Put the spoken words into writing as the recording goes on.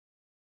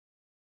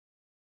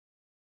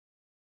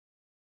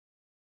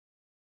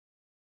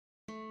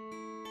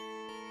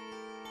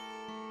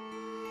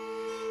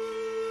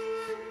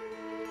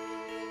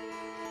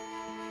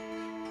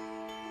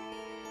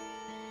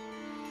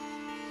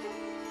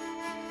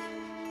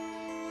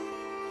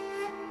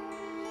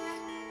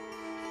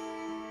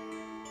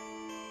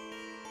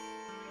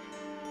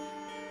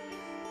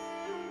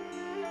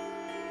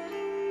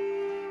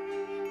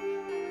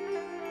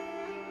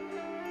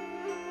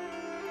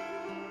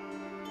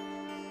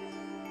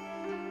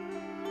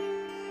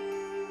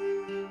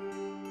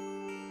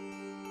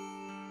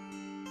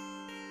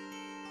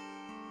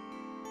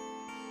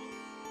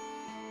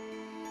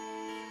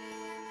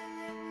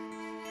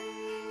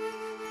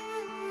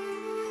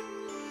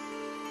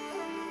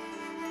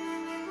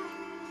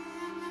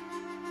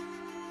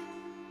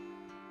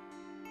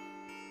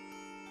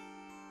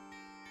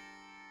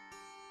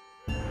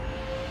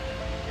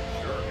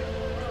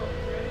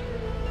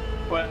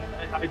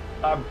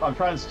I'm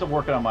trying to still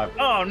working on my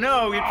Oh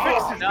no, it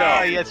fixed it.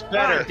 No, it's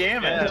better. God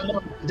damn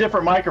it.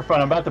 different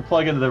microphone. I'm about to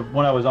plug into the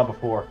one I was on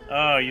before.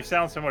 Oh, you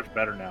sound so much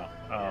better now.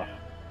 Oh,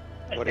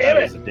 What Damn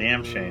it's it! a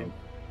damn shame.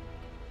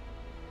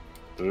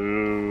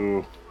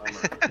 Ooh.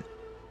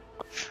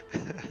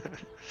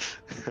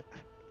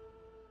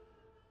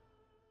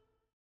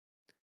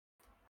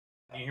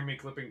 Can you hear me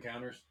clipping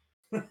counters?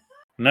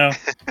 No.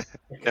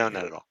 No,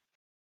 not at all.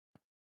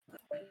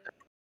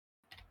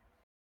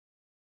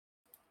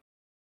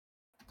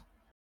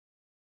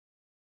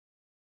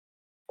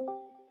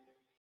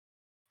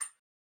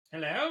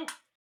 Hello?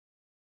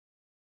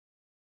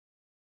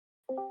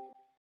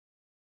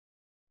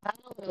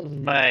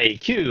 My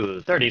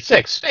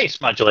Q36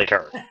 space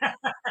modulator.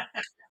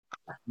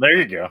 There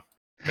you go.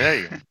 There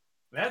you go.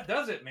 That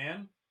does it,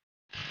 man.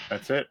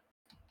 That's it.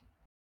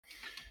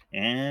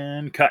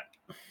 And cut.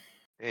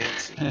 And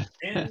see.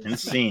 And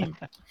scene.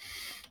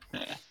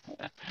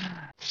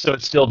 So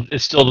it's still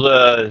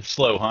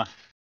slow, huh?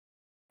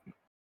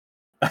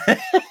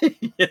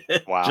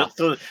 Wow.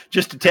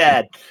 Just a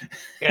tad.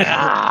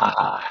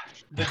 Yeah,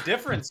 The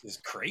difference is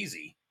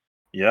crazy.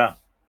 Yeah.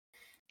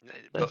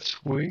 But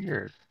that's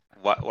weird.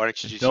 why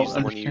don't you just Don't use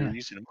the one you were understand.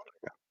 using a moment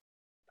ago?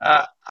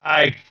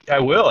 I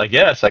will. I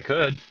guess I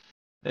could.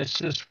 It's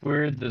just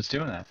weird that it's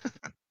doing that.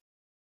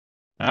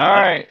 All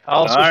right,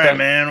 I'll All switch right, back.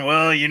 man.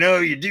 Well, you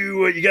do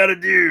what you got to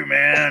do,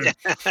 man.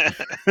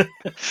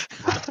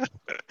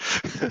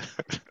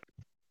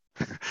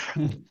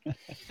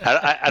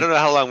 I don't know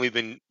how long we've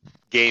been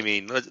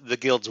gaming. The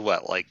guild's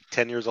what, like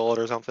 10 years old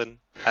or something?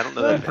 I don't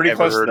know that I've Pretty ever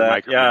close to heard of that.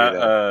 Micro do that.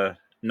 Yeah,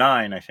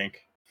 9, I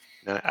think.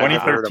 No, I've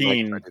never heard of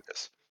 2013. Micro do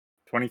this.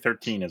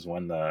 2013 is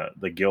when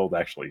the guild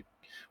actually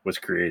was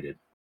created.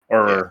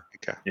 Or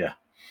Okay. yeah.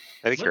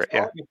 I think you're Let's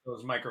right. all get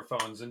those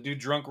microphones and do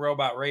drunk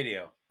robot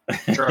radio.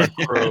 Drunk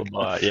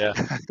robot, yeah.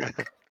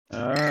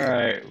 All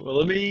right. Well,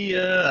 let me.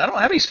 I don't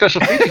have any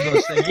special features on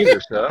this thing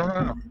either, so I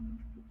don't know.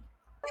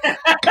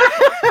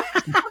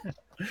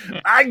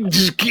 I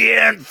just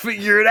can't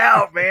figure it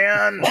out,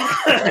 man.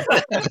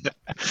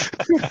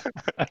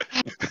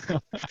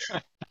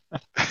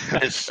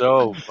 It's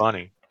so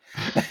funny.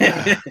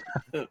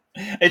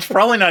 It's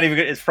probably not even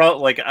good. It's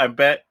probably like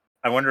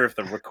I wonder if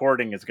the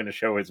recording is going to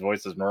show his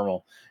voice as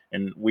normal,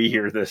 and we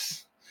hear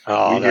this.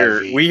 Oh,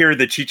 we hear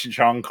the Cheech and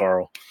Chong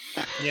Carl.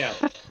 Yeah.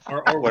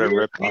 Or What a we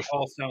rip-off.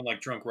 all sound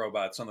like drunk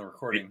robots on the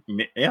recording.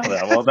 Yeah,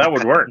 well, that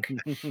would work.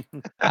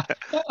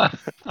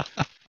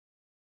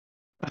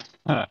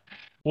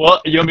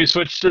 Well, you want me to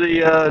switch to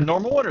the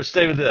normal one or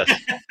stay with this?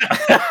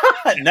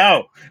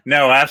 No,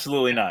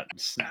 absolutely not.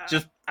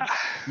 Just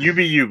you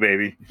be you,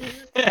 baby.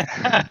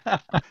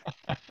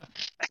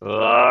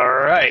 All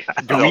right.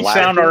 Do we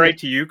sound all right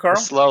to you, Carl?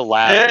 Slow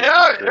laugh.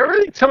 Yeah,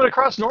 everything's coming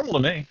across normal to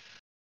me.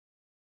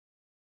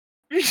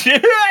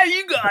 Yeah,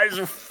 you guys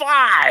are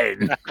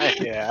fine.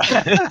 Yeah.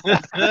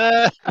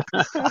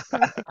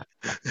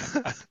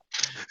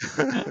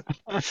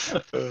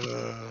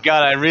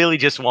 God, I really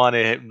just want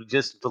to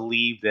just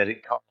believe that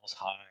it Carl's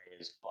high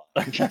as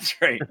fuck.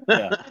 That's right.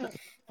 Yeah.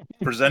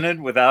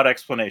 Presented without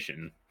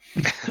explanation.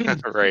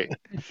 Right.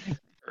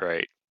 All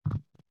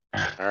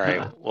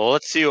right. Well,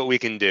 let's see what we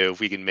can do if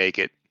we can make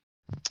it.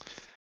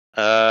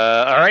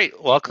 All right.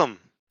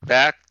 Welcome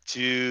back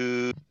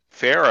to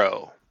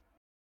Pharaoh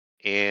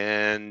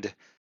and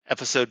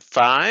episode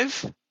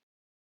 5.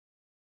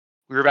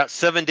 We were about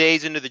 7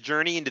 days into the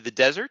journey into the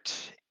desert,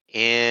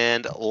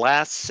 and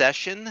last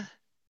session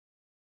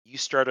you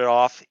started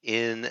off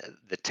in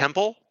the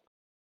temple,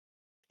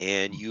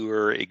 and you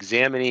were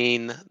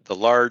examining the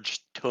large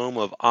tome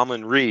of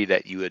Amun-Re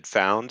that you had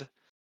found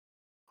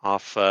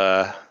off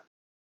the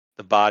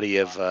body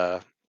of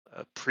a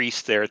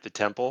priest there at the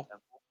temple,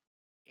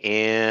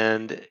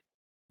 and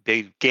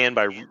began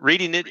by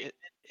reading it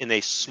in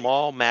a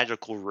small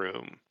magical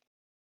room.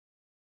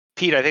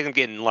 Pete, I think I'm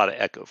getting a lot of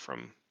echo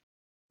from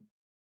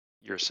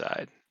your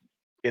side.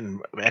 Getting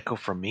echo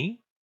from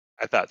me?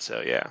 I thought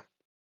so, yeah.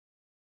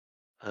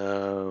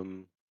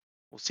 We'll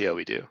see how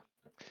we do.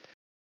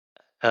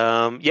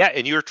 Yeah,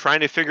 and you were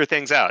trying to figure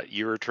things out.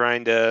 You were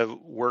trying to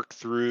work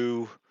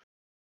through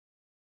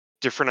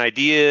different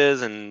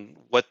ideas and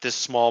what this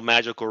small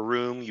magical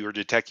room, you were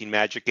detecting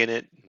magic in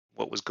it,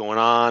 what was going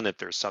on, if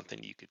there's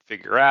something you could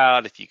figure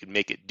out, if you could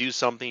make it do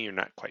something, you're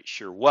not quite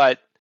sure what.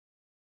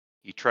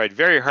 You tried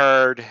very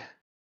hard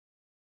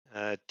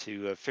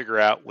to figure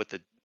out what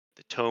the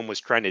tome was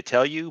trying to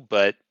tell you,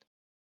 but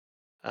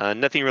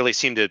nothing really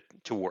seemed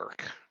to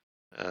work.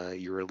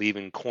 You were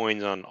leaving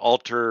coins on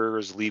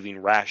altars,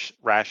 leaving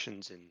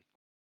rations and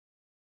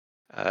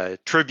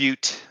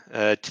tribute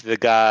to the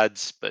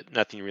gods, but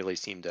nothing really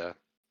seemed to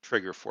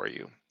trigger for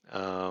you.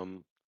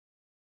 So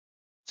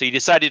you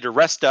decided to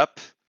rest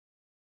up.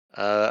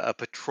 A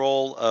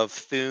patrol of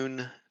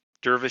Thune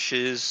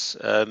dervishes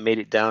made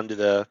it down to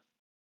the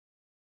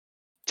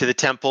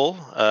temple,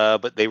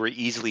 but they were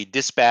easily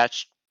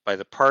dispatched by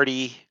the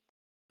party,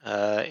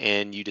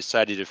 and you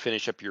decided to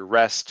finish up your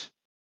rest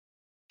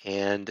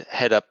and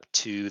head up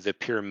to the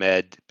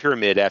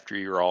pyramid after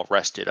you're all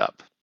rested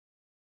up.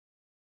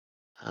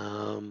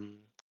 In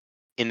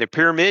the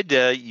pyramid,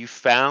 you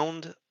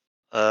found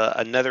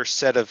another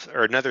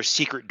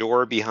secret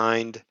door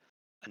behind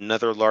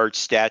another large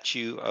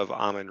statue of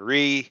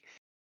Amun-Re.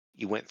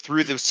 You went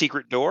through the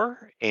secret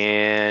door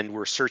and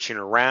were searching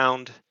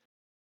around,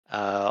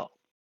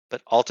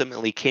 but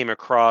ultimately came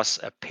across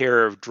a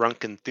pair of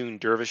drunken Thun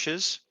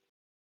dervishes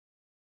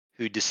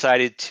who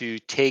decided to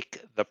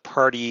take the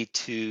party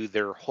to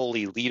their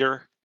holy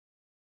leader,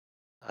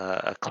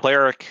 a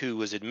cleric who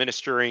was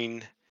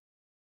administering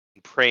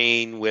and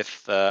praying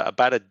with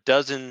about a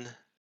dozen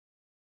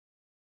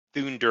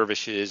Thun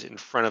dervishes in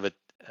front of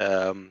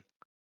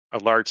a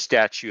large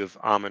statue of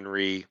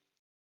Amun-Re,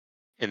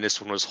 and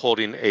this one was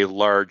holding a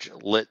large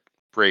lit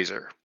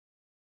brazier.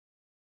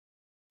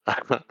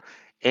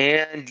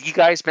 And you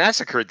guys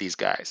massacred these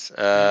guys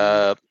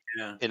Yeah.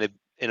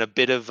 in a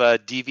bit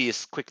of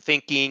devious quick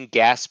thinking.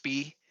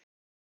 Gaspy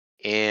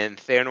and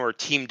Theanor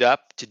teamed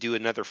up to do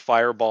another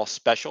fireball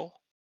special.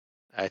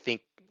 I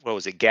think, what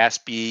was it?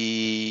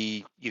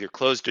 Gaspy either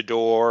closed a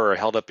door or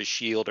held up his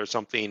shield or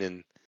something,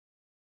 and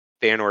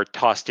Theanor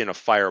tossed in a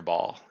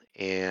fireball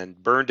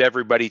and burned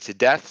everybody to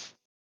death,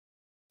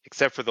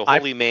 except for the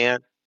holy man.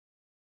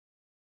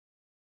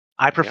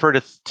 I prefer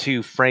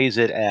to phrase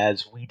it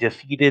as we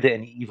defeated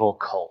an evil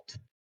cult.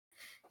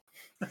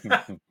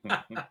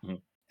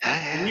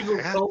 An evil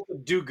cult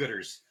of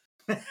do-gooders.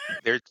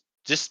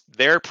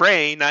 They're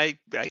praying, I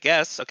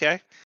guess. Okay.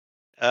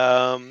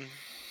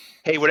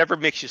 Hey, whatever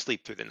makes you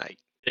sleep through the night.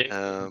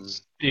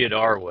 See it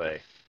our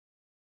way.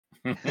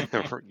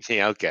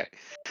 Yeah, okay.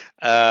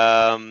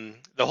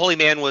 The holy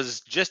man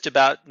was just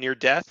about near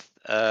death.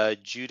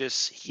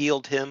 Judas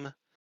healed him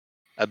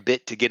a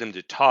bit to get him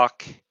to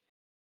talk,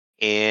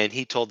 and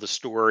he told the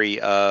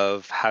story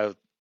of how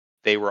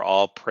they were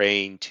all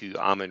praying to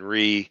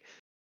Amun-Re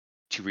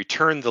to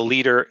return their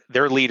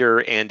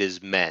leader and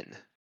his men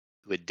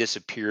who had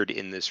disappeared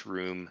in this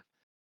room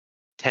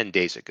 10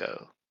 days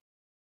ago.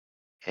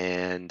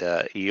 And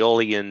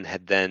Aeolian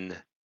had then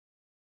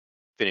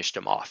finished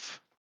him off.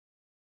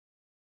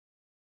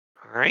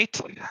 All right,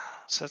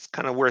 so that's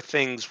kind of where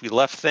we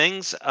left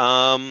things.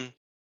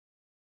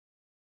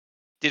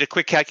 Did a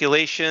quick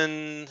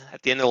calculation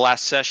at the end of the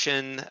last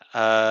session.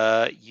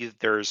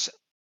 There's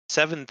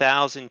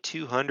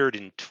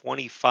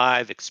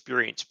 7,225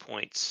 experience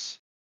points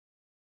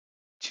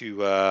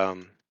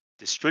to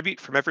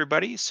distribute from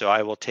everybody, so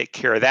I will take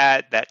care of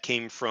that. That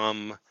came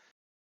from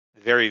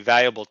the very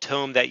valuable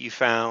tome that you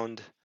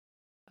found.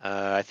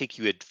 I think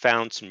you had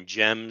found some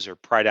gems or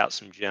pried out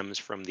some gems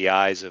from the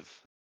eyes of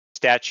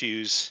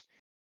statues,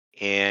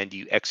 and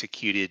you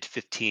executed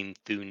 15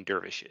 Thun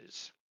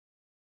dervishes.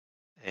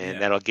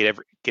 And that'll get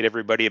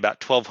everybody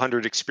about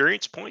 1,200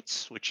 experience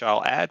points, which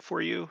I'll add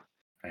for you.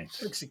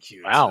 Nice.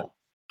 Execute. Wow.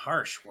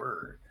 Harsh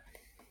word.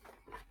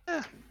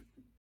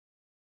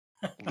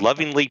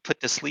 Lovingly put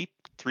to sleep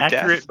through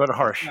Accurate death. but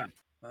harsh. Yeah.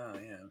 Oh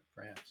yeah,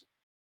 perhaps.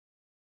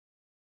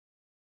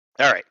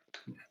 All right.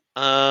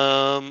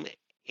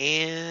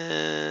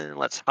 And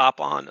let's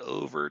hop on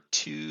over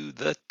to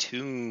the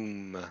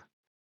tomb.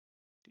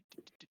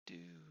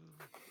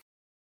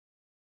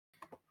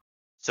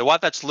 So while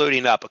that's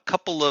loading up, a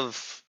couple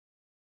of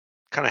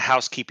kind of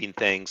housekeeping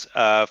things.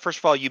 First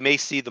of all, you may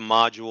see the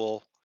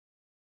module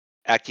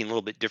acting a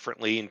little bit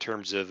differently in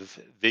terms of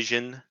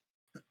vision.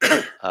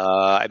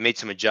 I made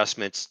some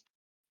adjustments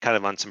kind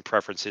of on some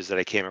preferences that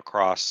I came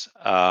across.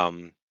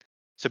 So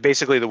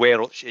basically the way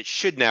it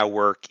should now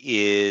work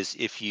is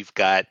if you've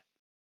got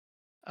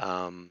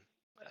not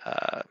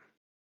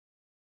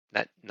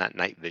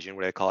night vision,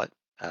 what do I call it?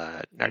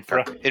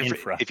 Infra.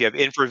 If you have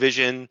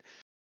infravision,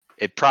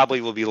 it probably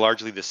will be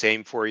largely the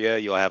same for you.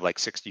 You'll have like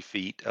 60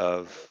 feet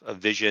of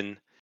vision.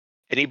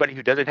 Anybody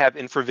who doesn't have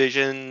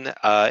infravision,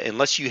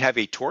 unless you have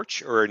a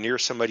torch or are near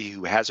somebody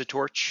who has a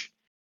torch,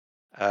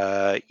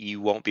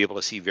 you won't be able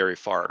to see very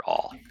far at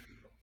all.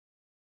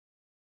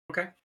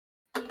 Okay.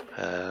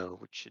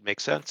 Which should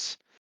make sense.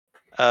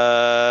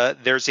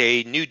 There's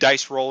a new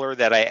dice roller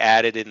that I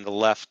added in the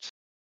left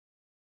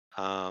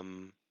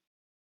button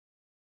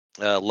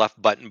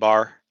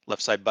bar,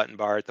 left side button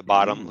bar at the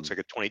bottom. Ooh. Looks like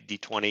a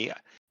D20.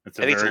 It's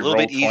I think it's a little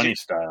roll bit easier. 20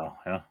 style.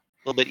 Yeah. A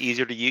little bit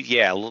easier to use.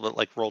 Yeah, a little bit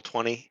like roll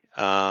 20.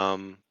 But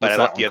What's I that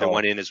left the one other called?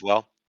 one in as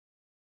well.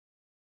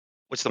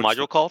 What's the What's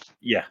module called?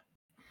 Yeah.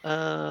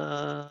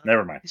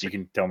 Never mind. You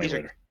can tell me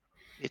later.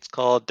 It's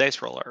called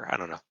Dice Roller. I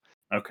don't know.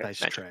 Okay.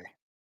 Dice Nice. tray.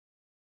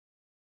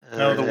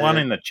 No, the one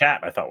in the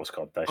chat I thought was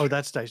called Dice. Oh, Tray.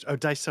 that's dice. Oh,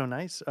 dice so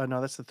nice. Oh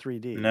no, that's the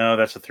 3D. No,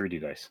 that's a 3D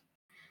dice.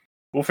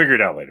 We'll figure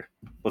it out later.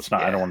 Let's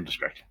not. I Yeah. don't want to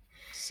distract you.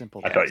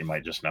 Simple. I thought you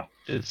might just know.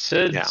 It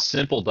said Yeah.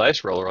 simple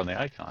dice roller on the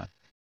icon.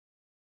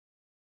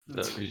 Is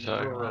that what you're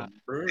talking about?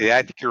 Yeah,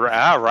 I think you're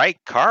right. Right,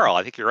 Carl.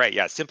 I think you're right.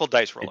 Yeah, simple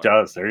dice roller. It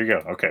does. There you go.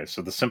 Okay,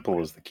 so the simple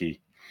is the key.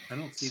 I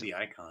don't see the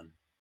icon.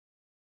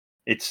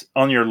 It's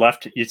on your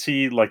left. You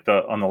see, like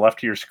on the left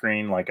of your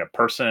screen, like a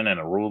person and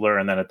a ruler,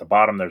 and then at the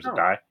bottom there's a Oh.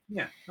 die.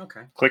 Yeah.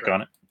 Okay. Click Great.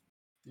 on it.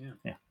 Yeah.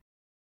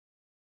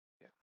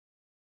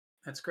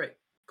 That's great.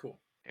 Cool.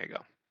 There you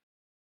go.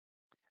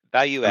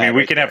 Value I add. mean,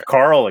 we right can have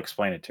Carl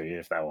explain it to you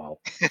if that will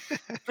help.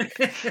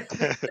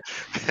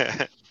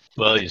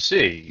 Well, you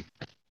see,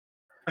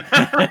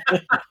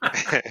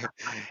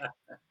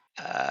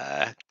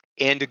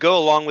 And to go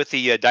along with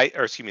the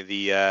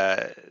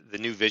the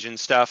new vision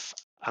stuff,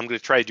 I'm going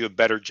to try to do a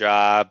better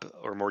job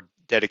or more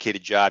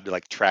dedicated job to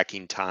like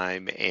tracking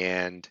time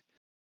and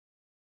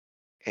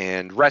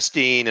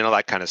resting and all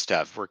that kind of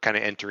stuff. We're kind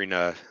of entering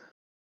a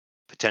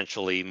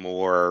potentially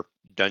more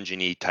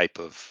dungeony type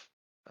of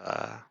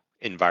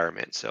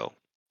environment. So,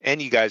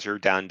 and you guys are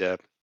down to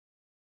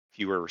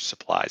fewer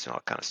supplies and all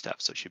that kind of stuff,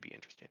 so it should be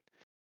interesting.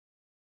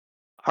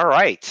 All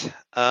right.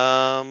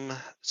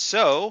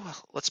 So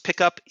let's pick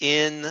up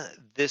in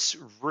this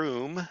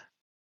room.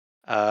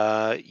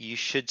 You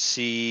should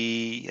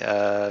see,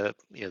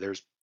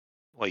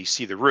 you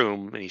see the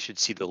room, and you should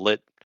see the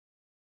lit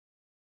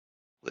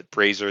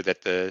brazier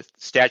that the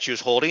statue is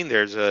holding.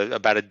 There's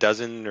about a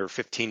dozen or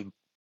 15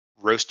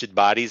 roasted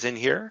bodies in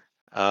here.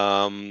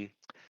 I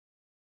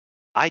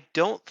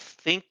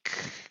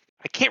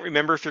can't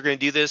remember if you're going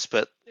to do this,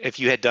 but if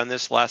you had done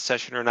this last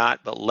session or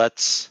not. But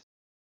let's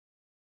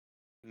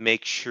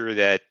make sure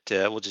that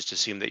we'll just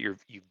assume that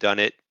you've done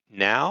it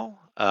now.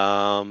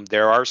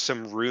 There are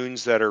some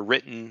runes that are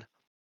written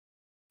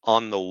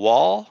on the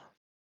wall.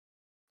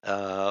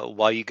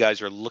 While you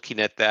guys are looking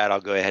at that, I'll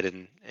go ahead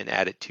and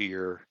add it to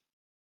your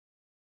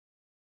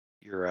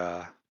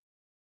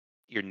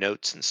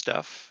notes and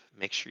stuff.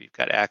 Make sure you've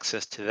got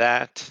access to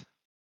that.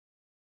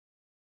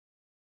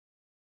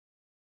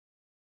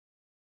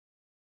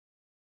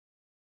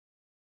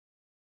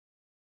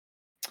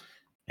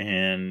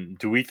 And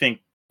do we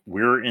think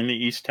we're in the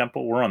East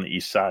Temple? We're on the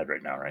east side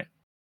right now, right?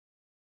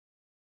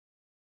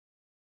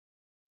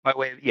 By the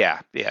way, yeah,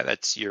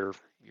 that's you're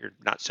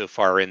not so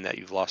far in that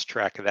you've lost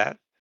track of that.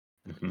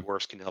 Mhm.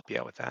 Dwarves can help you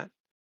out with that.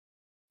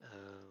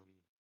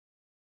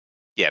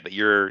 Yeah, but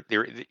you're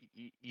there.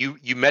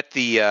 You met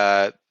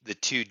the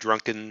two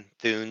drunken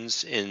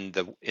Thunes in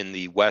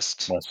the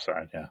west West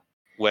side, yeah.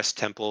 West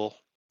Temple,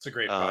 It's a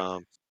great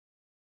podcast.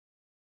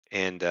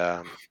 and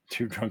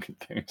Two drunken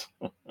things.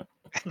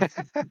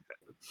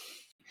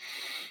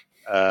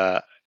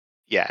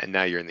 yeah, and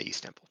now you're in the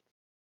East Temple.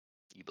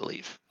 You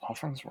believe.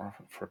 Offerings were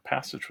offered, for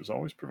passage was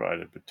always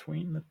provided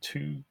between the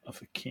tomb of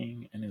the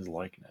king and his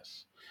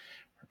likeness,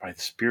 whereby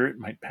the spirit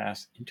might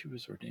pass into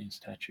his ordained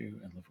statue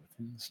and live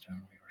within the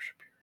stone we worship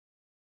here.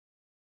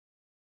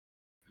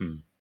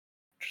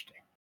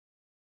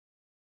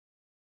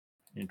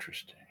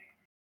 Interesting.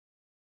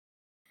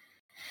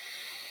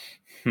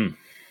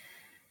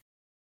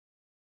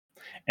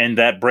 And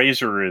that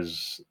brazier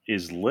is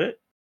lit,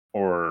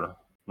 or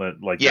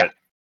like Yeah. that?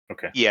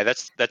 Okay. Yeah,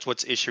 that's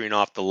what's issuing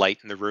off the light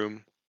in the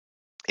room.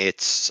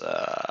 It's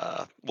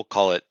we'll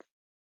call it,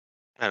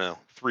 I don't know,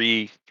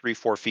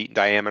 4 feet in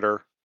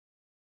diameter,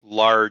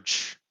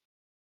 large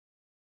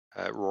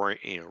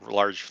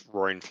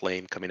roaring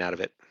flame coming out of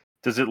it.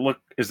 Does it look?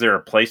 Is there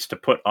a place to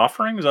put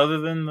offerings other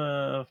than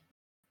the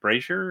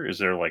brazier? Is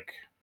there like?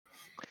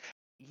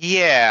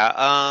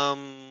 Yeah,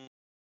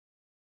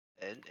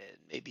 and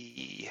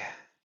maybe I'm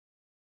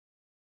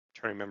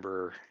trying to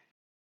remember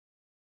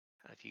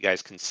if you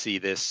guys can see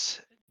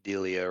this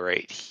Delia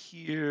right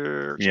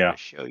here. Just Yeah. gonna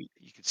show you.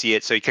 You can see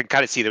it, so you can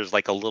kind of see there's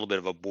like a little bit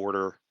of a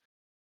border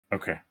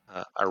Okay.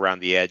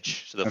 around the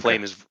edge. So the Okay.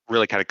 flame is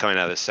really kind of coming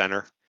out of the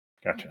center.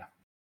 Gotcha.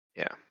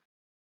 Yeah.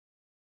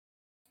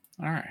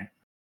 All right.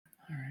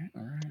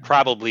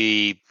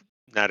 Probably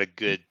not a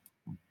good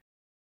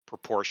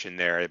proportion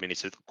there. I mean,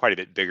 it's quite a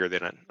bit bigger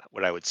than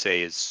what I would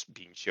say is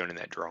being shown in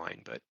that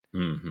drawing, but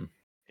Mm-hmm.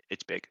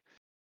 it's big.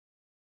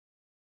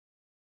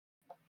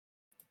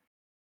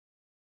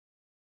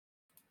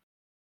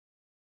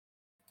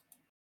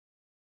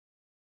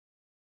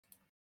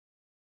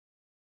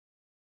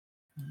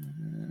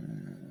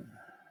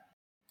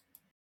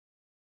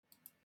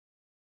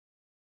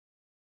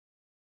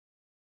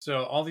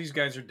 So all these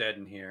guys are dead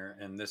in here,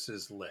 and this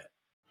is lit.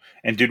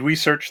 And did we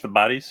search the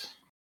bodies?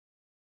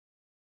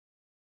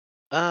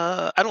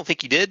 I don't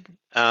think you did.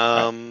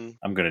 I'm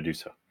gonna do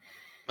so.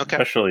 Okay.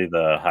 Especially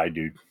the high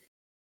dude.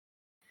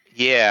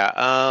 Yeah.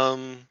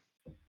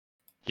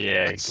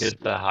 yeah, Let's get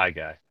the high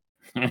guy.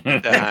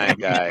 The high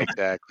guy,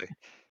 exactly.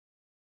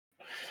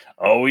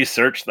 Always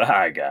search the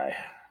high guy.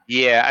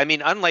 Yeah, I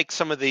mean, unlike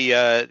some of the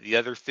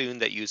other Thune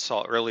that you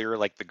saw earlier,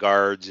 like the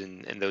guards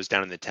and those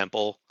down in the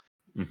temple,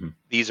 Mm-hmm.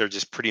 these are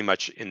just pretty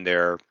much in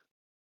their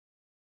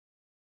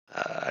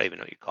I don't even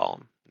know what you call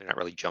them. They're not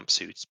really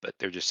jumpsuits, but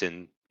they're just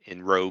in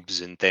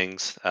robes and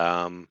things.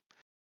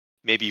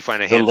 Maybe you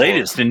find a The handful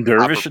latest of in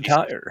dervish copper pieces.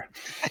 attire.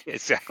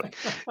 Exactly.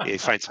 Yeah, you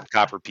find some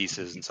copper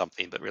pieces and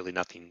something, but really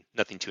nothing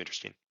too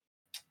interesting.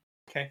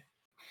 Okay.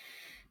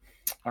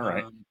 All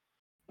right.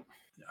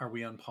 Are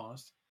we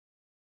unpaused?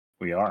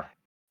 We are.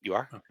 You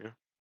are? Okay.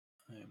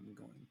 Yeah. I'm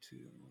going to.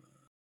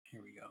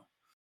 Here we go.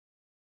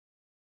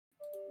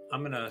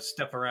 I'm gonna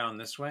step around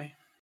this way.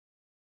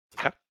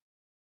 Okay.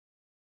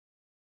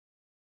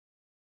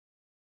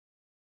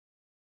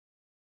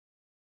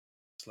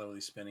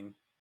 Slowly spinning.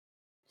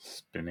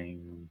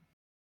 Spinning.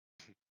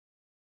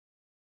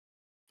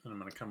 And I'm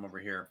going to come over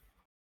here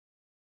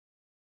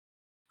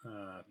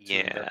to Yeah.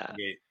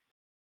 investigate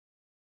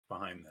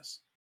behind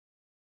this.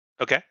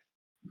 Okay.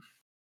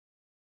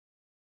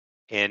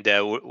 And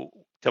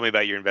tell me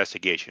about your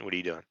investigation. What are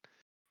you doing?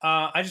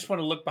 I just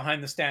want to look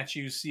behind the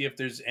statue, see if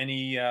there's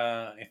any,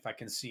 if I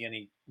can see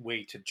any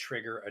way to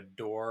trigger a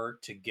door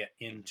to get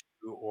into,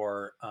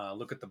 or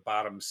look at the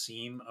bottom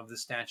seam of the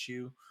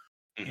statue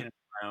in and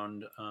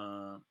around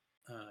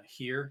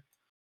here,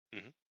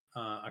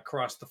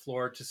 across the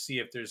floor, to see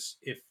if there's,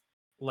 if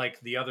like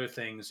the other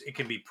things, it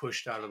can be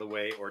pushed out of the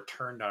way or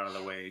turned out of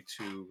the way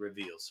to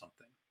reveal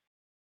something.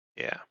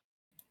 Yeah.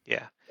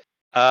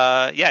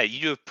 You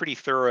do a pretty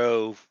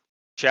thorough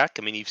check.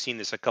 I mean, you've seen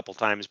this a couple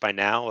times by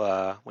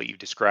now, what you've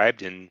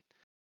described, and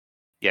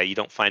yeah, you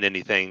don't find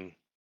anything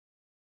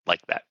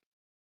like that.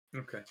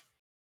 Okay.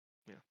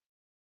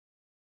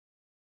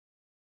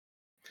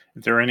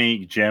 Is there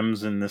any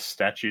gems in this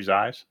statue's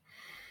eyes?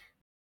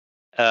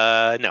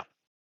 No.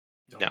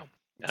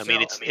 I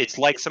mean, it's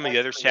like some of the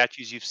other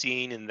statues you've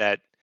seen in that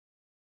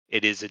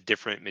it is a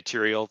different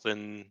material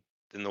than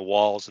the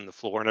walls and the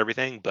floor and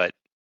everything, but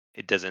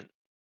it doesn't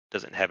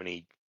have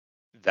any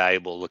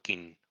valuable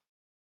looking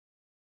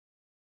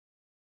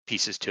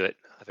pieces to it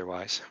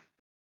otherwise.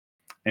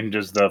 And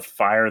does the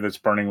fire that's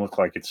burning look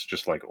like it's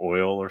just like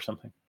oil or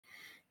something?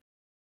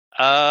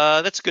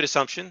 That's a good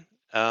assumption.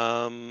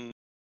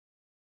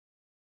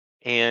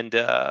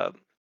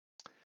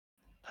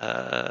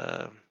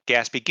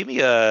 Gatsby, give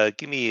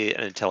me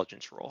an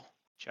intelligence roll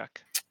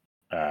check.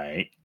 All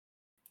right.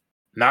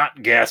 Not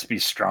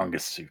Gatsby's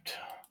strongest suit.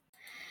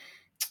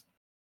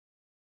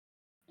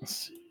 Let's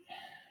see.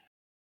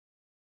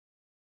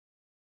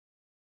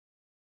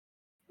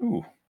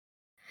 Ooh.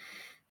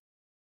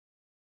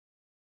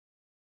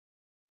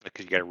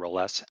 Because you got to roll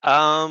less.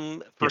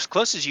 For as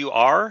close as you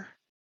are,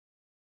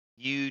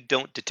 you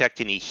don't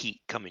detect any heat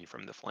coming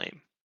from the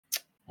flame.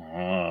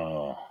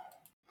 Oh.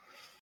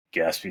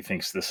 Gatsby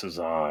thinks this is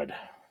odd.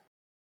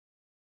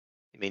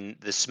 I mean,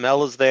 the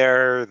smell is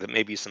there. That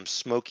maybe some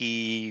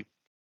smoky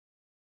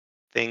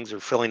things are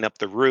filling up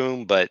the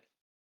room, but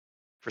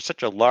for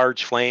such a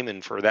large flame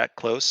and for that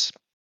close,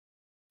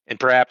 and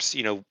perhaps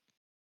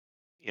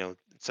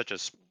such a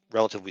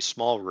relatively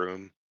small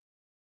room,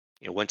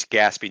 once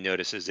Gatsby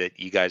notices it,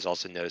 you guys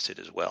also notice it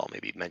as well.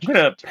 Maybe mention. I'm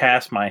gonna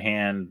pass my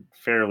hand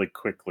fairly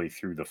quickly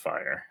through the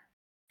fire.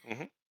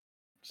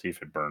 See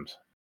if it burns.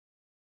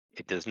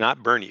 It does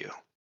not burn you.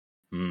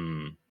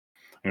 I'm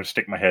gonna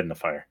stick my head in the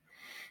fire.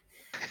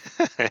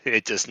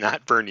 It does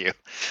not burn you.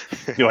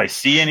 Do I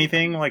see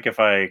anything? Like if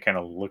I kind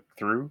of look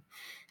through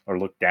or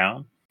look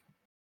down?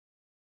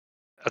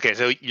 Okay,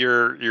 so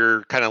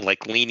you're kind of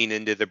like leaning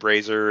into the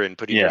brazier and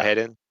putting your head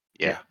in.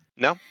 Yeah.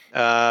 No.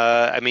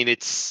 I mean,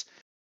 it's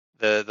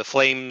the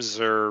flames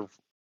are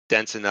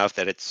dense enough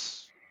that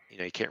it's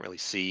you can't really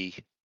see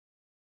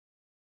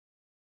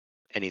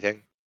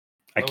anything.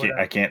 I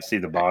can't see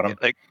the bottom.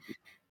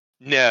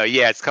 No,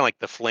 yeah, it's kind of like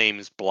the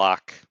flames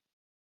block.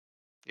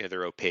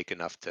 They're opaque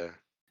enough to.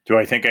 Do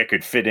I think I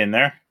could fit in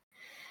there?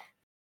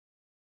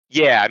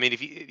 Yeah, I mean,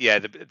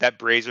 that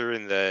brazier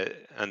on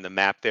the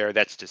map there,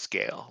 that's to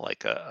scale.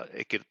 Like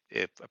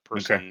if a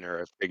person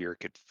or a figure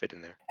could fit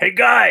in there. Hey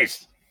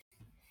guys,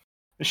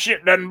 the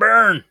shit doesn't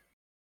burn.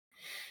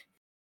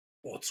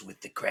 What's with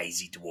the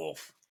crazy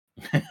dwarf?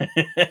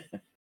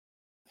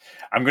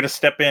 I'm gonna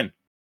step in.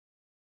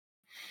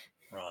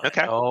 Right.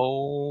 Okay.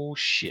 Oh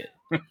shit.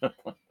 All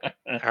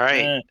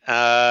right.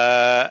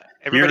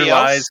 Everybody Here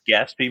lies else.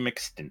 Gatsby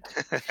McStint.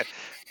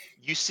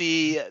 You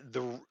see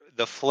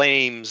the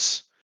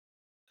flames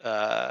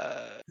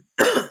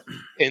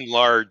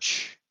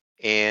enlarge,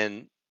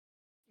 and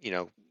I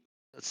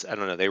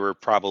don't know. They were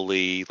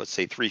probably, let's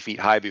say, 3 feet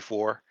high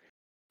before.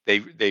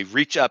 They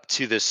reach up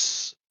to the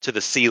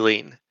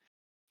ceiling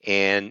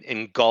and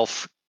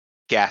engulf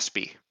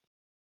Gatsby.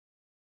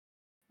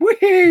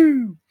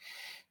 Woohoo!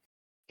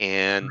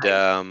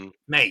 And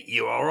mate,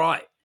 you all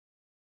right?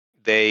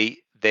 They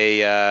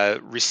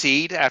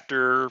recede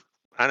after,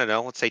 I don't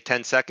know, let's say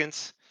 10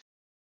 seconds,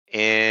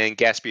 and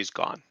Gatsby is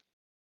gone.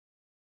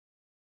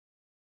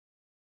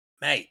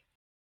 Mate,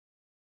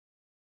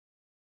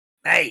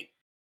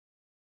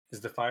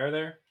 is the fire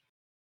there?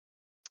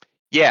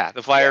 Yeah,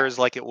 the fire is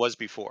like it was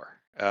before.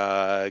 All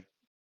right.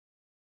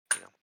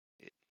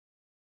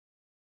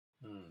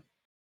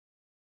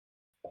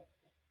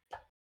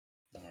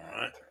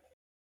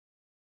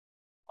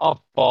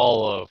 I'll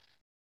follow.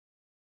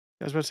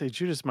 I was about to say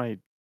Judas might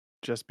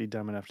just be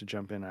dumb enough to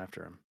jump in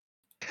after him.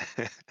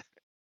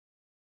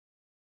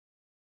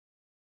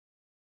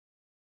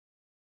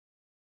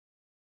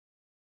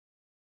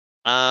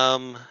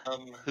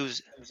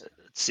 Let's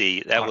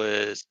see. That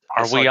was.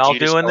 Are we all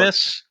doing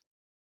this?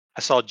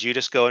 I saw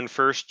Judas going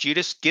first.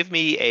 Judas, give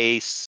me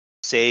a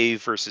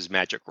save versus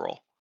magic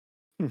roll.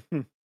 Let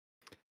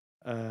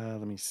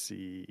me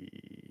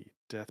see.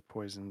 Death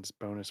poisons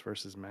bonus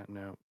versus Matt.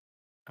 No.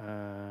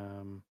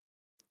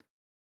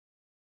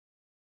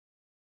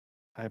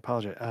 I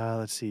apologize.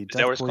 Let's see.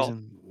 that what it's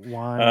called? Poison,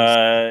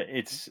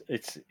 wands.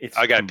 It's.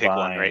 I gotta pick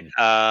one, right?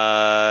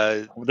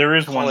 There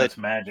is call one it- that's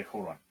magic.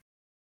 Hold on.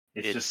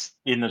 It's It's just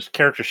in this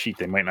character sheet.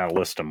 They might not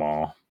list them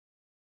all.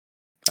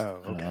 Oh,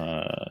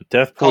 okay.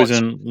 Death, Call it-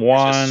 poison,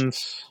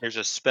 wands. there's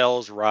a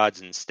spells, rods,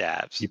 and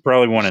stabs. You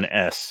probably want an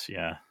S.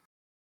 Yeah.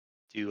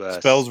 Do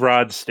Spells,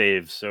 rods,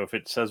 staves. So if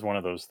it says one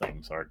of those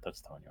things, Art,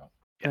 that's telling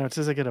you. Now it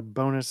says I get a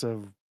bonus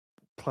of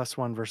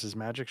 +1 versus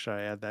magic. Should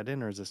I add that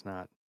in, or is this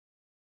not?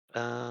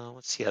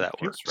 Let's see how that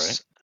Feels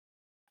works.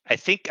 right. I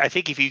think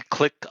if you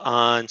click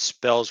on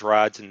spells,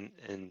 rods, and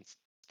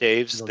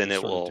staves, It'll then just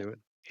it sort of will do it.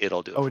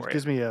 it'll do it Oh, for it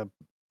gives me a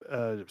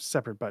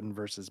separate button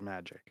versus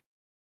magic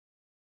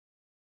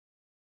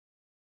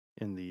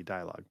in the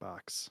dialog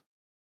box.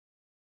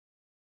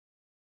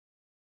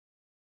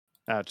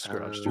 Just screw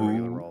it. I'll just do a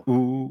regular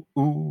roll.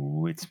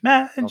 Ooh, it's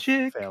I'll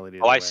magic. fail it you.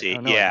 either Oh, I way. see.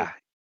 Oh, no, I yeah.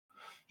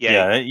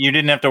 Yeah, you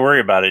didn't have to worry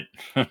about it.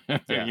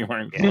 Yeah. You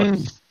weren't Yeah.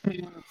 close.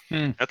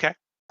 Okay.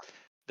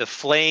 The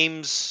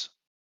flames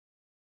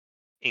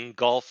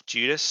engulf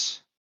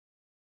Judas,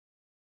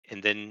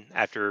 and then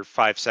after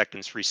 5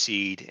 seconds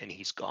recede, and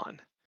he's gone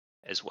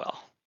as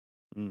well.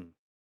 Mm.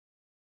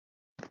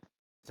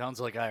 Sounds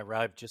like I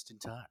arrived just in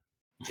time.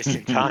 Just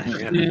in time.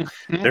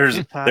 Yeah. There's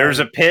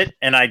a pit,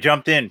 and I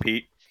jumped in,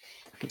 Pete.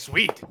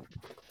 Sweet.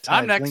 Ty,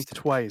 I'm next. blink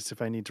twice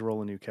if I need to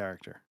roll a new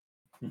character.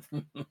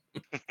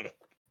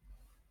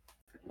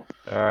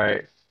 All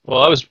right.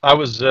 Well, I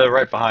was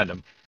right behind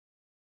him.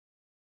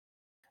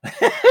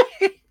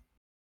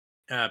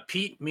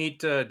 Pete, meet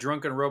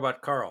drunken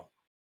robot Carl.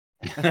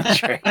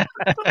 That's right.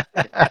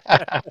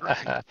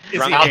 Is he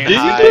How handsy? do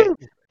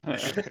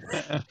you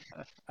do?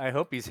 I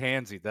hope he's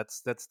handsy.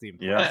 That's the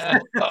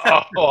important.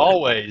 Yeah. Oh,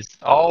 always.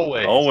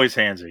 Always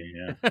handsy.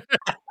 Yeah.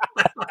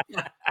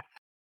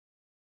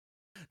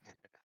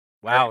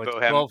 Wow, Alright, it's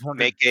Bohem, 1200,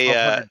 make a,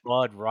 1200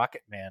 blood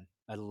Rocket Man.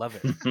 I love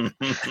it.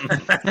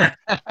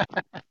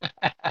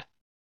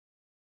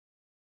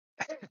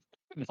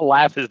 The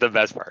laugh is the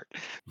best part.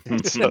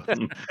 It's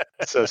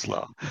so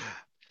slow.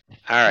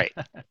 All right.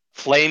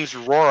 Flames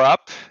roar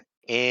up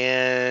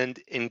and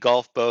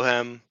engulf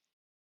Bohem.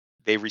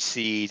 They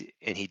recede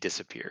and he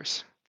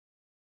disappears.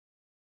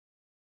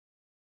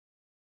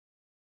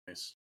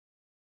 Nice.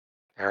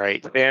 All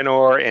right.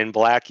 Vanor and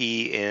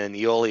Blackie and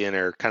Eolian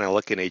are kind of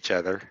looking at each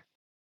other.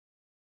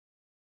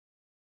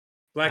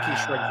 Blackie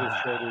shrugs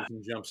his shoulders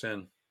and jumps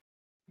in.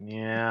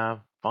 Yeah,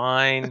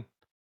 fine.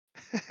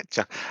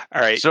 All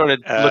right. Sort of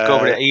look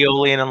over to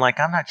Aeolian. I'm like,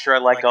 I'm not sure I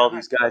like all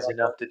these guys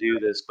enough to do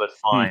this, but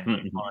fine.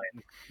 Fine.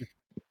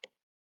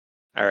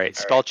 All right.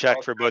 Spell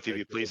check for both of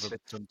you, please. Did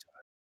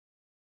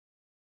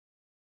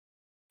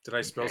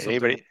I spell Okay, something?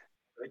 anybody?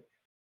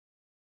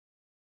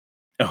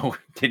 Oh,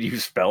 did you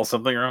spell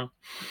something wrong?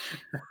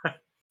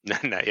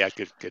 No, yeah,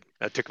 good.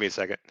 That took me a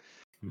second.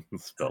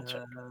 Spell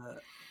check.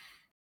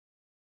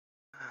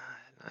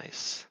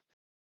 Nice.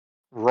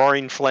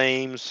 Roaring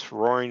flames.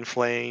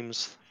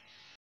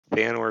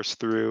 Vanor's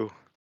through.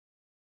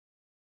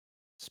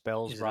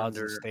 Spells, Is rods,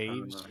 under, and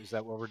staves. Is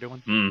that what we're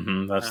doing?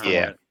 Mm-hmm. That's the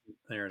Yeah. one.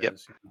 There it Yep.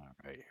 is. All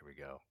right, here we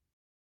go.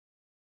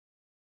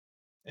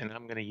 And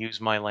I'm gonna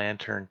use my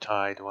lantern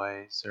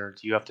tideways. Or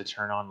do you have to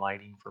turn on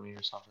lighting for me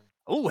or something?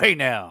 Oh, hey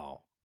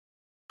now.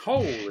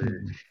 Holy.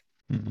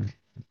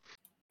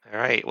 All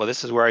right. Well,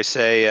 this is where I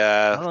say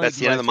Not only that's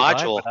the do end I of the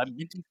survive, module. but I'm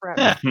minty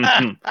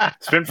fresh.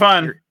 It's been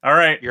fun. All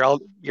right. You're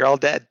all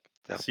dead.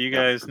 So, See you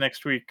yeah. guys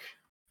next week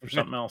for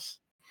something else.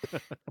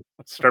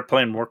 Start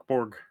playing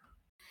Morkborg.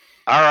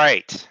 All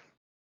right.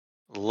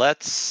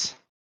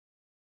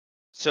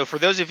 So for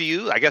those of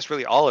you, I guess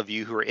really all of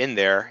you who are in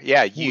there,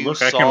 yeah, Ooh, you look,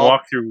 saw. I can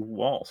walk through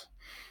walls.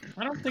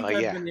 I don't think Oh,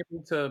 I've yeah. been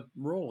able to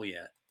roll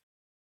yet.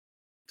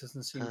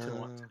 Doesn't seem to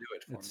want to do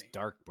it for It's me.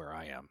 dark where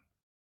I am.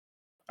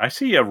 I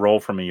see a roll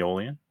from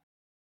Aeolian.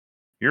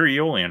 You're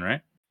Aeolian,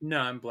 right? No,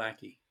 I'm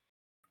Blackie.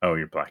 Oh,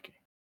 you're Blackie.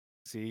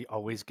 See,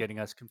 always getting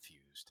us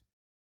confused.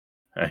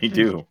 I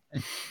do.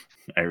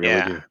 I really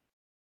Yeah. do.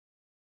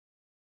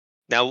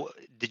 Now,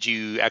 did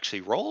you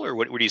actually roll, or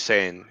what are you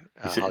saying?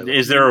 Hollywood?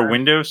 Is there a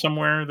window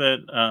somewhere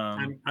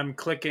that I'm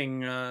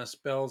clicking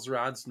spells,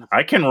 rods, and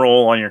I can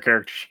roll on your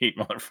character sheet,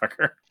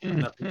 motherfucker?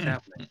 nothing's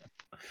happening.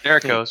 There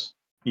it goes.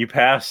 You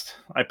passed.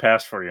 I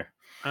passed for you.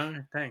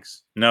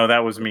 Thanks. No, that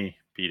was me,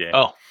 P-Day.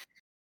 Oh,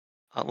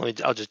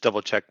 I'll just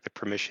double check the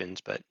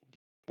permissions, but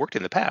worked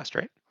in the past,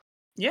 right?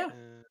 Yeah.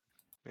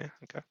 Yeah.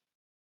 Okay.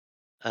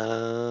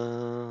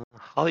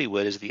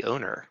 Hollywood is the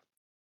owner.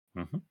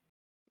 Mhm.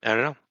 I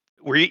don't know.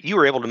 You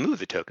were able to move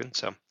the token,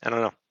 so I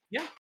don't know.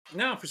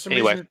 No, for some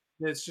Anyway. reason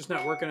it's just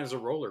not working as a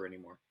roller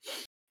anymore.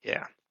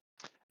 Yeah.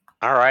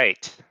 All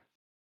right.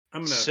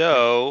 I'm gonna.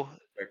 So,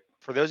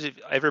 for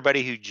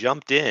everybody who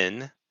jumped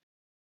in,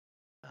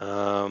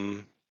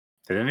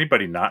 Did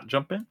anybody not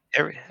jump in?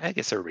 I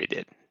guess everybody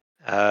did.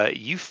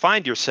 You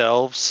find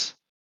yourselves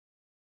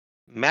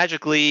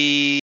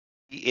magically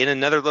in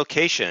another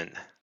location.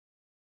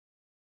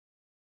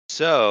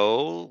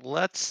 So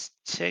let's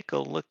take a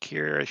look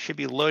here. It should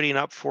be loading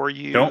up for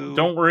you.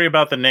 Don't worry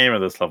about the name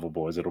of this level,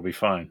 boys. It'll be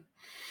fine.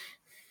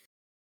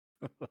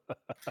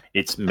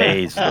 It's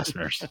maze,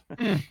 listeners.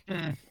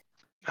 Can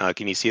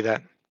you see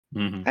that?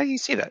 Mhm. How do you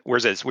see that?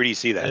 Where's this? Where do you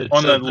see that? It's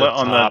On the at the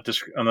top,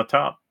 on the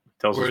top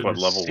tells where us what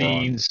the level we're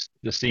on.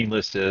 the scene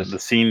list is. The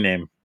scene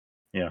name.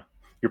 Yeah,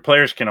 your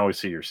players can always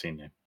see your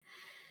scene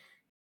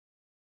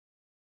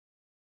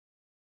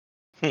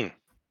name.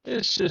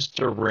 It's just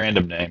a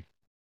random name.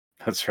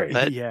 That's right.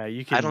 But yeah,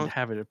 you I can don't-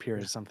 have it appear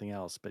as something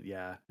else, but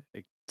yeah,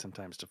 it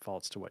sometimes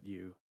defaults to what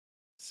you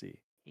see.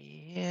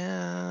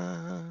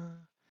 Yeah.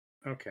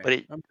 Okay. But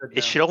I'm good it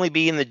now. should only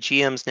be in the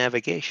GM's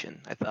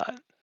navigation, I thought.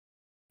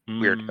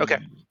 Weird. Okay.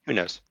 Who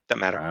knows? Doesn't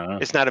matter.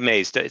 Mm. It's not a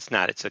maze. It's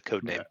not. It's a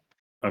code name.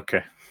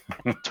 Okay.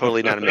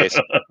 Totally not a maze.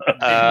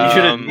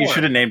 You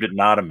should have named it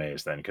not a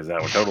maze then, because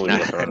that would totally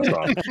have thrown us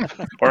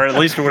off, or at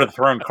least it would have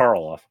thrown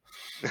Carl off.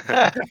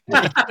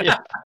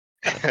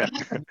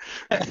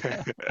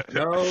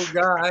 No,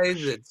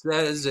 guys, it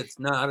says it's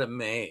not a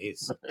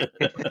maze.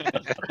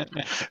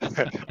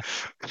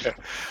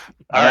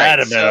 All right,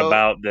 Adamant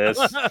about this.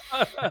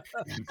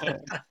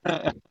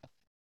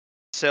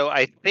 So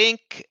I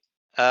think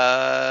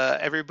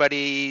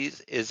everybody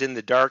is in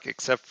the dark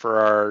except for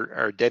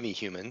our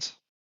demi-humans.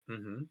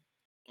 Mm-hmm.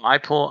 I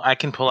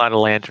can pull out a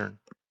lantern.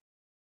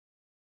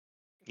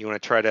 You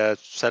want to try to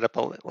set up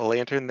a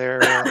lantern there,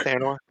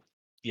 Thanor?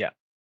 Yeah.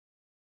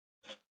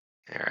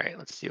 All right,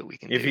 let's see what we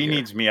can If do. he here.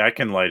 needs me, I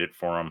can light it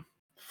for him.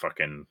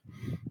 Fucking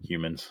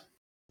humans.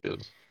 And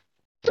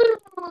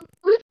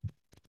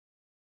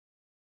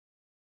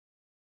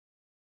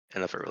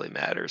if it really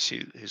matters,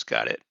 who's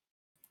got it?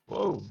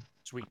 Whoa.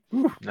 Sweet.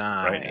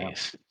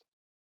 Nice.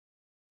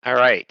 All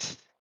right,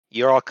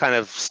 you all kind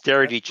of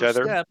stare at each First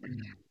other. step.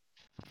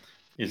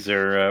 Is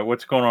there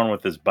what's going on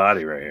with this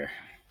body right here?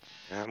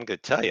 I'm gonna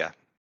tell you. I'm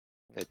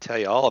gonna tell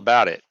you all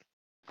about it.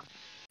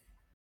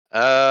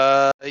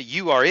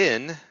 You are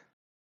in,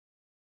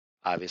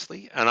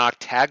 obviously, an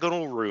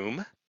octagonal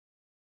room,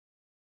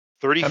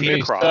 30 How feet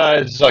many across.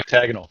 sides is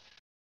octagonal?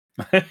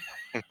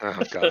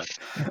 Oh God.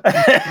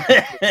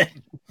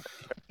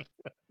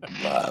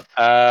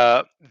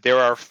 There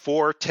are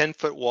 4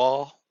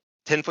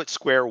 10-foot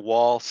square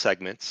wall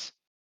segments,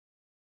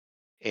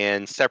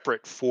 and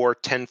separate 4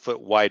 10-foot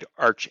wide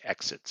arch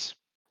exits.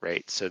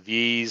 Right. So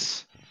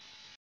these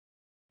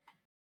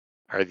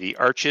are the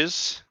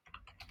arches.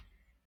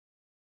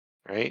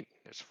 Right.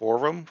 There's 4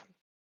 of them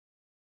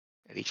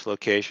at each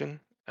location.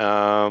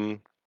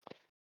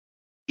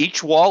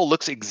 Each wall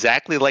looks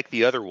exactly like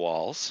the other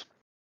walls,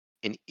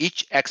 and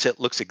each exit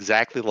looks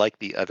exactly like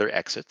the other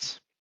exits.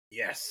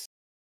 Yes.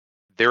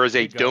 There is a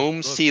Hey, guys, dome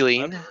look,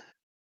 ceiling lever.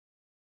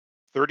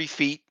 30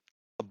 feet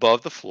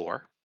above the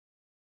floor.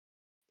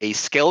 A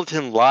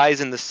skeleton lies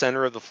in the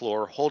center of the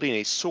floor holding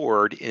a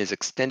sword in his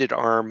extended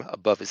arm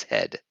above his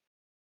head.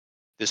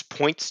 This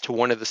points to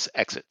one of the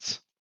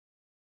exits.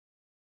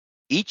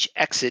 Each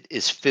exit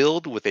is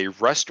filled with a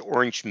rust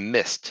orange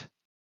mist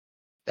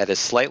that is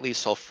slightly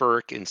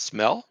sulfuric in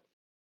smell,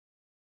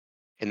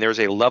 and there's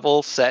a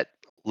lever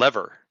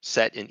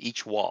set in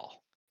each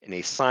wall, and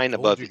a sign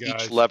Told above you each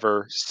guys.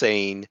 lever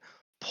saying,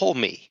 "Pull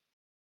me,"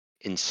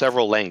 in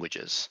several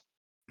languages.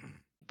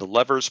 The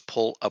levers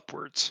pull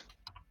upwards.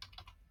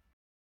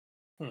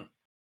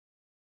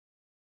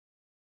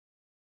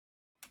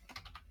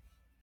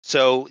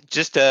 So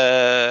just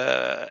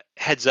a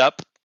heads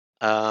up,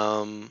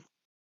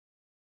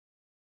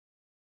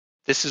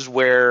 this is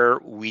where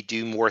we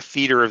do more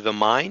theater of the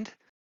mind.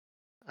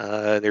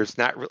 There's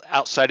not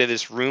outside of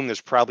this room, there's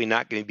probably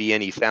not going to be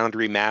any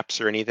Foundry maps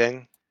or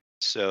anything.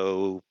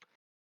 So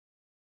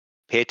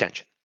pay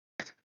attention.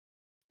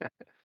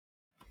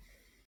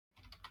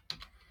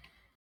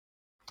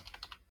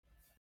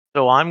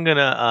 So I'm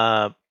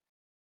gonna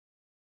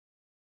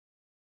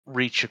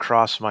reach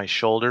across my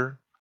shoulder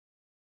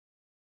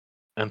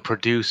and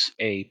produce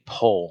a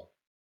pole,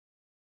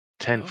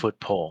 10-foot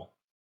pole.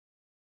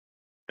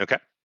 Okay.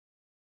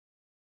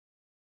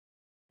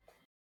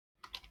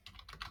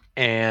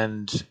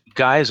 And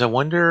guys, I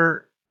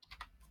wonder,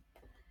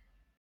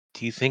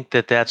 do you think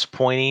that that's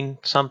pointing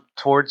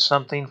towards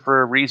something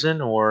for a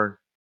reason, or?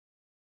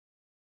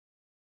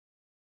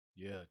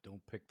 Yeah,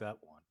 don't pick that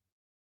one.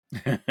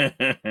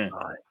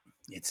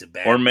 It's a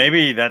bad. Or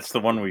maybe that's the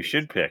one we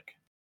should pick.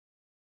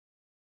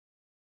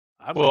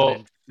 I'm Well-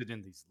 kind of interested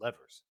in these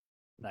levers.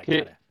 And I Can-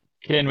 kinda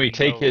Can we lean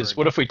take over his? and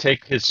What if we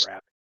take his? grab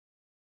it.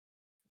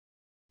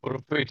 What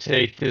if we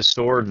take his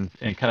sword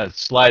and kind of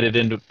slide it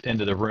into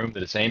the room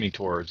that it's aiming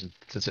towards,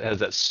 since it has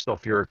that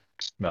sulfuric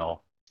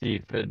smell? See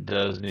if it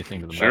does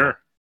anything to the metal.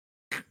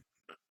 Sure.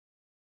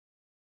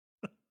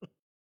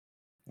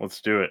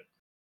 Let's do it.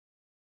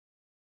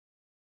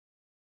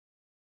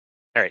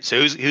 All right.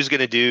 So who's going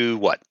to do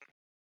what?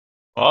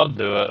 I'll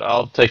do it.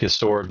 I'll take his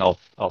sword and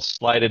I'll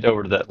slide it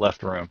over to that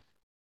left room.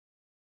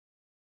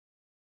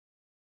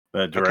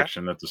 That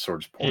direction that the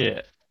sword's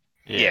pointing.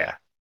 Yeah.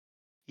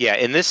 Yeah.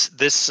 And this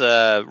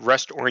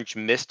rust orange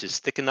mist is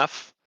thick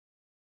enough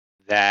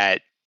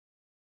that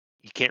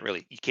you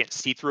can't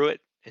see through it,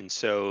 and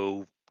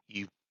so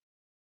you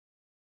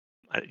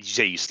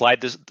say you slide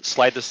the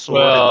sword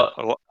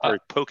Well, or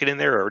poke it in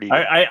there, or do you?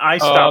 I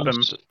stop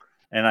him.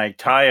 and I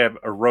tie a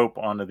rope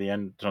onto the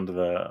end, onto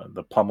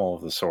the pommel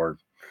of the sword,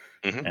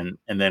 Mhm.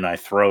 and then I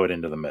throw it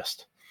into the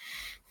mist.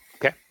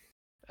 And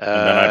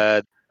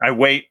then I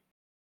wait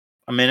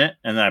a minute,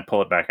 and then I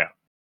pull it back out.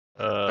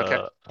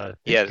 I think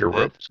Yeah, your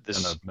rope's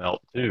this- gonna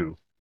melt too.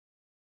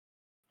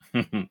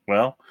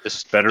 Well,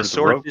 the, better the the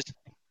sword rope.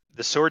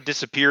 the sword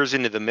disappears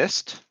into the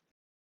mist,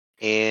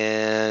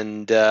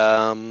 and do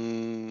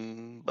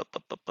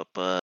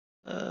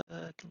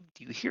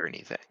you hear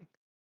anything?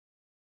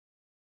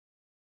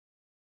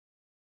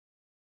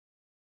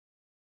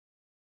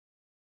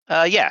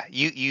 Yeah,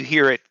 you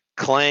hear it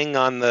clang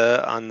on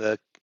the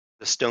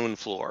stone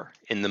floor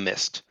in the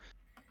mist.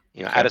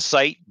 You know, Okay. out of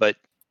sight, but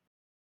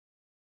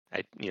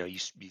you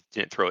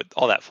didn't throw it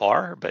all that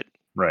far, but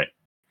Right.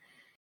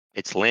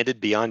 it's landed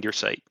beyond your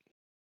sight,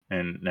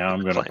 And now I'm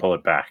the going to clang. pull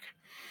it back.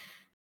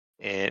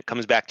 And it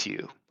comes back to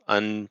you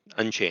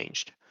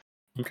unchanged.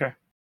 Okay.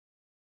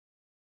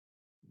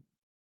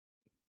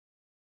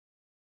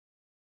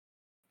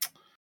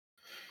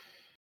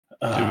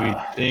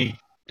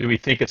 Do we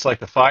think it's like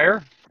the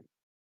fire?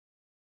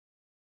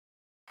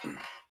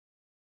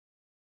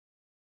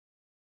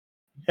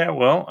 Yeah,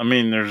 well, I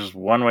mean, there's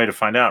one way to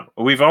find out.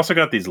 We've also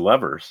got these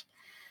levers.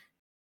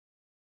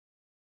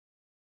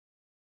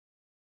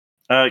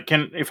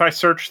 If I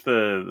search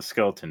the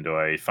skeleton, do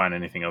I find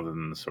anything other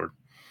than the sword?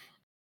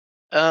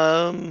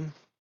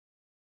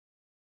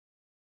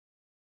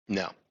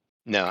 No.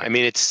 I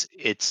mean,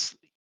 it's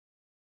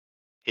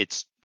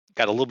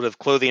got a little bit of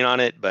clothing on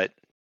it, but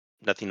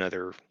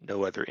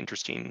no other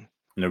interesting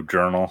No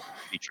journal.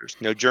 features.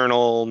 No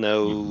journal,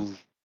 no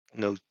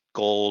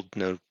gold,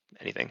 no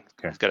anything.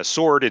 Okay. It's got a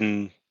sword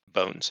and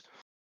bones.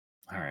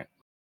 All right.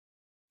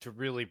 To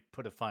really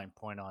put a fine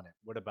point on it,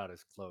 what about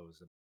his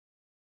clothes?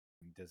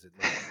 Does it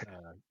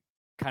look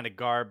kind of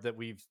garb that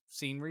we've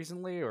seen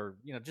recently, or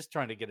just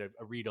trying to get a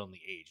read on the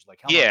age? Like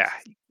how long Yeah.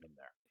 has he been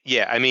there?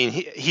 Yeah, I mean,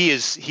 he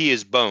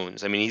is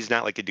bones. I mean, he's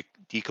not like a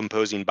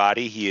decomposing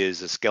body. He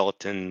is a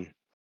skeleton.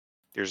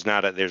 There's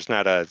not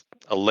a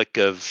lick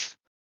of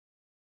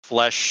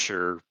flesh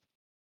or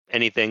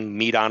anything,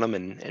 meat on him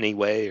in any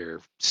way, or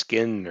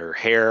skin or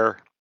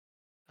hair.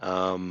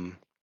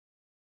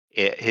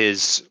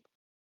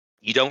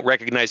 You don't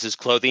recognize his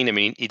clothing. I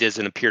mean, he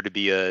doesn't appear to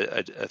be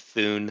a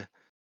Thune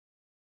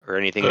or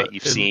anything that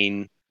you've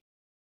seen.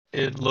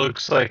 It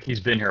looks like he's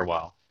been here a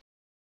while.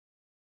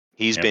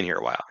 He's Yep. been here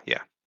a while.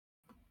 Yeah.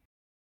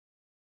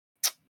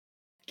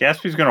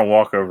 Gatsby's going to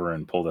walk over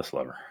and pull this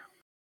lever.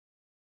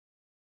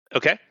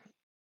 Okay.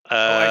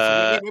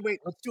 Actually, wait.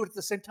 Let's do it at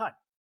the same time.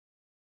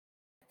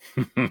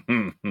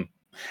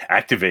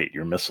 Activate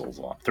your missiles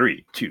on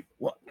 3, 2,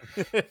 1.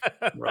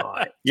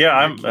 Right.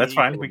 Yeah, that's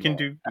fine. We can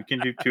do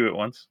two at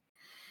once.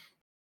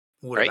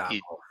 What Right, about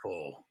you-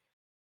 full?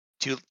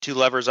 two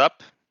levers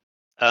up.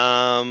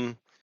 All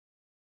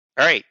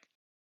right.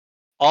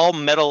 All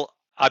metal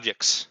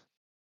objects,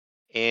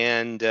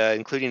 and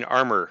including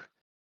armor.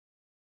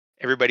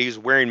 Everybody who's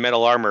wearing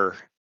metal armor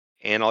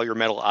and all your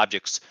metal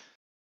objects,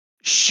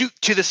 shoot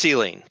to the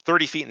ceiling,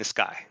 30 feet in the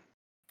sky.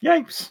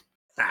 Yikes.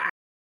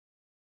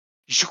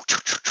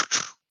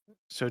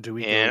 So do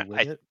we And go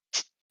with it?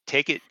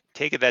 Take it.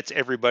 That's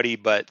everybody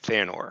but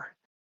Thanor.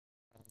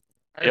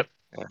 Yep.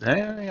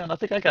 Hang on, I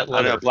think I got I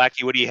don't know, leather.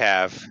 Blackie, what do you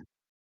have?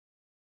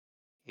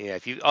 Yeah,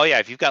 if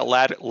you've got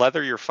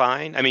leather, you're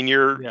fine. I mean,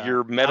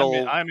 your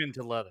metal. I'm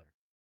into leather.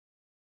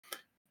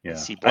 Yeah.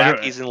 See, I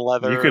don't- Blackie's in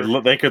leather.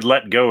 They could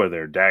let go of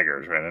their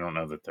daggers, right? I don't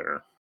know that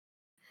they're.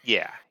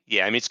 Yeah.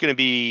 I mean, it's going to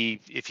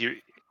be if you're.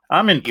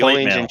 I'm in plate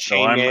Earlings mail, and so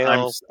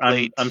chainmail, I'm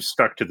plate.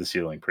 stuck to the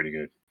ceiling pretty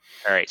good.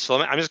 All right, so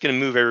I'm just going to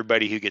move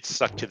everybody who gets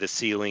stuck to the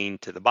ceiling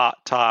to the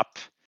top,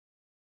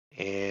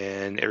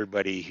 and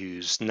everybody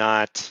who's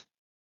not.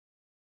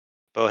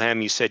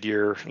 Bohem, you said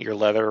you're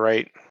leather,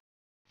 right?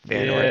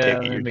 Thanor, I Yeah, take let it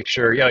me you're- make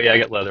sure. Yeah, I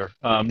got leather.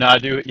 No, I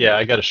do. Yeah,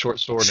 I got a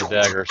short sword and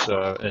a dagger,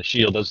 so a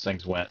shield. Those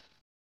things went.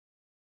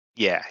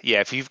 Yeah.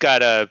 If you've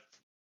got a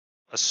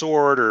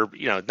sword, or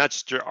not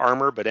just your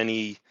armor, but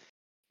any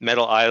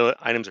metal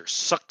items are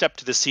sucked up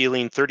to the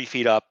ceiling, 30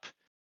 feet up,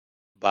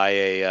 by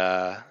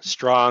a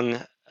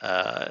strong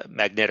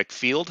magnetic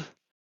field.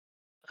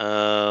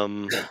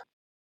 And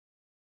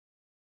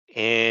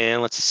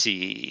let's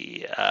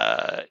see,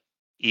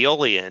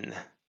 Aeolian,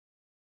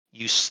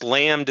 you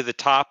slam to the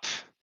top,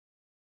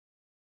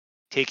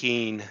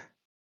 taking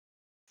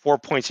 4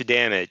 points of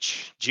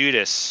damage.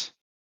 Judas,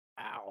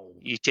 Ow.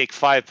 you take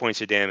 5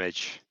 points of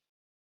damage.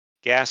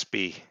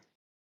 Gatsby,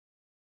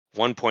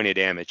 1 point of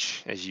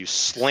damage as you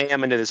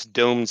slam into this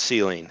domed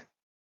ceiling.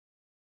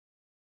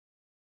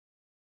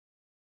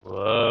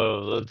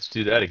 Whoa, let's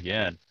do that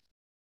again.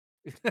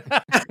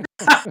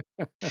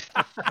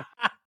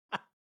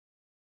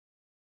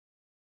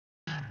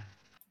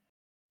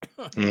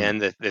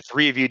 And the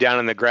three of you down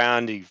on the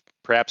ground,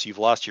 perhaps you've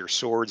lost your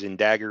swords and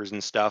daggers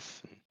and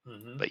stuff,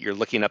 but you're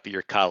looking up at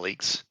your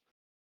colleagues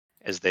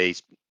as they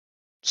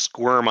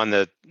squirm on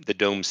the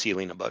dome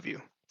ceiling above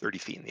you, 30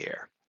 feet in the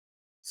air.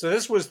 So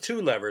this was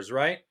 2 levers,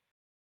 right?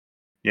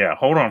 Yeah,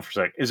 hold on for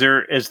a sec. Is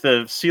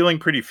the ceiling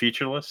pretty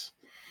featureless?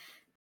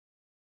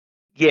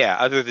 Yeah,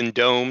 other than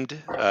domed,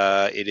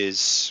 it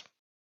is.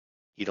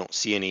 You don't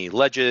see any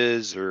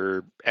ledges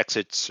or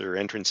exits or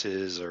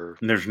entrances or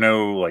And there's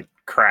no like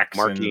cracks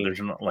marking. there's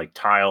no like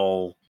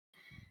tile.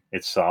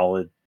 It's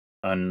solid.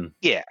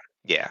 Yeah.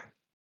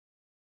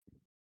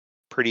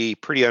 Pretty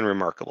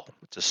unremarkable.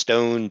 It's a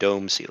stone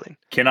dome ceiling.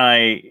 Can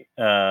I?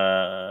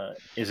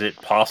 Is it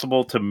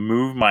possible to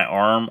move my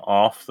arm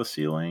off the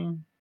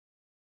ceiling?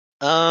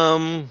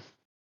 They're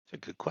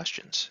good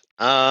questions.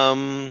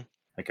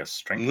 Like a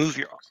strength Move check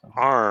your or something?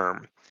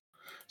 arm.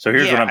 So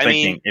here's what Yeah, I'm I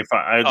thinking. mean, If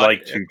I'd oh,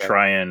 like to okay.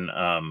 try and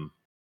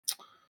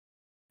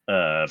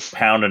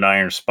pound an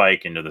iron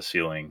spike into the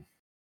ceiling,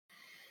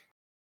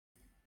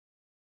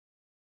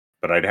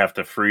 but I'd have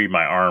to free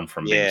my arm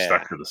from being Yeah,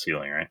 stuck to the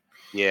ceiling, right?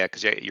 yeah,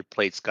 because your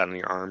plate's got on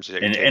your arms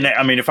that you're And taking.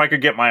 I mean, if I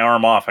could get my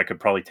arm off, I could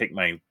probably take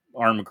my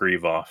arm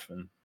greave off,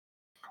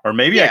 or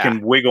maybe I Yeah.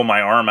 can wiggle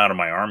my arm out of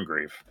my arm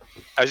greave.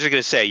 I was just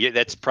gonna say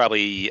that's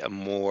probably a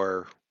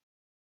more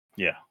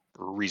Yeah.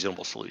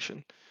 reasonable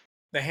solution.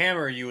 The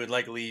hammer you would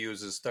likely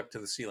use is stuck to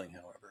the ceiling,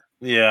 however.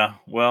 Yeah.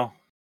 Well,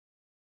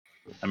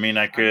 I mean,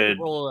 I could.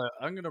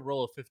 I'm gonna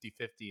roll a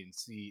 50-50 and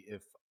see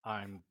if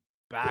I'm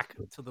back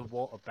to the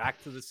wall,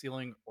 back to the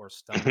ceiling, or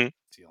stomach to the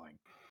ceiling.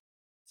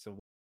 So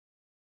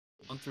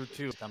 1 through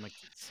 2, stomach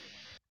to the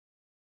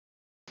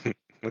ceiling.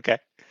 Okay.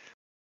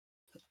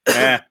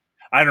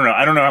 I don't know.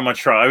 I don't know how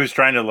much trouble. I was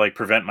trying to like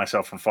prevent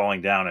myself from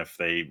falling down if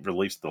they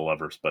released the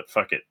levers, but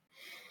fuck it.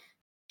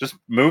 Just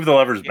move the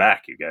levers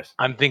back, you guys.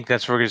 I think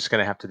that's what we're just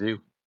gonna have to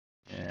do.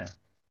 Yeah.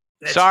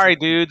 Sorry,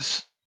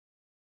 dudes.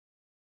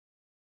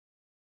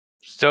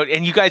 So,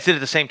 and you guys did it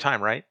at the same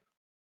time, right?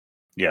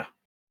 Yeah.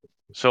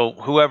 So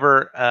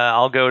whoever,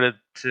 I'll go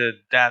to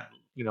that,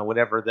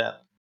 whatever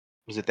that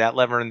was. It that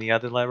lever and the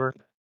other lever.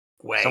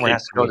 Someone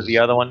has to go to the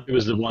other one. It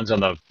was the ones on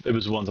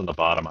the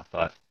bottom, I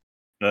thought.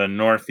 The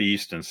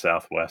northeast and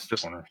southwest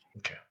Just- corner.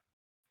 Okay.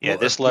 Yeah, Well,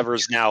 this if we lever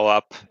is now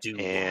up, do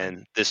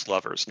and this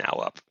lever is now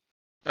up.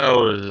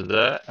 Oh, is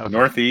that? Okay.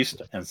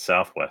 Northeast and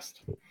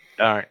southwest.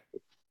 All right.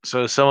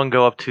 So someone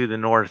go up to the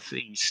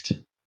northeast.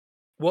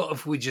 What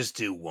if we just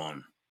do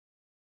one?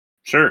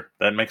 Sure,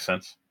 that makes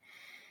sense.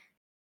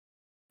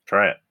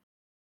 Try it.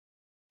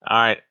 All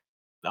right.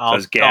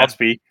 Says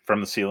Gatsby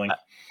from the ceiling.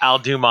 I'll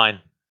do mine.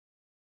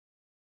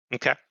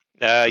 Okay.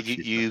 Let's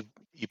You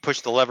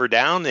push the lever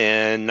down,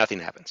 and nothing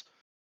happens.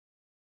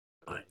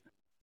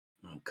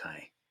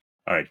 Okay.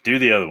 All right, do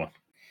the other one.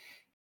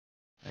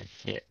 I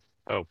can't.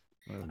 Oh.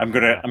 I'm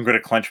gonna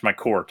clench my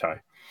core,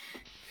 Ty.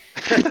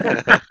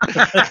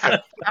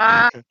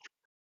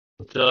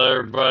 Tell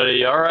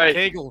everybody, all right.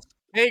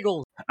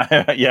 Kegels.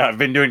 Yeah, I've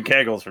been doing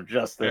kegels for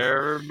just this.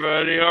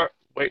 Everybody, all right.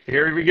 Wait,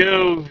 here we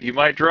go. You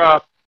might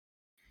drop.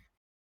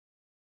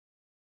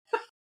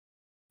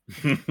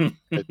 Good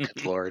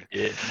Lord.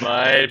 It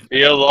might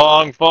be a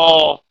long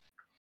fall.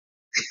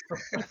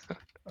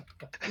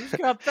 Who's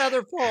got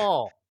feather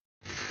fall?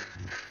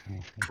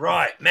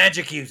 Right,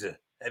 magic user.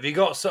 Have you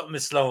got something to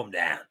slow him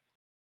down?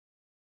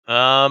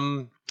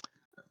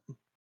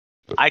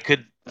 I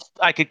could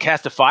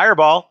cast a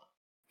fireball.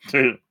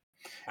 Dude,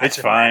 That's it's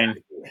a fine. bad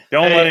idea.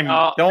 Don't Hey, let him.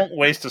 Don't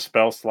waste a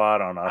spell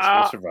slot on us.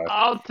 We'll survive.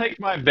 I'll take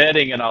my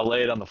bedding and I'll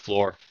lay it on the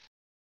floor.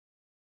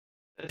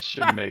 That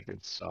should make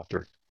it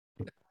softer.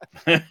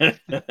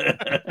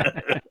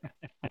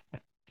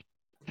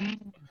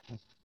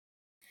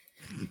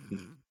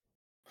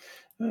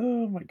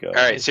 Oh my god.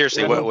 All right,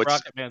 seriously, I hope what's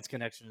Rocket Man's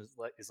connection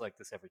is like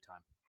this every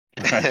time.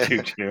 I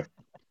do too.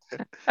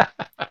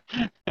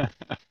 Yeah,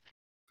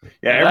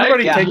 Yeah,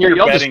 everybody yeah, take you're your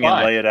just bedding and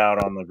fine. lay it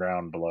out on the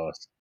ground below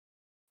us.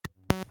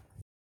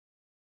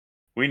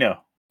 We know.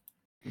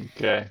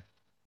 Okay.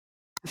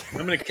 I'm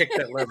gonna kick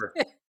that lever.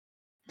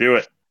 Do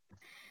it.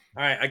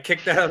 All right, I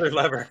kicked that other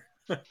lever.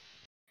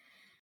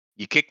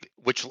 you kick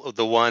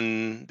the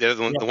one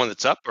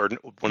that's up, or one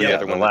of the Yeah,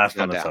 other the one last that's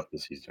now one that's down? up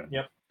is he's doing.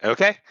 Yep.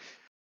 Okay.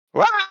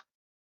 Wow.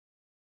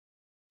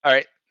 All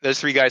right, those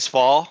three guys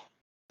fall.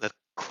 The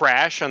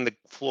crash on the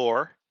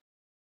floor.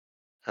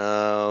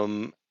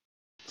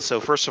 So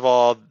first of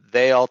all,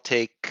 they all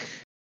take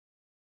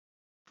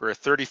for a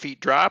 30-foot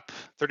drop.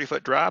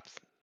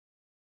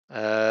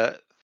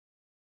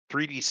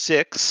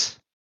 3d6.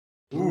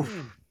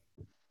 Oof.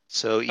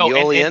 So Oh,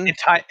 Aeolian.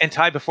 and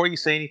Ty, before you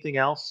say anything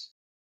else,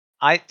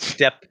 I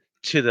step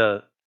to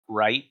the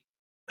right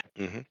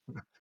Mhm.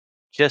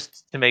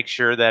 just to make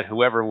sure that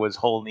whoever was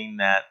holding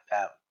that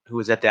who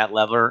was at that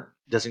lever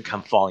doesn't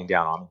come falling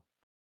down on me.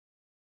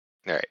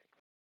 All right.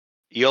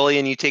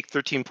 Aeolian, you take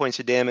 13 points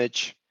of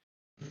damage.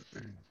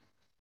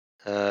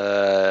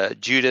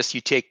 Judas,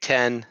 you take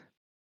 10.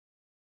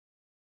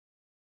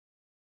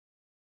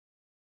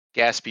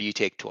 Gatsby, you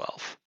take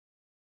 12.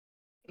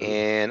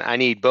 And I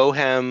need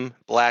Bohem,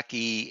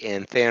 Blackie,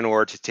 and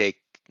Thanor to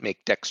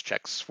make dex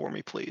checks for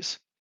me, please.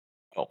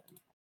 Oh.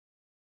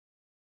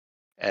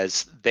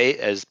 As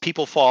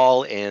people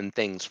fall and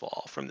things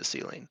fall from the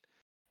ceiling.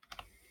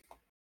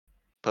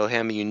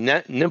 Bohem, you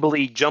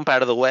nimbly jump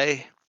out of the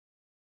way.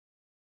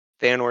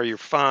 Thanor, you're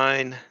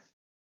fine.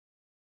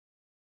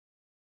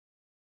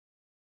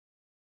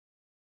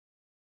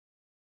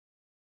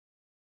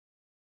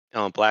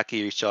 Blackie,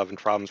 are you still having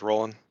problems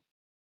rolling?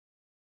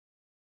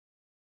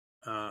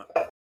 Hold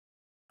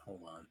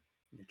on.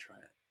 Let me try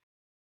it.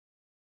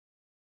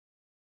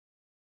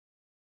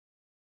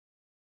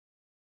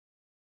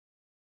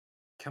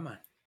 Come on.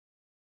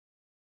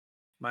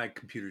 My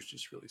computer's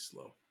just really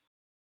slow.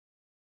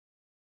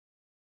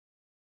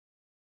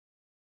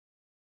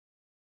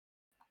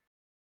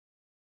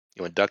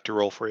 You want Duck to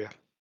roll for you?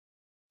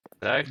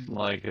 It's acting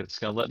like it's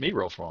gonna let me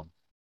roll for him.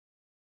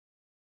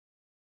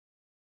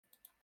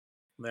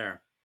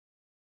 There.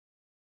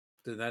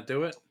 Did that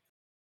do it?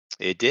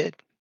 It did.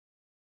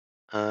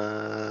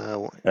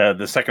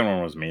 The second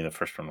one was me. The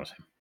first one was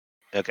him.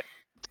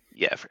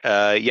 Yeah.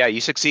 Yeah,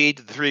 you succeed.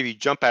 The three of you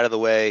jump out of the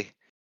way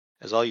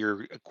as all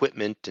your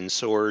equipment and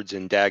swords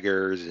and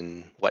daggers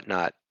and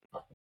whatnot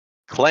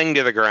clang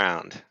to the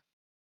ground.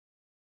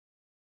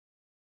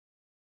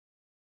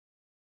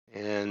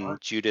 And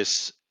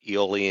Judas,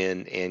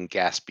 Aeolian, and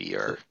Gatsby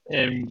are.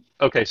 And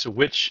okay, so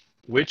which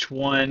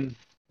one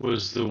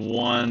was the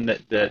one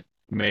that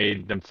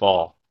made them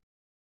fall?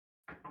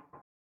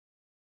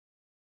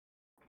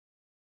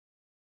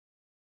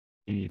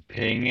 Can you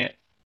ping it?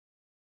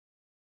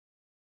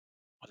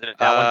 Wasn't it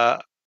that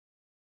one?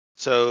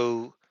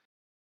 So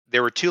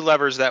there were two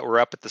levers that were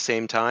up at the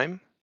same time,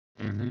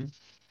 Mm-hmm.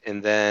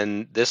 and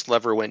then this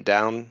lever went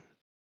down.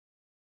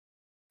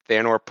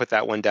 Theanor put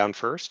that one down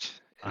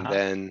first,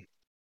 and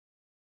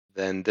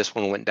then this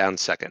one went down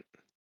second.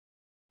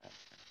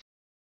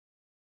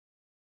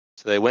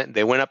 So they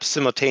went up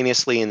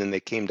simultaneously, and then they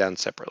came down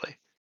separately.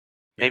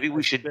 Maybe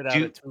we should Spit out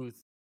do. a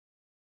tooth.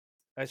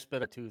 I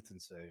spit a tooth and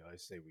I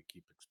say we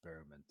keep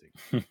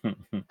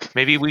experimenting.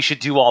 Maybe we should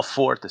do all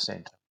four at the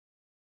same time.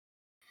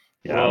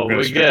 Yeah, Well, I'm gonna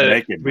we strip get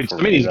naked we before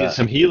somebody we needs do to get that.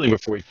 some healing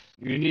before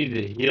we need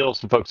to heal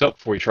some folks up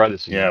before we try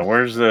this Yeah, again.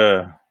 where's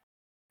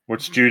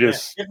what's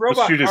Judas? Get What's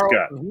Robot Judas Carl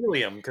got? some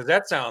helium, because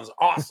that sounds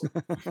awesome.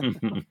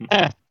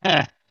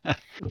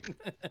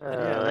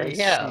 Let's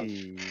yeah.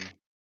 see.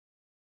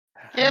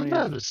 How Give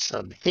many, him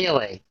some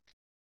healing.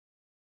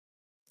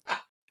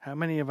 how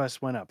many of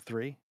us went up?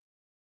 3?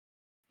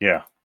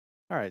 Yeah,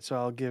 All right, so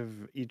I'll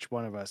give each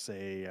one of us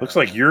a. looks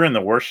like you're in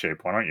the worst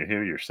shape. Why don't you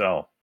heal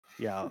yourself?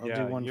 Yeah, I'll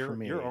Yeah, do one for you're-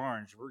 me. You're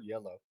orange. We're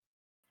yellow.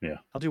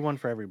 I'll do one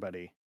for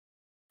everybody.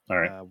 All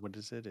right. What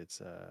is it? It's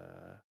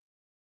a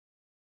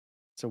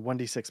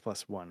 1d6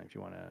 plus 1 if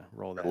you want to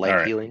roll that. Light All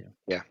right. healing.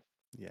 Yeah.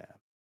 Yeah.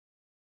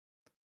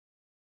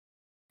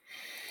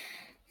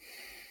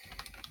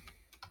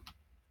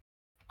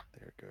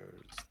 There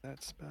goes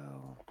that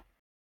spell.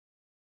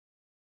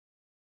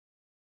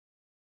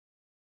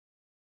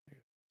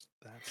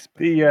 That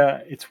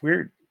spell. It's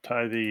weird,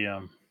 Ty.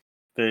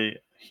 The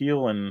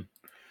heal and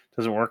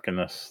doesn't work in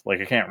this. Like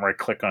I can't right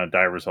click on a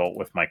die result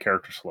with my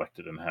character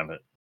selected and have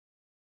it.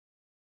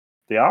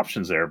 The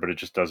option's there, but it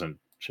just doesn't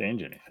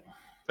change anything.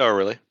 Oh,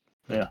 really?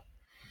 Yeah.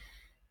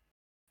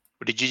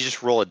 But did you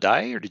just roll a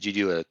die, or did you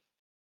do a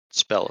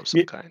spell of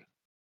some kind?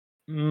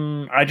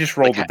 I just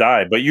rolled Like a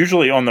die, but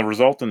usually on the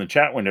result in the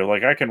chat window,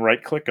 like I can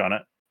right click on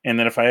it, and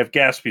then if I have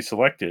Gatsby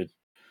selected,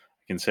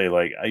 I can say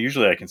like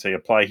I can say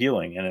apply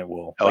healing, and it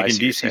will Oh, like I in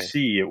see what you're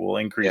DCC it will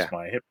increase Yeah.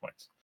 my hit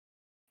points,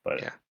 but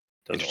Yeah. it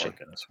doesn't Interesting.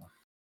 work in this one.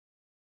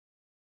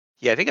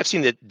 Yeah, I think I've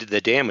seen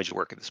the damage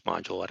work in this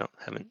module.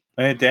 Haven't.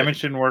 And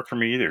damage didn't work for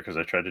me either because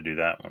I tried to do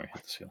that when we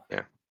hit the ceiling.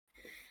 Yeah.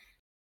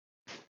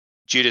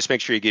 Judas, make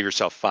sure you give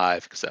yourself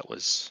 5 because that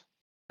was.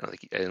 I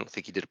don't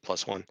think you did a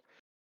 +1.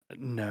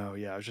 No,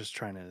 yeah, I was just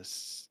trying to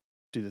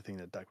do the thing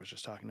that Duck was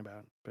just talking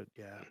about. But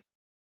yeah.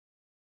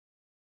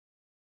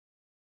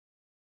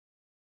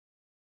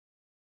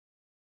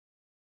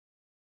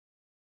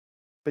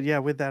 But yeah,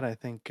 with that, I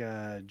think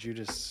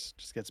Judas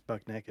just gets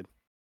buck naked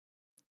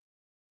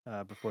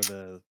before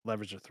the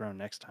levers are thrown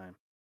next time.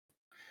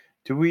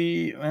 Do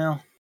we?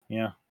 Well,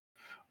 yeah.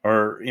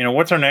 Or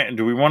what's our next?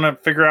 Do we want to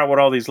figure out what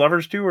all these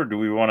levers do, or do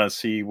we want to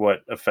see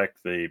what effect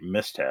the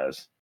mist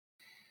has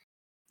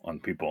on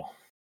people?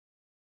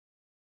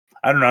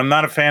 I don't know. I'm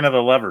not a fan of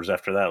the levers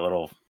after that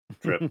little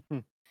trip.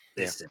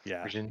 Listen,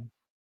 Yeah.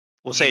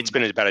 We'll say it's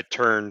been about a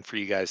turn for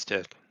you guys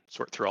to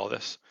sort through all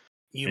this.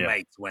 you Yeah.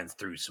 mates went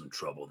through some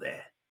trouble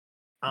there.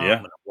 I'm Yeah.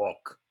 gonna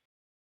walk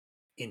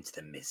into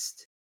the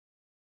mist.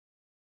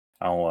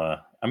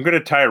 I'm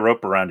gonna tie a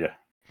rope around you.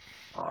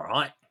 All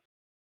right.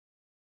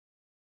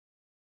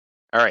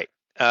 All right.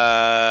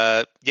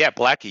 Yeah,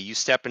 Blackie, you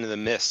step into the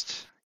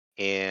mist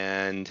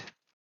and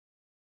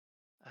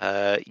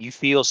you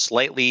feel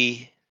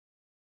slightly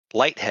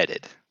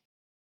lightheaded,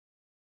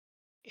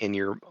 and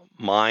your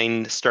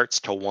mind starts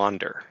to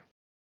wander,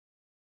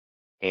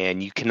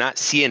 and you cannot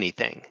see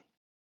anything.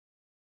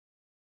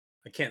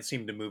 I can't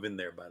seem to move in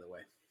there, by the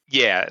way.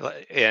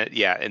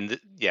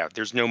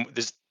 There's no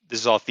this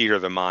is all theater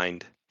of the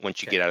mind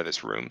once you Okay. get out of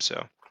this room.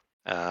 So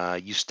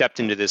you stepped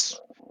into this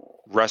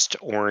rust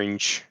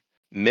orange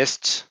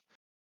mist.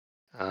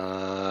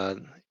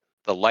 The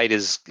light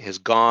has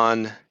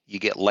gone. You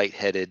get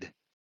lightheaded,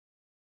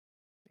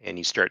 and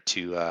you start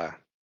to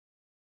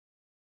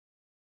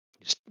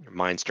your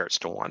mind starts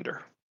to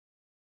wander.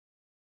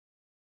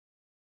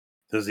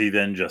 Does he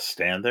then just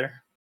stand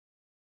there?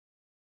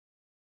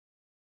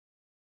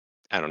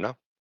 I don't know.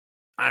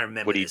 I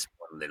remember What do you- this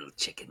one little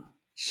chicken.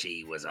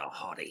 She was a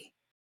hottie.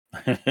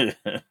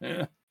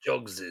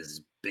 Jugs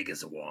as big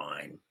as a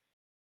wine.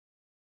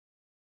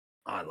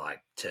 I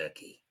like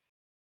turkey.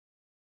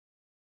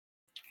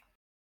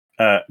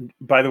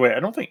 By the way, I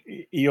don't think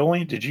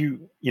Eoli, did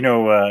you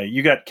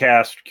you got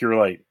cast Cure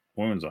Light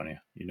wounds on you.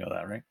 You know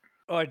that, right?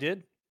 Oh, I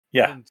did.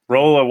 Yeah. didn't see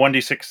Roll a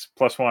 1d6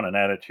 plus 1 and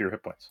add it to your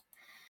hit points.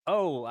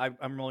 Oh,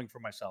 I'm rolling for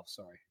myself.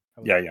 Sorry.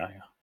 I was Yeah.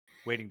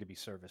 waiting to be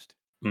serviced.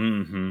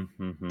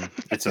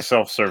 It's a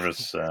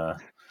self-service.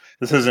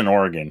 This isn't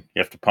Oregon.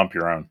 You have to pump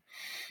your own.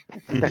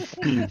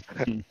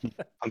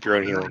 Pump your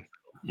own healing.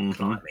 Mhm.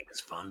 Climbing is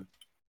fun.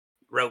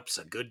 Ropes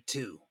are good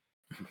too.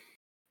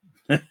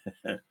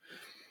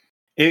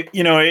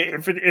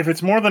 If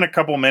it's more than a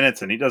couple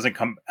minutes and he doesn't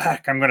come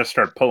back, I'm going to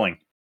start pulling.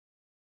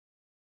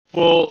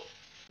 Well,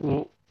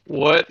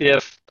 what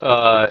if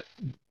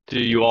do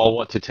you all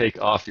want to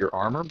take off your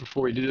armor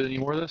before we do any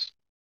more of this?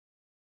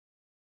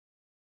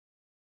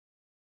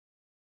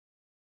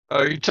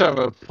 Oh, you're talking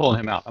about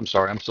pulling him out. I'm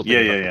sorry. I'm still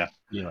thinking about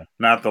Yeah.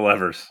 Not the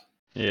levers.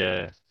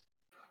 Yeah.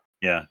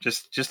 Yeah,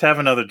 just have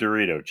another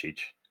Dorito, Cheech.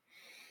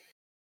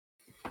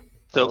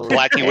 So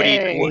Blackie,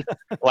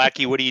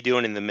 what are you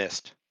doing in the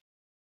mist?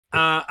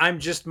 I'm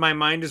just my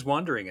mind is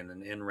wandering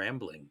and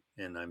rambling,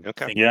 and I'm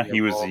Okay. thinking Yeah, of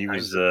he was all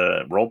kinds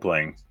role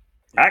playing,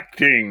 Yeah.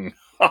 acting.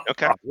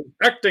 Okay.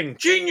 acting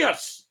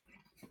genius.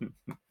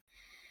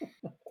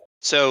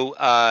 So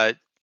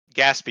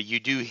Gaspy,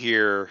 you do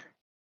hear.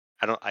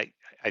 I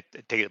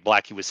take it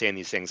Blackie was saying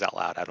these things out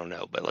loud. I don't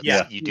know, but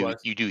Yeah, you he do was.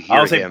 you do hear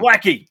I'll say him.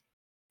 Blackie.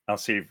 I'll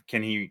see.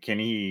 Can he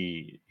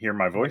hear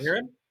my Can you voice? hear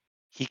him?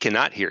 He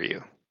cannot hear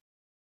you.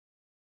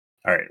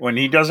 All right. When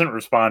he doesn't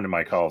respond to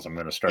my calls, I'm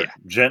going to start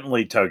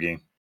gently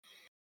tugging,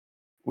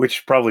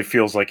 which probably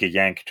feels like a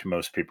yank to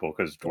most people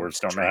because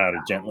dwarves don't know how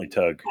to gently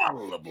tug.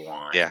 Bottle of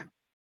wine. Yeah.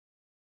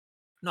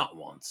 Not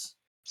once.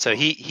 So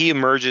he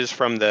emerges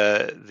from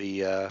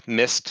the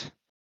mist.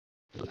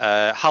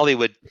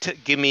 Hollywood,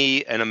 give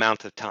me an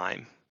amount of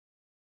time.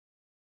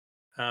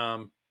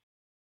 10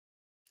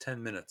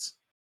 minutes.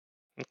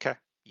 Okay.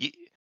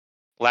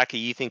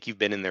 Blackie, you think you've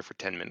been in there for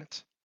 10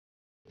 minutes?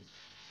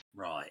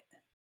 Right.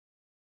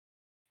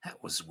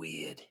 That was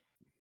weird.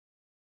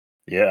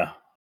 Yeah.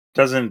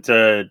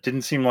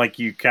 Didn't seem like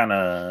you kind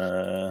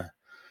of.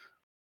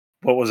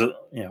 What was it?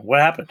 What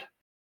happened?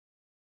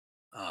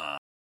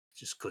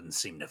 Just couldn't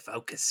seem to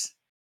focus.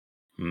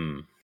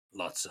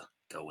 Lots of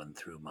going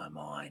through my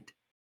mind.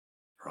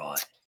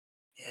 Right.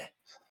 Yeah.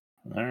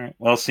 All right.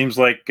 Well, it seems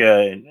like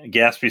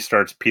Gaspy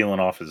starts peeling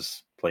off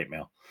his plate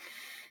mail.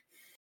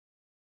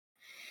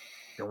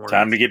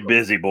 Time to get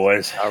busy,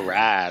 boys. All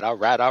right.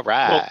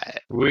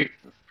 Well,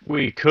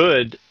 we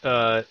could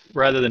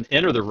rather than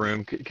enter the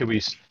room, could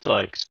we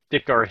like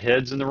stick our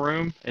heads in the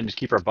room and just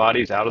keep our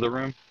bodies out of the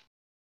room?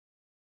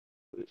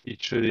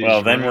 Each of these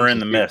Then we're rooms in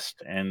the is-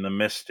 mist, and the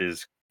mist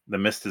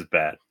is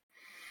bad.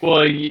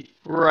 Well,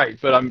 right,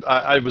 but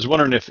I was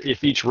wondering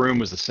if each room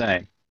was the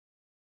same.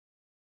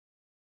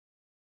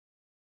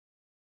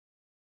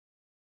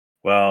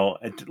 Well,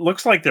 it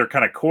looks like they're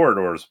kind of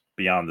corridors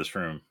beyond this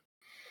room,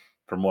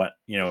 from what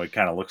it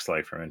kind of looks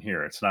like from in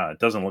here. It's not. It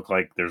doesn't look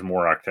like there's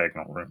more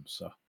octagonal rooms.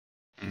 So,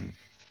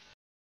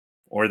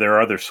 or there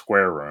are other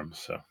square rooms.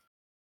 So,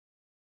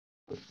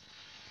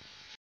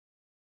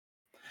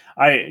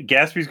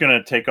 Gaspy's going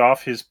to take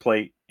off his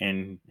plate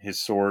and his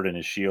sword and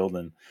his shield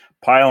and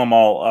pile them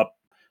all up.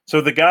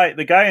 So the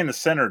guy in the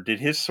center, did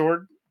his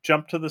sword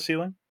jump to the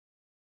ceiling?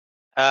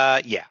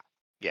 Yeah.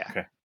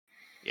 Okay.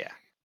 Yeah.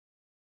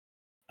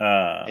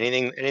 Uh,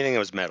 Anything that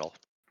was metal.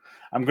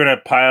 I'm going to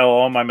pile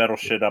all my metal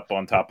shit up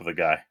on top of the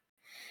guy.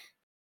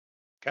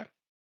 Okay.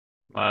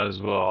 Might as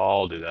well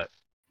all do that.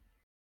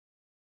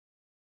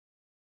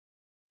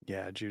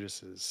 Yeah,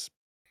 Judas is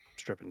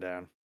stripping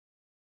down.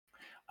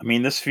 I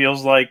mean, this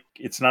feels like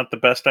it's not the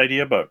best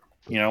idea, but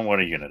what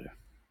are you going to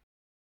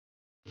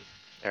do?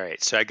 All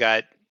right.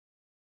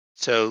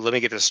 So let me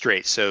get this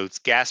straight. So it's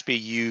Gaspy,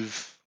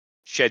 you've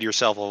shed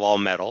yourself of all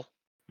metal.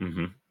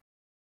 Mm-hmm.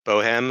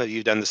 Bohem, have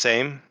you done the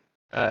same?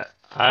 I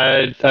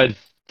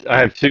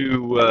have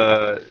two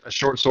a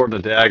short sword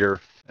and a dagger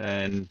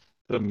and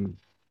some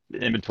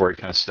inventory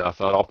kind of stuff.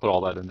 I'll put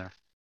all that in there.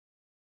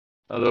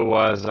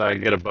 Otherwise, I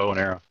get a bow and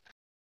arrow.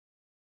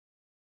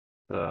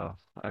 So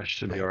I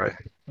should be all right.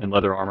 And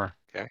leather armor.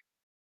 Okay.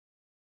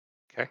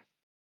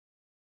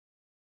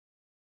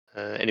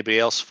 Anybody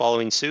else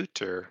following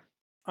suit or?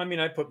 I mean,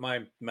 I put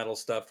my metal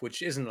stuff,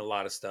 which isn't a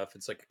lot of stuff.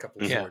 It's like a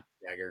couple of Yeah. sword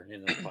dagger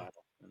in a pile.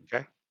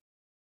 Okay.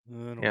 I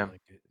don't Yeah.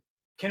 like it.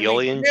 Can Yoli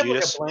we and have like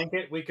Judas? a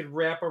blanket we could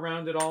wrap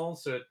around it all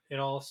so it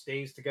all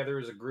stays together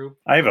as a group?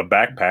 I have a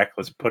backpack.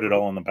 Let's put it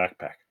all in the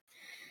backpack.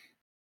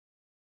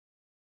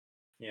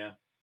 Yeah.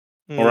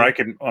 Or I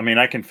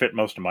can fit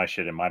most of my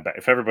shit in my bag.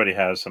 If everybody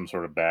has some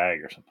sort of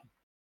bag or something.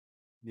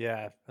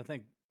 Yeah, I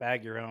think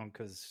bag your own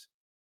because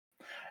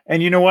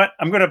And you know what?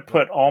 I'm going to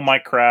put all my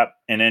crap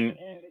and then,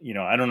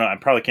 I don't know. I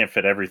probably can't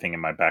fit everything in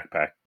my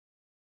backpack.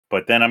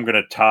 But then I'm going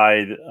to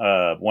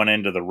tie one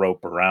end of the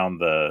rope around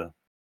the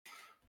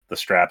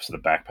straps of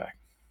the backpack.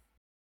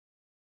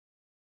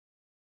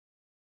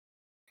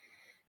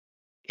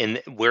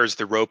 And where's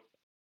the rope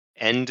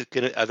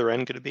other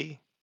end gonna be?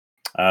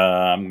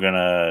 I'm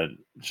gonna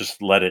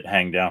just let it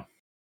hang down.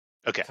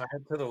 Okay. Tie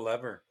it to the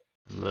lever.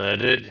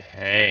 Let it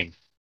hang.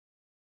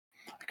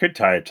 I could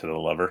tie it to the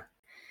lever.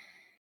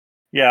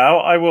 Yeah,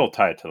 I will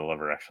tie it to the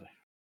lever, actually.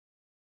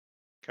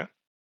 Okay.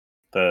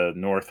 The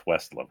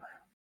northwest lever.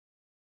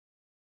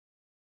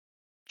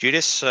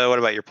 Judas, what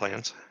about your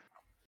plans?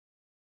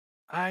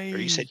 Or I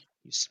you said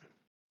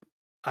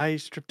I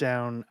strip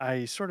down.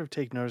 I sort of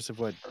take notice of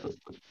what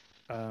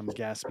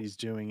Gatsby's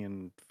doing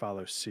and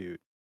follow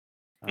suit.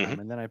 Mhm.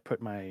 And then I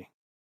put my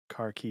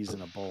car keys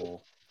in a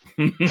bowl.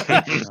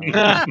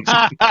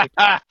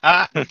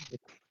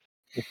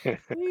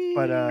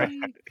 But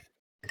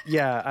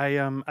yeah,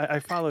 I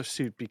follow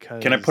suit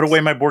because Can I put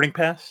away my boarding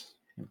pass?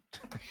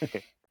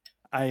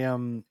 I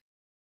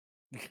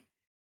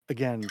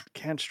again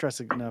can't stress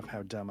enough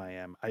how dumb I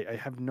am. I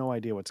have no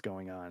idea what's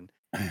going on.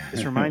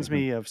 This reminds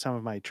me of some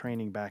of my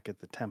training back at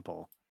the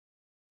temple,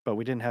 but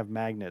we didn't have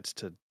magnets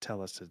to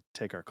tell us to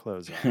take our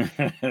clothes off.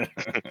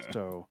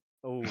 So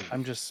Oh,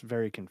 I'm just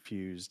very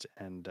confused,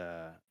 and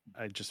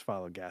I just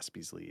follow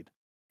Gatsby's lead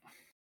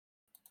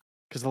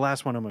because the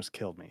last one almost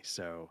killed me.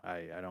 So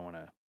I don't want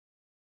to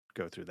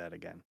go through that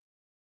again.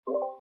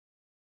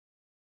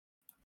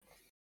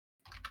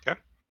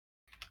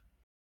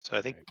 So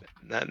I think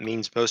that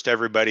means most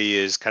everybody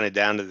is kind of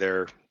down to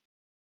their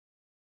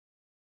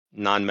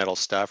non-metal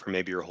stuff, or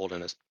maybe you're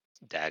holding a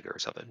dagger or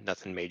something.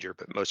 Nothing major,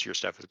 but most of your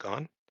stuff is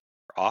gone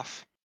or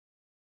off.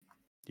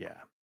 Yeah,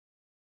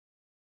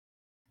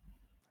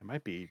 I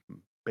might be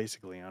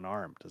basically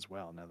unarmed as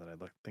well now that I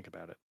think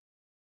about it.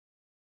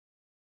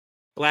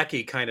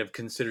 Blackie kind of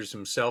considers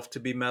himself to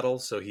be metal,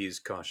 so he's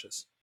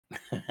cautious.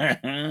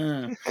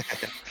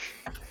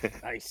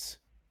 nice.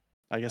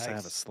 I guess I have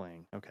a Nice.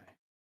 sling. Okay.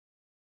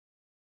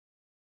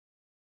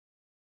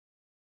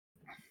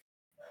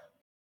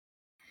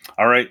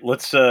 All right,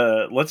 let's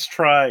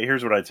try.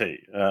 Here's what I'd say.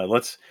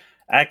 Let's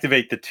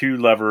activate the two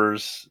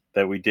levers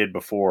that we did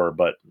before,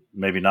 but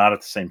maybe not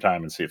at the same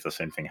time, and see if the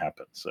same thing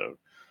happens. So,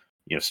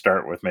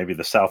 start with maybe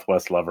the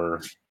southwest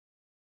lever.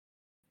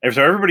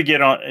 So everybody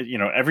get on.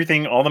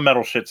 Everything, all the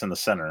metal shit's in the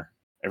center.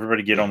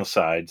 Everybody get on the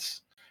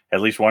sides.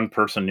 At least one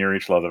person near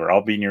each lever.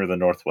 I'll be near the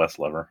northwest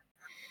lever.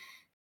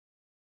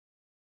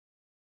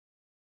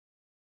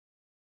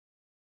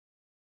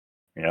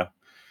 Yeah.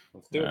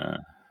 Let's do it.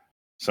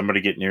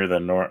 Somebody get near the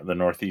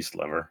northeast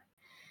lever.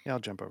 Yeah, I'll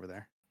jump over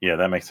there. Yeah,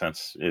 that makes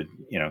sense.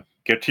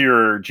 Get to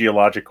your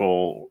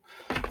geological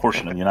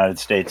portion of the United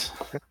States.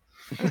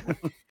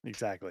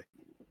 Exactly.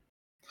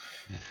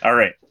 All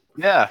right.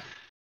 Yeah.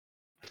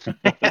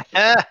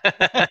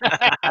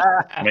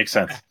 Makes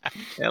sense.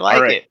 I like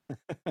All right.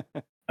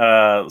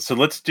 it. So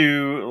let's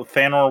do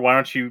Thanor. Why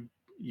don't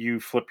you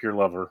flip your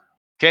lever?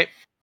 Okay.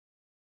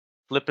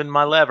 Flipping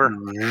my lever.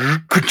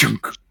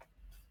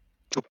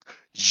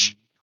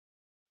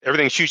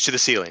 Everything shoots to the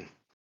ceiling.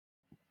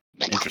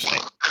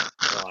 Interesting.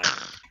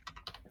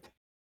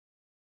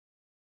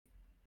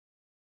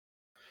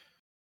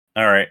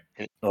 All right.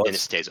 And it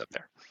stays up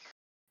there.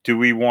 Do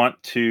we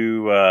want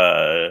to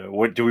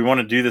do we want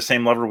to do the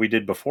same lever we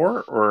did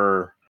before,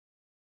 or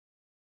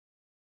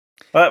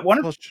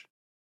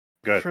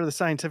good for the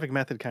scientific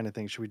method kind of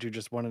thing? Should we do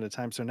just one at a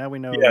time? So now we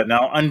know. Yeah.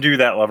 Now undo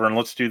that lever and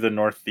let's do the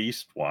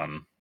northeast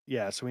one.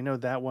 Yeah. So we know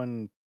that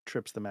one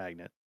trips the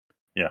magnet.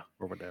 Yeah.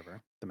 Or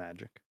whatever the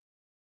magic.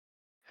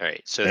 All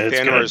right. So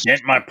Thanor's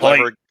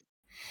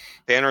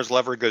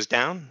lever goes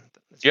down.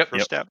 That's Yep. the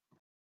first step.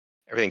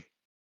 Everything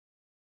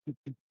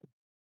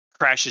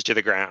crashes to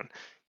the ground.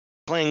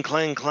 Clang,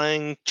 clang,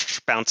 clang.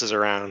 Bounces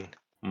around.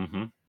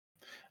 Mm-hmm.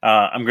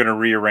 I'm going to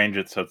rearrange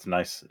it so it's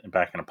nice and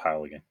back in a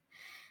pile again.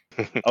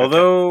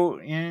 Although,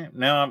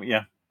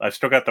 I've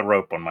still got the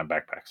rope on my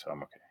backpack, so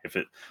I'm okay. If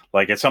it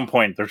at some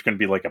point there's going to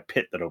be like a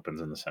pit that opens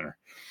in the center.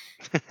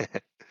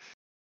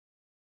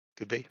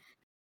 Could be.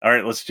 All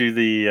right, let's do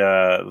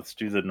the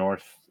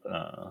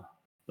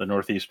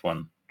northeast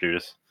one,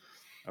 Judas.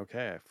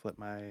 Okay, I flip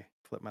my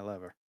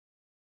lever.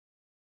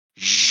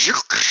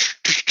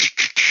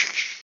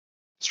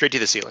 Straight to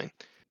the ceiling.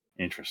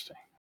 Interesting.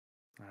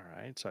 All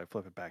right, so I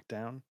flip it back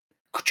down.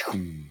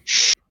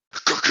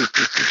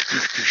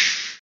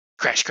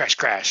 Crash, crash,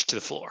 crash to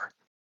the floor.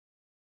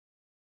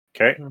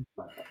 Okay.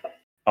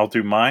 I'll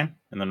do mine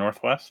in the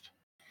northwest.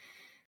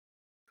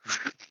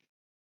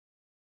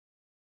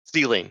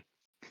 Ceiling.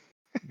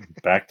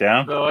 Back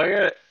down. So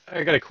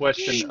I got a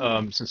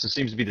question. Since it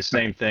seems to be the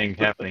same thing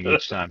happening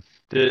each time,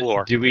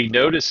 do we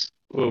notice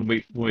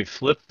when we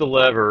flip the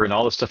lever and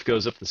all the stuff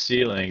goes up the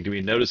ceiling? Do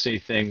we notice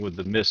anything with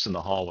the mist in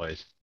the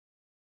hallways?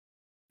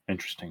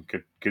 Interesting.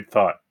 Good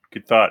thought.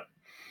 Good thought.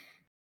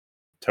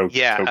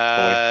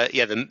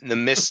 The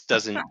mist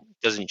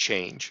doesn't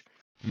change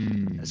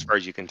as far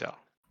as you can tell.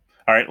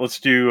 All right, let's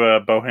do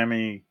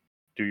Bohemi.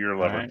 Do your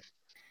lever. Right.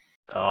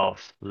 I'll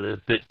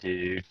flip it,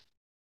 dude.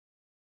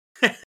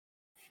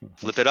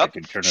 Flip it up. I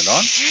can turn it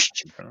on.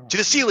 To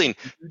the ceiling.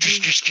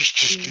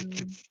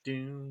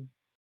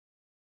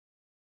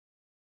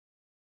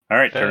 All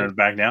right, turn it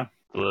back down.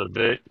 Flip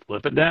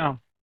it down.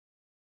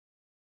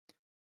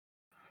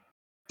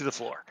 to the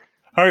floor.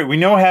 All right, we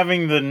know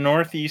having the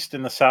northeast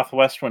and the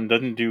southwest one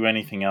doesn't do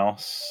anything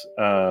else.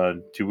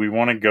 Do we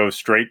want to go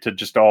straight to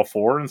just all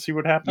 4 and see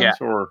what happens? Yeah.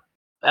 Or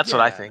That's what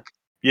I Yeah. think.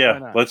 Why yeah,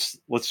 not? let's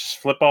just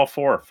flip all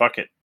 4. Fuck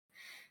it.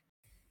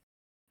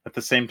 At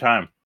the same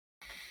time.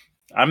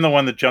 I'm the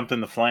one that jumped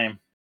in the flame.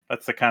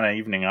 That's the kind of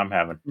evening I'm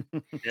having.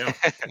 Yeah.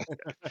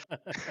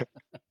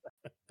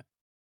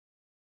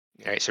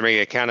 All right, so we're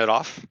gonna count it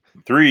off.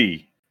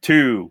 3,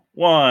 2,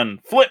 1,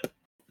 flip.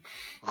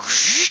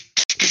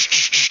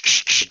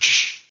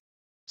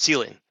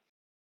 Ceiling.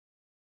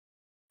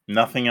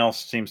 Nothing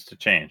else seems to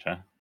change, huh?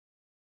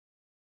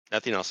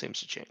 Nothing else seems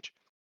to change.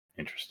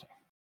 Interesting.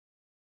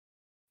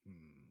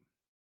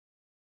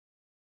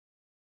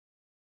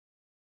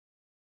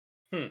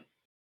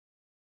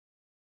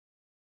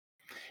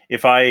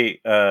 If I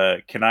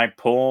can I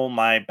pull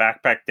my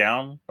backpack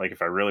down? Like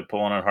if I really pull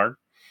on it hard?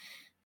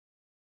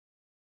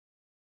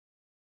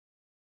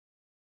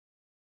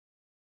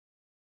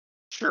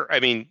 Sure. I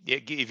mean,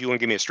 if you want to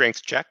give me a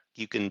strength check,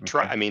 you can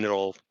try. Okay. I mean,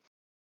 it'll.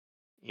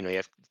 You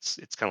have.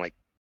 It's kind of like.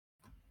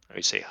 I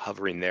would say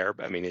hovering there,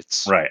 but I mean,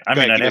 it's Right. I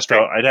Go mean, ahead, give me a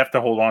strength. I'd have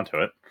to hold on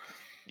to it.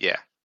 Yeah.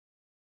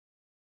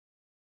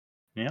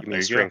 Yeah, Give me there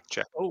a you go. strength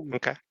check. Oh,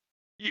 Okay.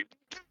 You...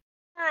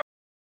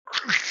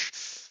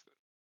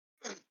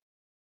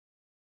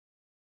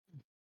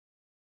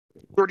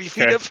 30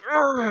 feet Okay. of.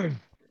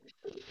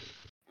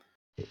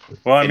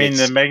 Well, I And mean, the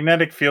it's-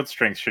 magnetic field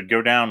strength should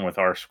go down with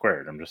R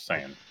squared. I'm just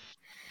saying.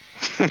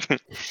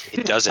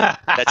 It doesn't.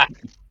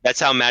 That's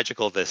how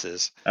magical this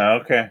is.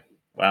 Okay.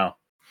 Wow.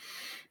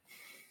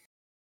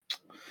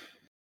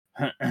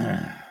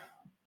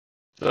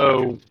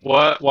 So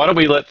why don't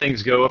we let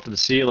things go up to the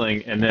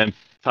ceiling and then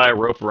tie a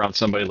rope around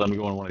somebody, let them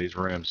go in one of these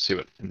rooms, see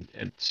what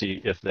and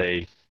see if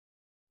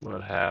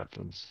what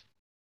happens.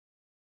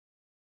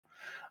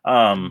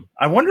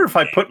 I wonder if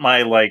I put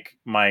my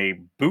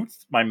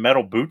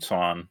metal boots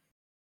on,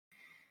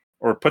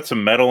 or put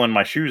some metal in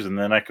my shoes, and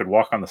then I could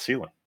walk on the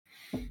ceiling.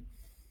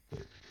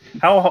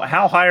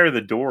 How high are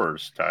the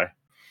doors, Ty?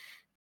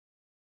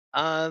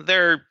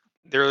 They're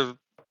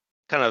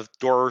kind of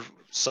door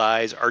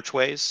size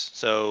archways,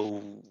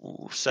 so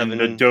 7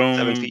 And the dome,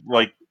 7 feet.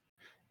 like,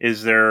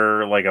 is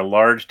there like a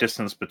large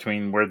distance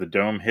between where the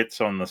dome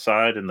hits on the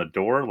side and the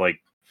door? Like,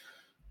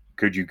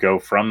 could you go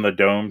from the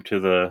dome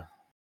to the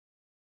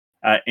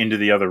into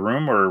the other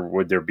room, or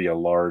would there be a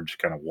large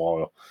kind of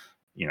wall?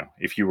 You know,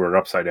 if you were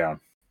upside down,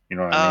 you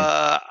know what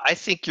I mean? I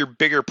think your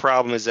bigger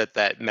problem is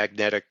that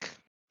magnetic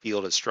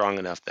field is strong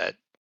enough that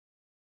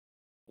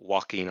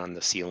walking on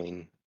the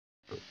ceiling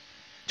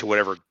to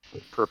whatever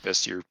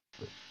purpose you're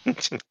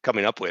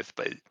coming up with,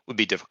 but it would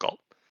be difficult.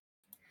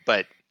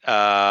 But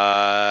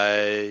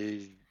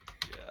I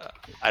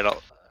don't.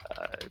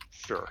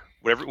 Sure,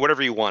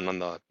 whatever you want on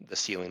the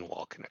ceiling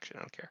wall connection.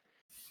 I don't care.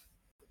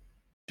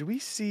 Do we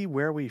see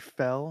where we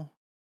fell?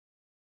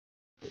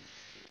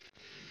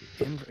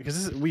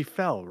 Because we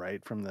fell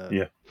right from the.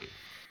 Yeah.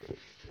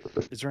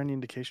 Is there any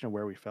indication of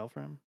where we fell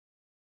from?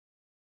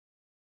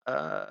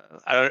 I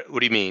don't. What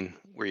do you mean?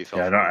 Where you fell?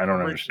 Yeah, from? I don't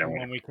when understand.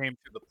 when we came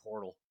through the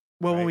portal.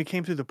 Well, when Right. we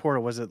came through the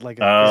portal, was it like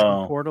a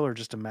physical Oh. portal or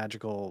just a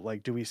magical?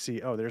 Like, do we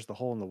see? Oh, there's the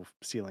hole in the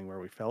ceiling where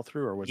we fell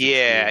through, or was it?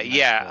 Yeah, truly a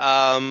yeah.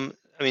 magical-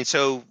 I mean,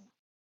 so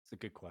It's a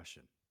good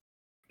question.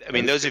 I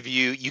mean, That is those of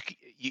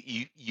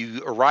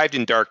you arrived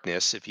in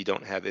darkness if you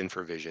don't have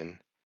infravision,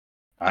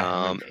 I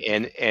have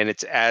infravision. and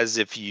it's as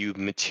if you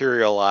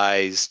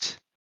materialized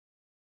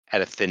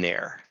out of thin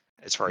air,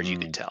 as far as you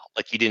could tell.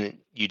 Like you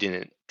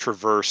didn't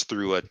traverse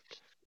through a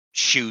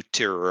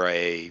chute or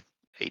a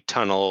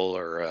tunnel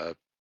or a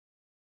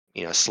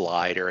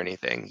slide or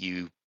anything.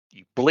 You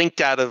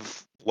blinked out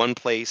of one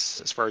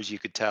place as far as you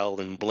could tell,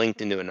 and blinked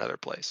into another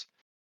place.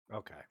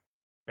 Okay.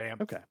 Bam.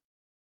 Okay.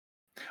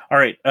 All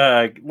right,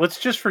 let's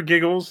just for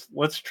giggles,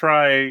 let's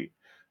try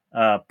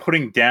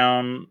putting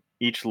down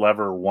each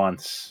lever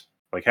once,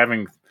 like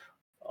having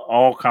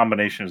all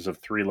combinations of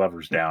 3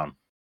 levers down,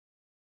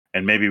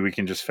 and maybe we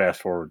can just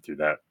fast forward through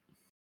that.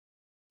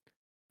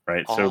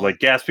 Right, so like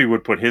Gatsby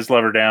would put his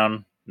lever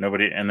down,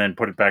 and then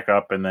put it back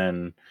up, and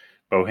then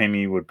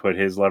Bohemi would put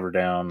his lever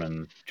down,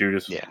 and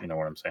Judas, Yeah. you know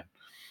what I'm saying?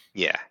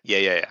 Yeah.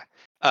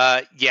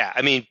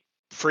 I mean,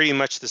 pretty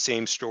much the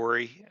same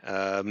story.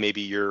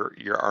 Maybe your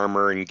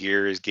armor and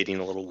gear is getting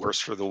a little worse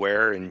for the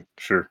wear and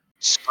Sure.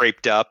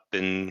 scraped up,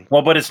 and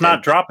Well, but it's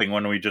not dropping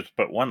when we just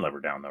put 1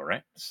 lever down, though,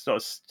 right? So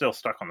it's still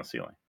stuck on the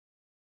ceiling.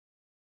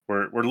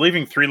 We're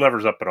leaving 3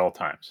 levers up at all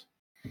times.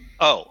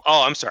 oh,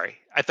 I'm sorry.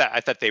 I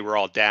thought they were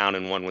all down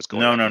and one was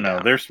going. No, up no, and no.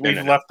 down.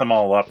 We've left them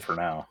all up for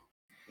now.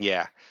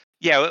 Yeah.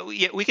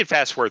 We could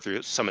fast forward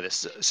through some of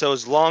this. So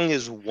as long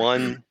as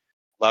one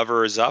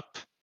lever is up,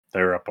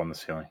 They're up on the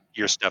ceiling.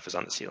 your stuff is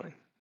on the ceiling.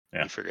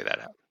 Yeah. You figure that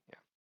out.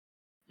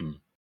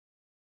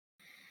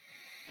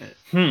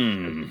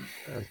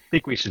 I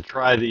think we should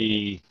try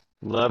the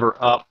lever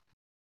up,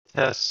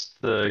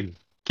 test the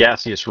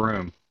gaseous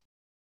room.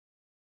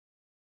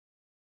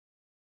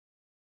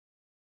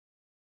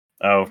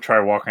 Oh, try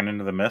walking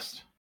into the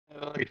mist?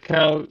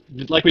 Kind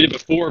of like we did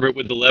before, but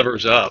with the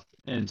levers up,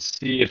 and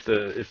see if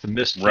the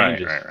mist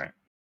changes. Right.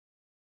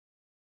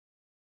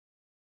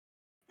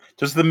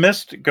 Does the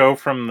mist go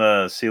from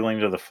the ceiling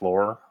to the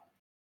floor?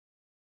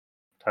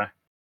 Ty?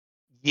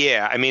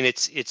 Yeah, I mean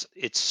it's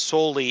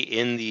solely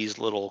in these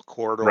little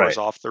corridors Right.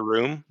 off the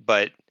room,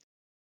 but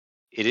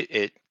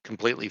it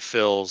completely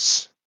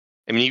fills.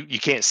 I mean, you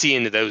can't see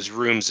into those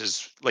rooms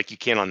as like you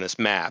can on this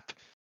map.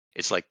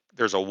 It's like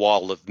there's a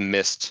wall of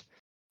mist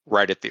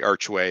right at the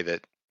archway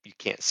that you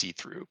can't see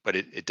through, but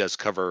it does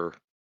cover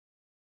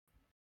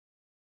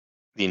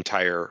the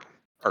entire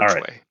All right.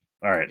 archway.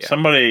 All right. Yeah.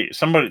 Somebody.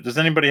 Does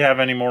anybody have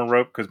any more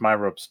rope? Because my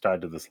rope's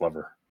tied to this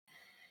lever.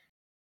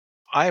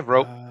 I have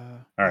rope.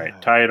 All right,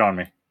 tie it on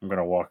me. I'm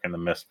gonna walk in the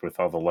mist with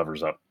all the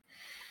levers up.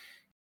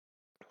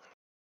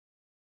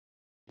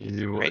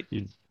 You Right.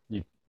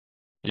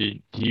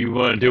 you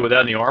want to do it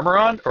without any armor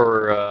on,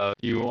 or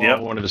you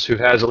want one of us who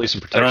has at least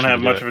some I protection? don't have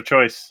to do much it? of a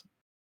choice.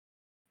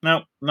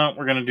 No,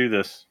 we're gonna do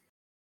this.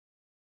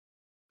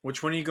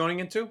 Which one are you going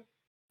into?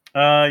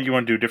 You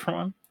want to do a different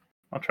one?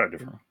 I'll try a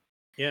different one.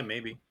 Yeah,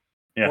 maybe.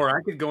 Yeah. Or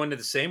I could go into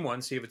the same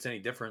one, see if it's any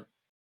different.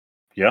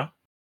 Yeah.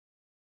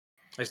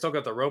 I still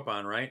got the rope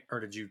on, right? Or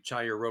did you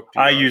tie your rope to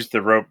I yours? used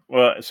the rope.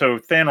 Well, so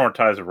Thanor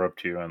ties a rope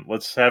to you, and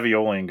let's have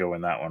Aeolian go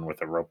in that one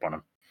with a rope on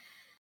him.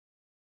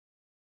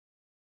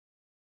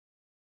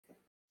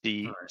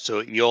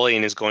 So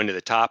Aeolian is going to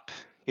the top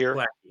here.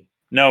 Blackie.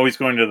 No, he's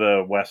going to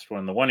the west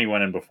one, the one he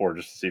went in before,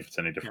 just to see if it's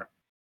any different.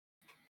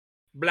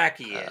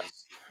 Blackie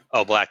is.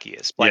 Oh, Blackie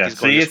is. Yeah. Blackie's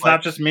going See, this it's way.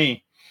 not just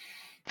me.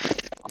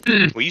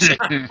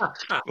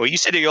 Well, you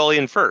said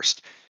Aeolian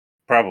first.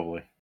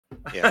 Probably.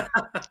 Yeah.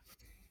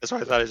 That's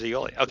what I thought it was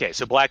Aeolian. Okay,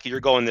 so Blackie, you're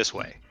going this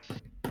way.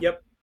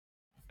 Yep.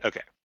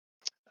 Okay.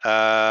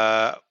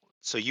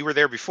 So you were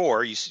there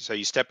before. So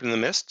you step in the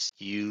mist.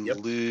 You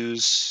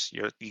lose.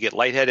 You get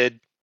lightheaded.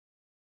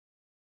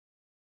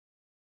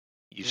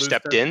 You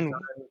stepped in.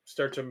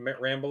 Start to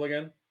ramble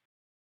again.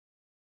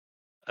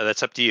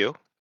 That's up to you.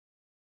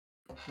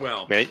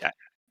 Well,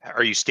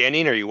 are you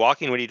standing? Are you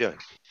walking? What are you doing?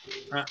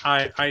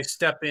 I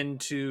step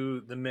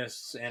into the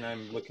mists and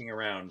I'm looking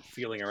around,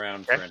 feeling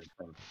around for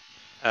anything.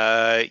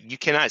 You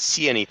cannot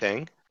see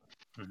anything.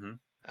 Mm-hmm.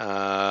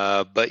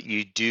 But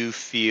you do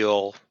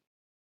feel,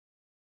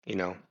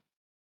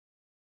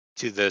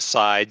 to the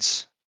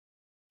sides,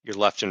 your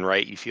left and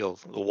right, you feel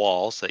the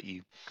walls that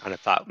you kind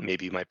of thought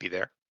maybe might be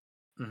there.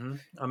 Mm-hmm.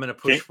 I'm going to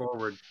push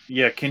forward.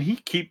 Yeah, can he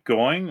keep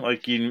going?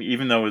 Like,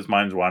 even though his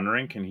mind's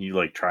wandering, can he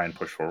like try and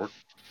push forward?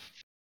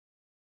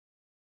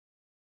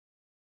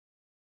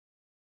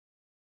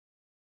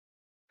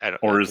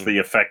 Or is the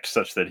effect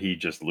such that he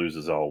just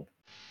loses all?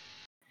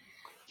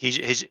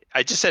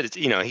 I just said it's,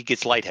 he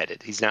gets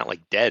lightheaded. He's not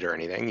like dead or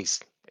anything.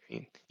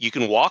 You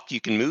can walk,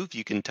 you can move,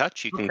 you can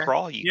touch, you can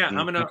crawl.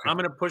 I'm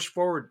gonna push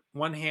forward.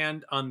 One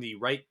hand on the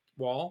right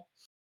wall.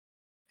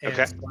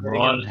 Okay.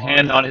 One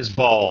hand on his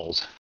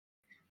balls.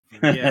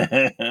 Yeah.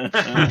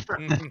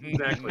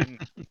 Exactly.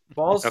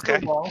 Balls to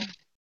the wall.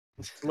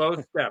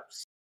 Slow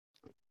steps.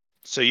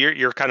 So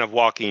you're kind of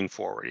walking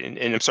forward, and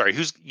I'm sorry,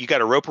 you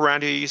got a rope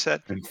around you? You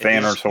said. And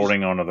Thanor's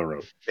holding onto the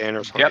rope.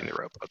 Thanor's holding the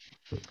rope.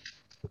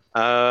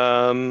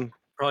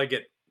 Probably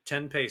get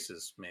 10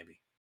 paces, maybe.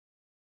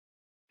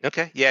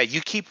 Okay. Yeah,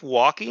 you keep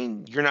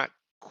walking. You're not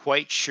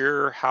quite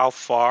sure how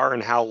far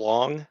and how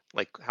long,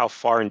 like how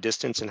far in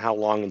distance and how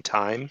long in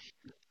time.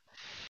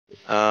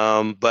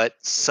 But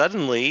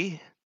suddenly,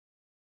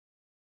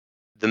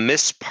 the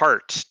mist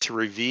part to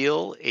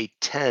reveal a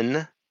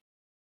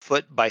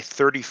 10-foot by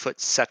 30-foot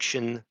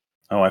section.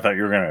 Oh, I thought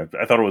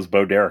it was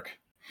Bo Derek.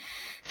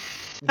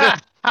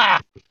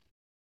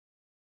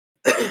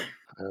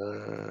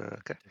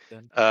 Okay.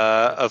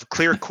 Of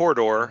clear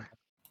corridor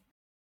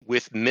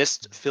with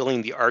mist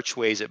filling the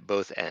archways at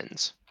both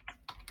ends.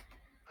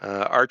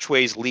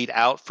 Archways lead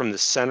out from the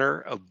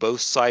center of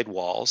both side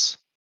walls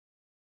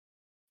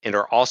and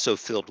are also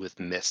filled with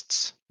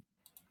mists.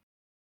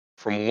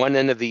 From one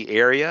end of the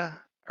area,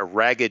 a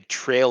ragged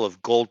trail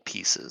of gold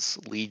pieces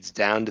leads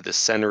down to the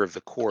center of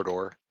the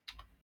corridor,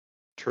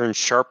 turns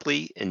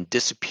sharply, and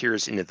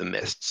disappears into the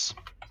mists.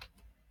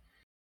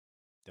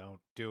 Don't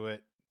do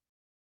it.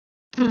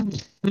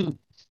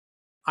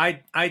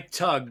 I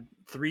tug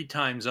 3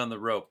 times on the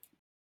rope.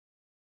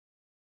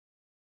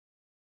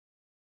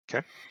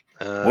 Okay.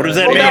 What does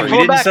that mean?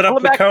 We didn't set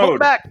up the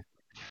code.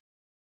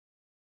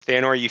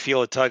 Thanor, you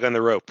feel a tug on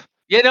the rope.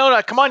 Yeah,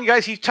 no, come on, you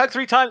guys. He tugged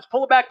 3 times.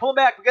 Pull it back. We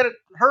got to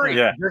hurry.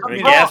 Yeah.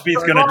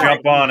 Gatsby's going to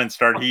jump on and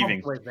start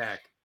heaving. Way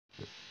back.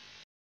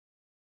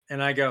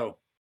 And I go,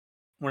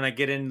 when I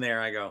get in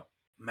there, I go,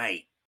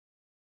 mate,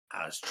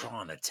 I was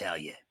trying to tell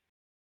you.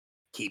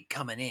 Keep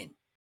coming in.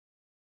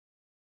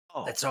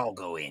 Oh. Let's all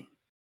go in.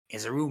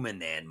 There's a room in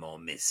there and more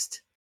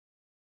mist.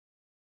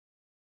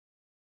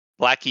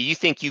 Blackie, you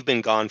think you've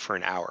been gone for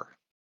an hour.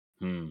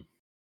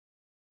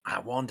 I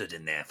wandered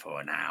in there for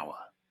an hour.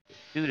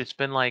 Dude, it's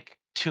been like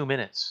 2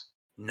 minutes.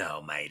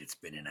 No, mate, it's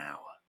been an hour.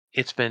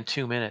 It's been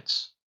 2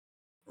 minutes.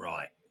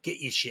 Right. Get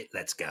your shit,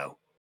 let's go.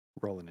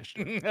 Roll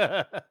initiative.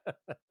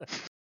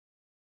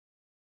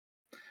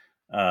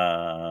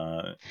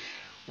 Well,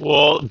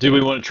 do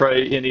we want to try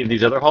any of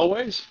these other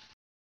hallways?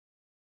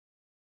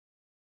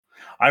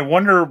 I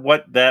wonder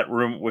what that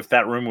room, if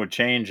that room would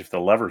change if the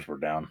levers were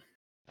down.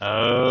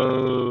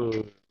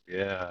 Oh,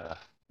 yeah.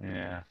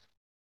 Yeah.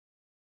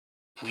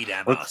 We'd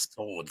have Let's- our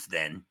swords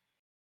then.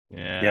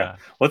 Yeah.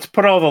 Let's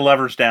put all the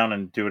levers down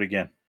and do it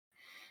again.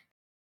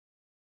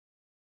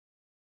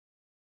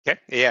 Okay.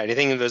 Yeah.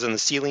 Anything that goes on the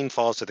ceiling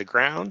falls to the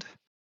ground.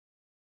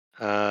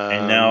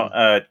 And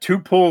now 2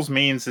 pulls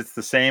means it's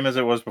the same as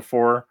it was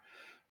before.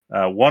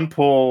 1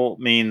 pull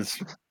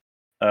means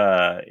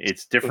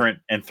it's different,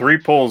 and 3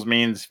 pulls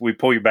means we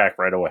pull you back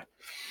right away.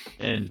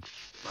 And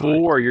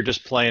 4, you're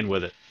just playing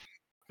with it.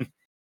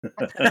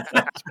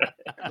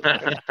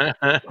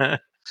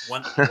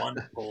 One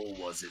pull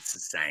was it's the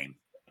same.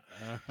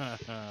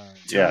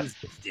 Yeah. 2's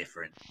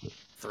different.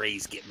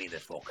 3's get me the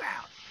fuck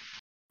out.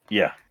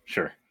 Yeah,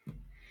 sure.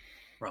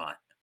 Right.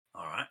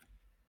 All right.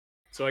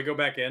 So I go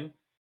back in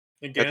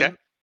again. Okay.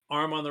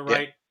 Arm on the Yeah.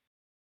 right.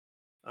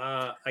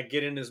 I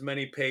get in as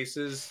many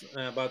paces,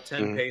 about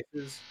 10 Mhm.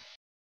 paces.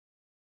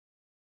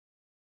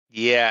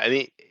 Yeah. I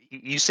mean,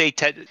 you say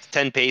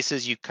 10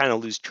 paces, you kind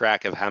of lose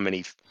track of how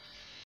many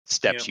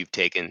steps Yep. you've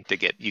taken to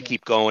get. You Yeah.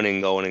 keep going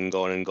and going and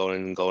going and going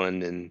and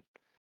going and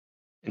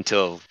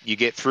until you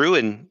get through.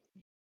 And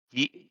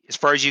as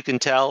far as you can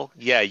tell,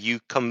 yeah, you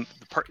come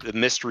the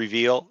mist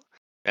reveal.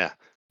 Yeah,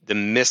 the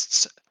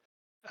mists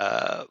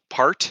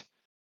part,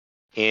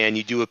 and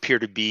you do appear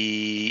to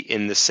be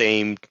in the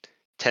same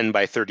 10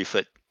 by 30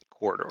 foot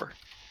corridor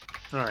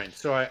All right.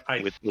 So I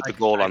with the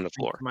gold on the think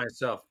floor. to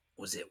myself.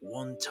 Was it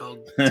one tug?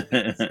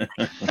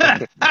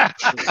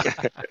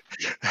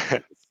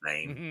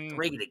 Same.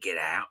 3 to get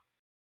out.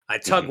 I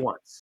tug Mhm.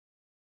 once.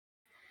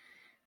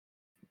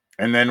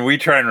 And then we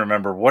try and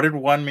remember, what did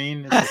 1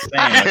 mean? It's the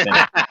same,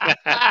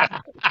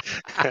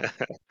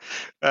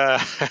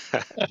 I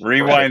think.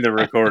 Rewind the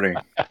recording.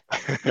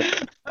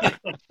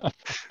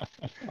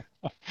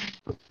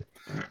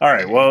 All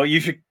right. Well, you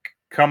should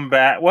come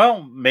back.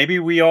 Well, maybe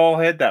we all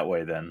head that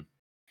way then.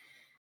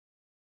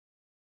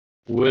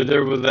 With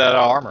or without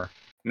armor.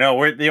 No,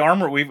 we're the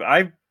armor.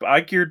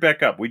 I geared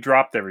back up. We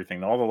dropped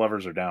everything. All the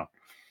levers are down.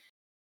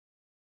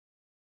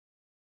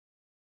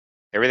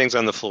 Everything's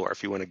on the floor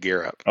if you want to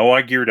gear up. Oh,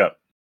 I geared up.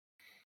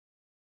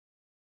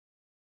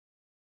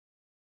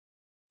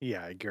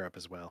 Yeah, I gear up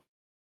as well.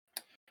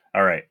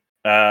 All right.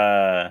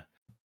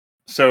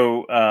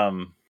 So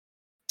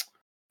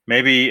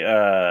maybe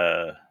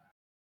the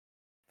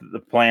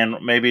plan.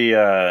 Maybe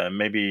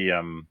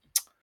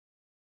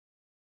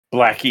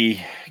Blackie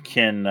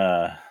can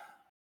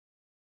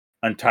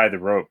untie the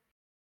rope.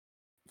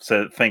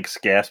 So thinks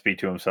Gaspy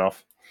to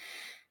himself.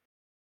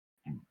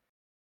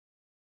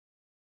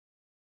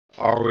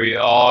 Are we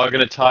all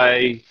gonna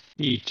tie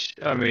each?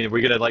 I mean, are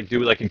we gonna like do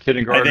like in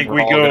kindergarten? I think we're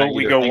we all gonna go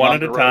either hang one on at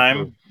to a the rope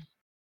time.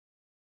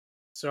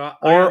 So I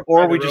Or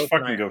untie we the just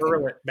rope and fucking I go hurl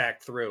through. it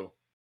back through.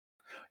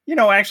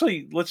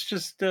 Actually, let's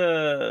just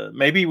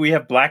maybe we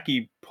have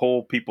Blackie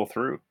pull people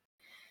through.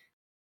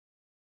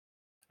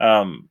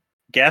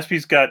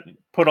 Gaspy's got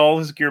put all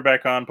his gear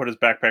back on, put his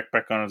backpack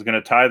back on. Is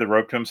going to tie the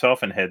rope to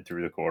himself and head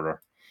through the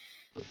corridor.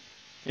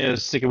 Yeah, I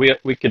was thinking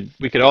we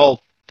could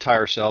all tie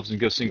ourselves and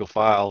go single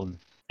file.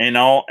 And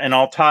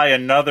I'll tie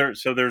another.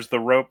 So there's the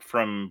rope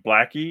from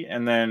Blackie,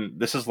 and then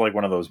this is like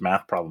one of those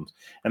math problems.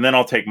 And then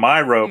I'll take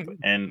my rope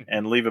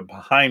and leave it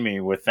behind me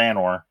with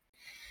Thanor.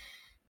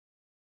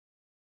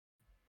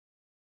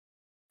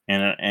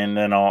 And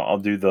then I'll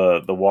do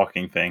the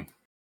walking thing.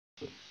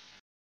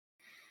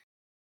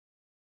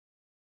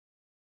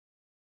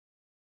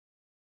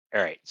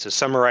 All right. So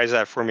summarize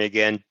that for me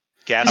again.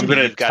 Gaspy, I'm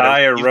gonna you've got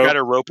tie a you've rope. got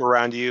a rope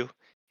around you,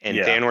 and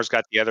Yeah. Thanor's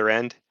got the other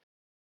end.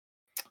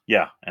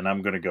 Yeah, and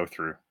I'm going to go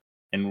through.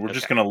 And we're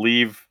just Okay. going to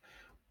leave.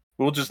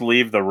 We'll just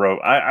leave the rope.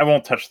 I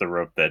won't touch the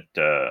rope that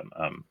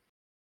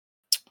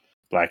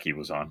Blackie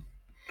was on.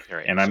 All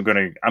right. And I'm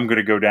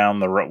gonna go down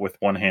the rope with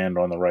one hand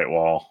on the right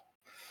wall.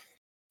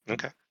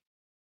 Okay.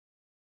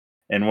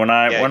 And when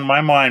my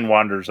mind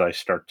wanders, I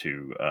start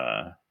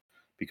to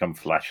become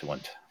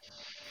flatulent.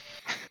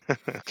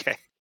 Okay.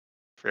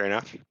 Fair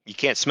enough. You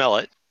can't smell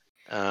it.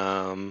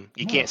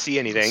 You can't see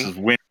This anything. is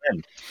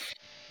win-win.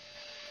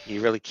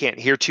 You really can't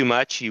hear too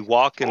much. You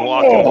walk and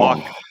walk and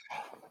walk,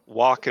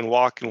 walk and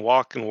walk and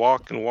walk and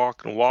walk and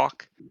walk and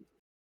walk.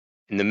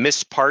 And the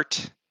mist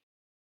part,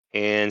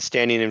 and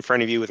standing in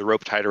front of you with a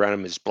rope tied around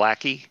him is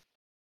Blackie.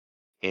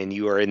 And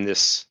you are in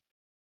this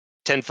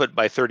 10 foot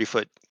by 30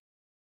 foot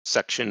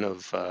section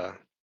of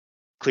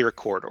clear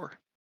corridor.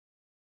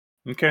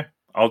 Okay,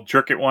 I'll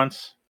jerk it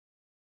once.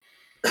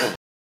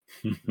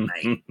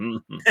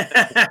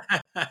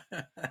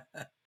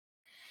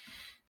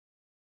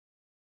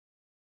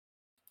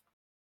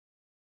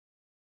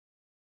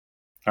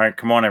 All right,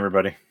 come on,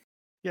 everybody.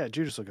 Yeah,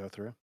 Judas will go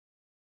through.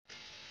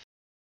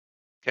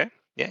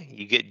 Yeah,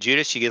 you get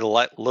Judas, you get a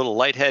little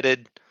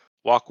lightheaded,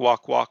 walk.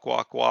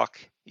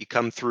 You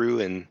come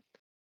through, and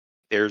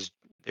there's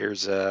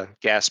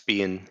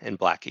Gaspy and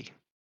Blackie.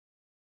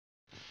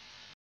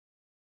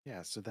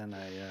 Yeah, so then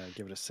I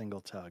give it a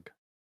single tug.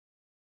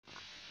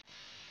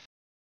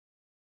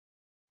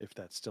 if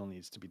that still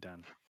needs to be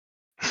done.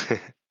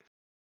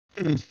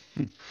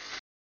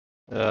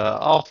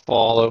 I'll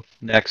follow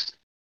next.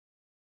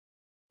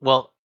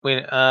 Well,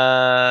 wait.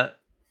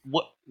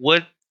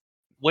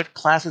 What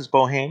class is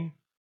Bohane?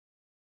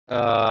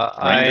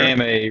 I Ranger?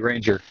 am a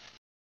ranger.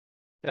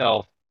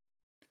 Elf.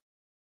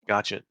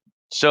 Gotcha.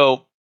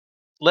 So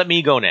let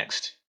me go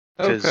next,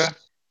 because Okay.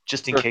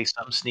 just in Sure. case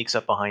something sneaks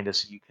up behind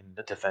us, you can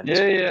defend us.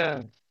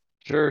 Yeah.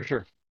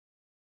 Sure.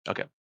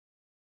 Okay.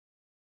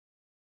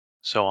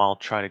 So I'll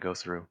try to go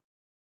through.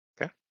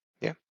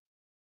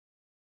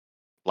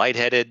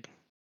 Lightheaded,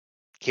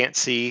 can't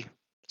see,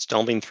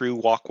 stumbling through,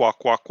 walk,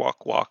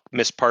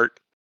 miss part.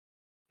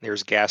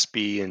 There's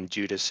Gatsby and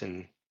Judas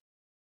and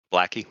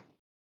Blackie.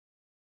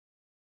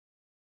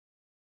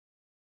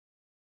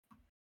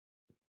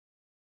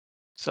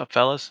 What's up,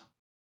 fellas?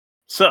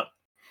 So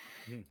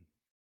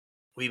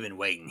We've been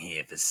waiting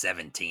here for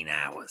 17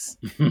 hours.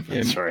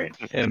 that's right.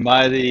 Am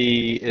I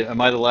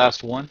the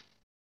last one?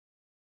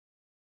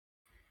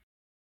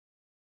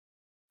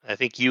 I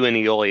think you and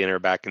Aeolian are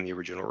back in the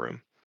original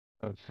room.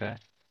 Okay.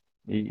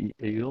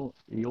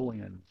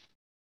 Aeolian.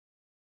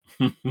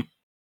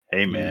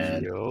 Hey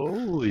man.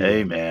 Aeolian.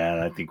 Hey man,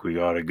 I think we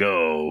gotta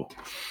go.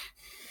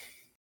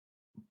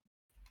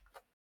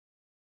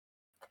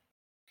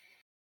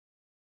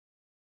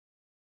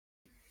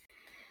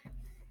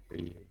 There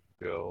you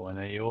go, an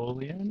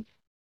Aeolian.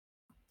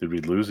 Did we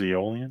lose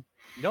Aeolian?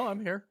 No, I'm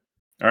here.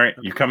 All right,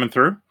 you coming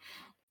through?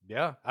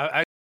 Yeah,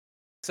 I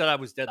said I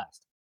was dead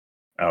last.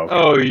 Oh, okay.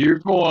 Oh, you're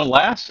going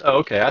last? Oh,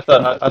 okay. I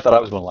thought I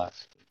was going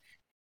last.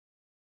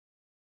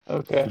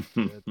 Okay.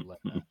 Dead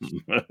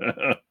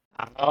last.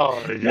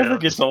 Oh, Never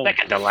gets old.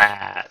 Second to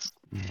last.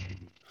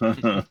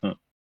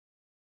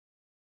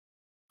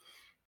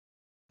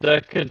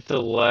 Second to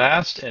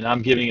last, and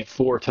I'm giving it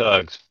 4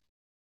 tugs.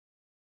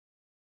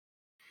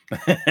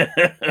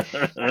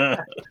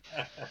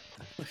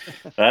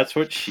 That's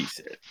what she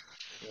said.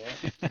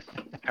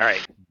 All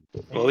right.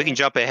 Well, we can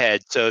jump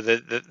ahead. So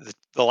the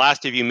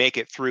last of you make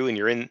it through, and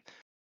you're in.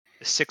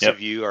 The 6 Yep.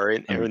 of you are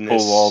in. And Are we in pull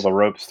this. all the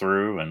ropes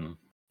through, and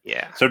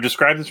Yeah. so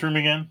describe this room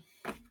again.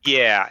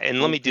 Yeah,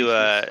 and let me do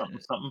a.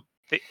 something.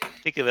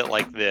 Think of it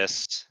like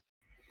this.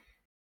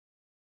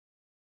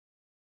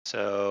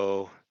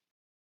 So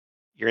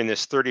you're in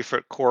this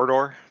 30-foot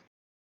corridor.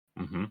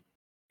 Mm-hmm.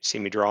 See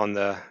me drawing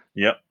the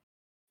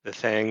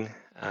thing.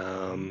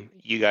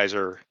 You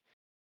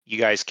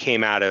guys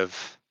came out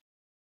of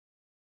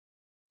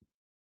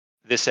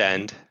this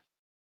end,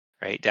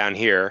 right down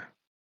here,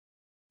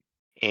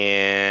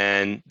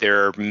 and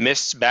there are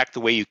mists back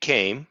the way you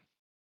came.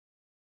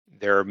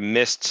 There are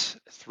mists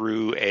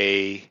through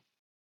a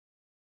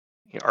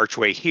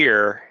archway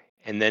here,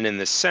 and then in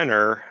the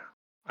center,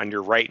 on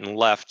your right and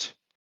left,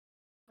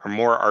 are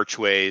more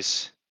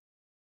archways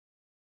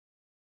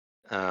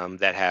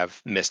that have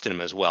mist in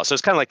them as well. So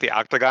it's kind of like the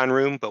octagon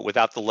room, but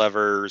without the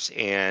levers,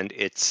 and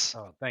it's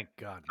Oh, thank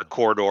God. a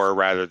corridor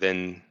rather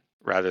than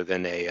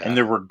a. And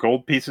there were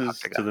gold pieces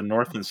octagon. to the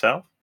north and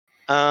south.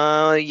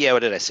 Yeah. What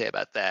did I say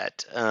about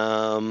that?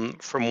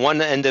 From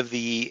one end of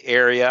the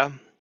area,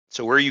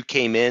 so where you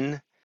came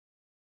in,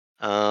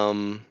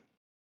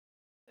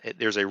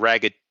 there's a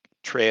ragged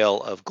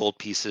trail of gold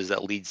pieces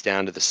that leads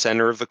down to the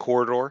center of the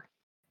corridor,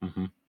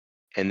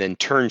 and then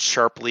turns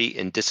sharply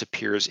and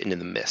disappears into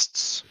the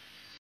mists.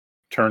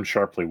 Turn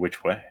sharply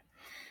which way?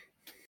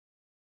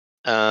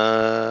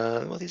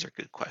 Well, these are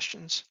good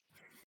questions.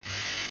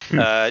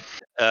 To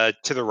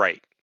the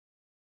right.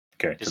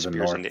 Okay, to the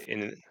Disappears north.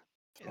 in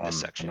this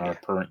section. Not a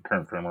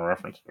current frame of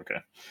reference.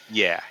 Okay.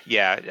 Yeah.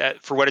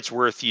 For what it's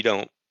worth, you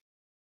don't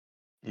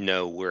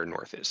know where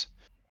north is.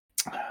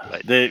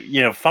 But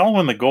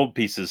following the gold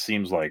pieces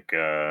seems like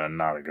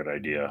not a good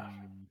idea.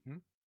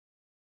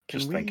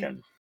 Can we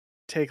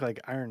take like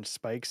iron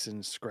spikes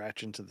and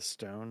scratch into the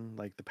stone,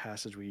 like the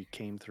passage we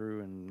came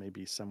through, and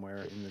maybe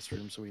somewhere in this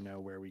room, so we know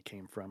where we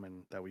came from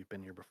and that we've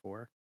been here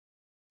before?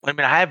 I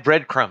mean, I have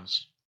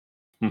breadcrumbs.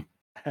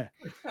 I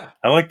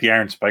like the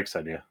iron spikes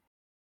idea.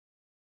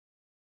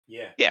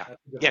 Yeah.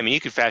 I mean, you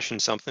could fashion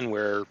something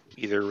where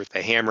either with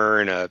a hammer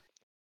and a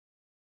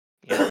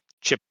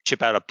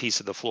chip out a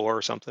piece of the floor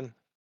or something.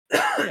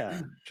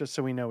 Yeah, just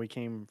so we know we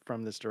came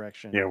from this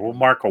direction. Yeah, we'll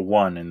mark a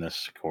 1 in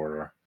this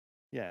corridor.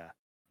 Yeah.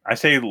 I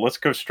say let's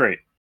go straight.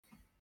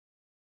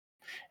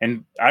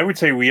 And I would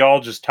say we all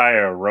just tie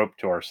a rope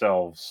to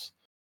ourselves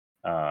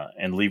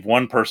and leave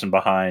one person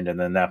behind, and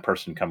then that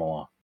person come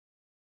along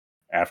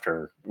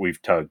after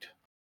we've tugged.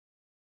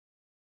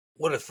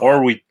 What if or I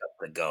we pick up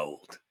the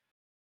gold?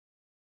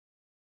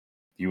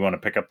 You want to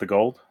pick up the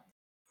gold?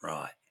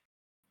 Right.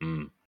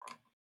 Hmm.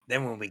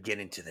 Then when we get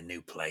into the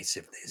new place,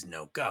 if there's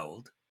no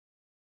gold,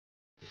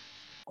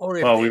 or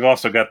if Well, we've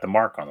also got the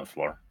mark on the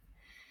floor.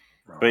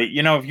 Right. But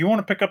if you want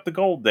to pick up the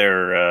gold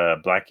there,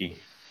 Blackie,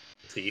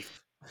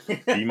 thief,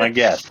 be my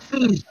guest.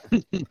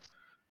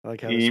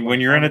 Like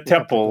when you're in a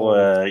temple,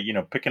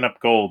 picking up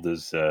gold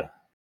is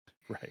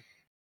right.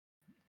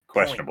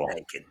 questionable.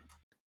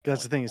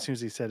 That's the thing. As soon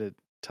as he said it,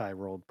 Ty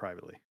rolled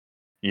privately.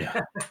 Yeah.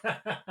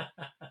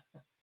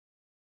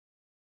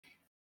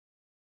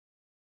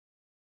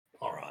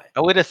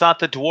 I would have thought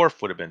the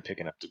dwarf would have been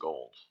picking up the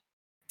gold.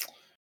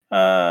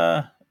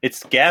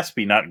 It's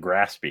Gaspy, not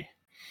Graspy.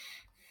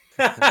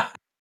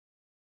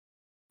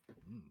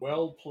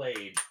 Well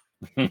played.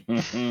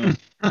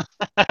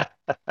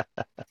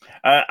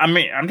 I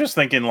mean, I'm just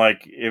thinking,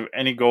 like, if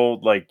any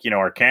gold, like,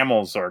 our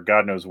camels are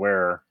God knows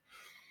where,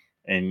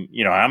 and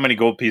how many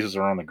gold pieces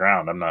are on the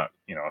ground. I'm not,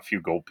 a few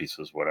gold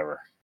pieces,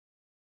 whatever.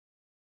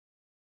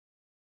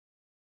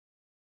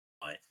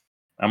 Right.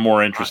 I'm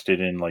more interested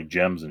in like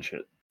gems and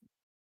shit.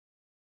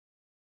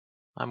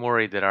 I'm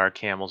worried that our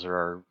camels are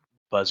our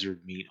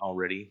buzzard meat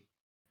already.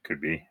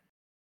 Could be.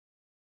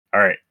 All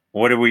right.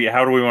 How do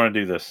we want to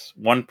do this?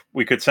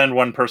 We could send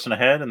one person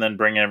ahead and then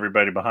bring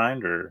everybody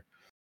behind, or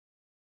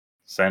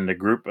send a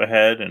group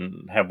ahead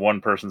and have one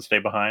person stay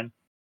behind.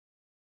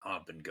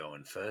 I've been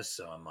going first,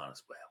 so I might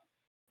as well.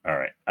 All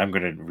right. I'm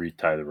going to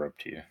retie the rope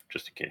to you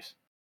just in case.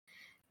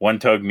 One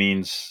tug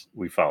means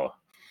we follow.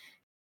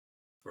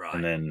 Right.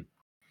 And then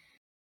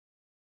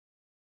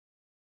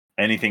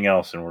anything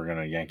else, and we're going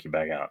to yank you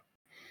back out.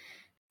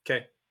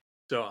 Okay.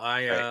 So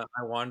I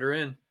wander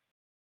in.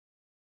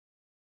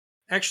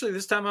 Actually,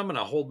 this time I'm going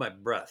to hold my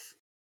breath.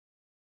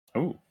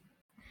 Ooh.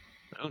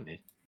 Oh,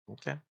 neat.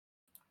 Okay.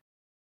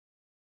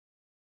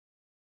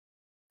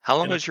 How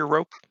long is your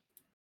rope?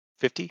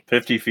 50?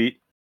 50 feet.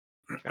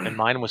 And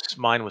mine was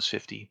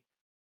 50.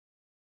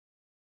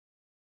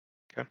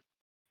 Okay.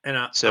 And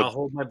I'll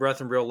hold my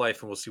breath in real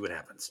life, and we'll see what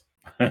happens.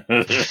 1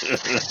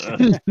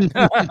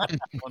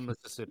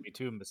 Mississippi,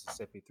 2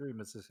 Mississippi, 3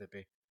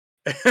 Mississippi.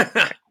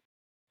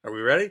 Are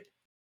we ready?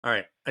 All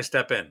right. I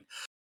step in.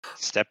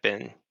 Step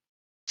in.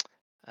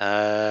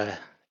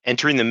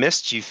 Entering the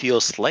mist, you feel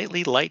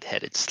slightly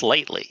lightheaded.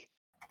 Slightly.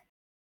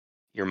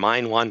 Your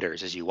mind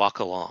wanders as you walk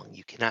along.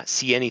 You cannot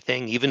see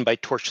anything, even by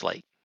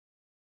torchlight.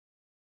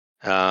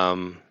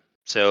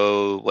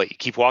 So what? You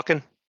keep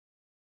walking?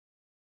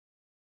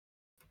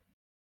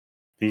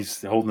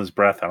 He's holding his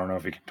breath. I don't know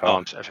if he can talk. Oh,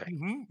 I'm sorry.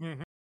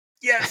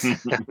 Yes.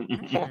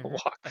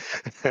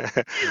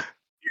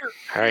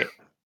 All right.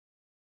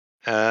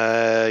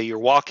 You're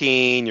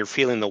walking, you're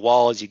feeling the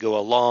wall as you go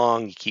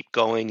along, you keep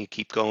going, you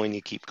keep going,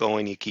 you keep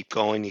going, you keep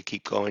going, you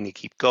keep going, you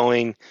keep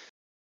going.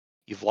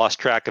 You've lost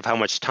track of how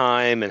much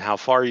time and how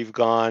far you've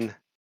gone.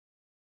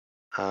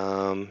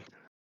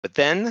 But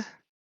then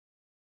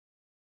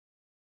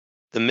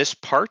the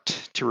mist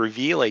part to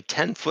reveal a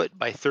 10-foot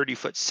by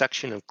 30-foot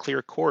section of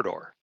clear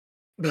corridor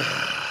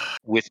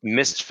with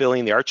mist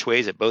filling the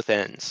archways at both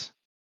ends.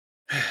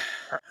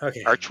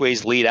 Okay.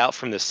 Archways lead out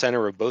from the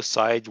center of both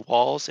side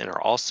walls and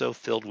are also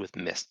filled with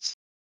mists.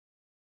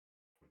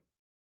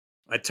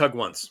 I tug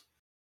once.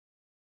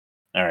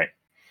 All right.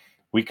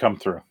 We come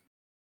through.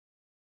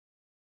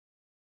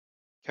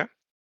 Okay.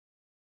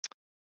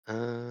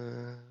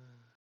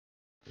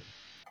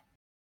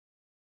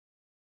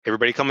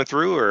 Everybody coming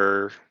through,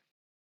 or?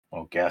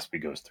 Well, Gaspy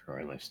goes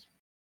through at least.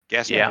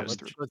 Gaspy Yeah. goes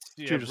through. Let's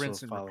Judas will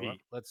rinse and follow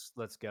repeat.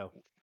 Let's go.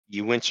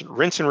 You rinse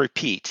and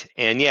repeat.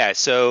 And yeah,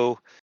 so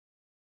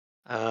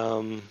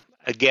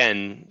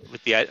again,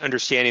 with the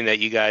understanding that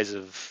you guys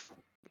have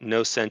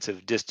no sense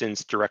of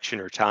distance,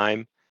 direction, or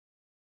time,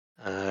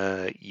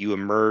 you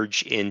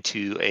emerge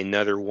into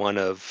another one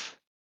of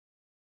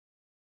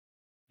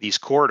these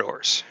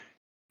corridors.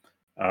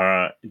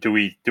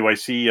 Do I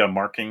see a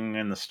marking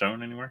in the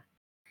stone anywhere?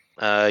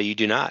 You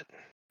do not.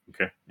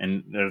 Okay.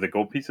 And are the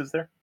gold pieces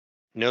there?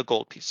 No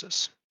gold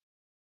pieces.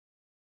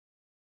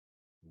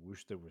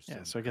 Wish there was.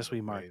 Yeah, so I guess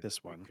we mark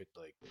this one.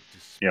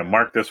 Yeah,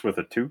 mark this with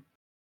a 2.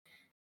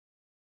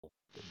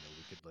 We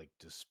could like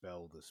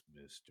dispel this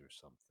mist or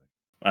something.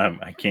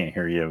 I can't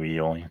hear you,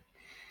 Eolian.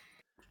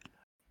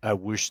 I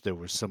wish there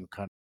was some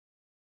kind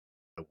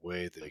of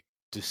way that like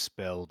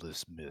dispel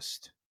this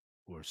mist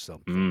or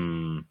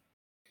something.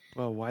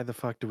 Well, why the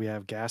fuck do we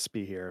have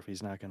Gaspy here if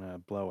he's not going to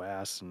blow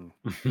ass? And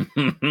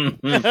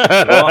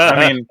Well,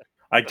 I mean,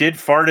 I did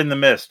fart in the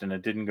mist and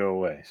it didn't go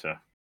away, so.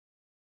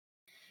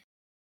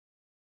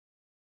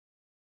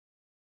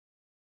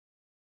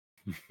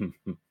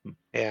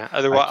 Yeah.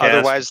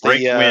 Otherwise,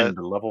 break wind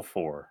level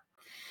 4.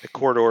 The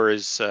corridor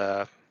is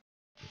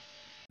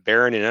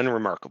barren and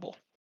unremarkable.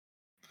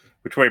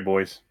 Which way,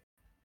 boys?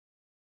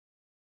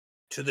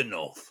 To the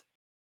north.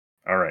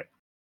 All right.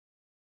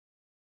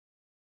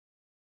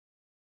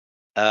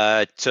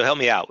 So help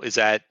me out. Is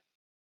that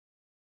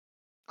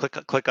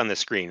click on the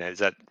screen? Is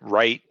that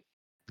right,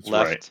 It's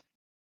left,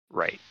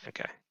 right?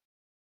 Okay.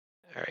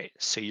 All right.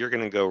 So you're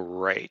gonna go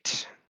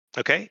right.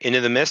 Okay. Into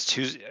the mist.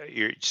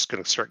 You're just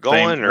gonna start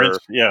going, or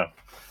yeah,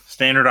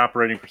 standard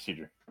operating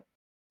procedure.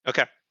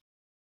 okay.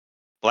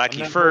 Blackie I'm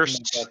not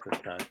first. holding my breath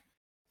this time.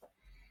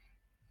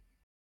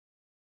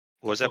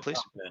 What was that, please?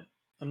 Confident.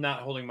 I'm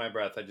not holding my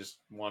breath. I just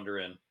wander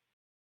in.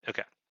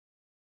 Okay.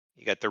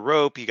 You got the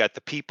rope. You got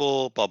the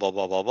people. Blah blah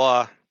blah blah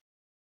blah.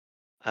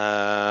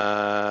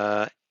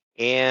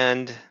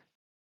 And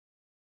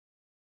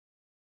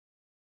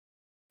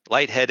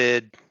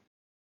lightheaded,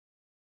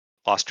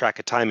 lost track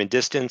of time and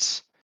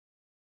distance,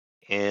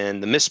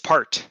 and the mist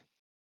part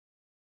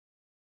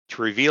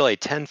to reveal a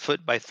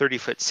 10-foot by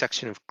 30-foot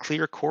section of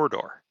clear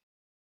corridor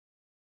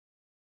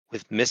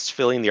with mists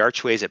filling the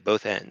archways at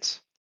both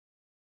ends.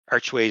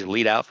 Archways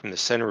lead out from the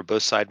center of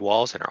both side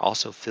walls and are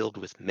also filled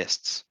with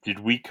mists. Did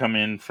we come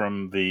in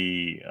from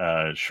the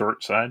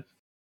short side?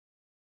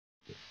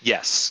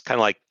 Yes, kind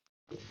of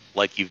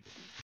like you.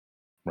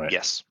 Right.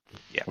 Yes.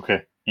 Yeah.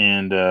 Okay.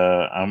 And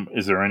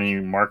is there any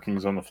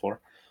markings on the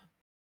floor?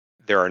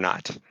 There are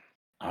not.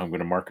 I'm going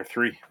to mark a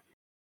 3.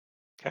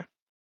 Okay.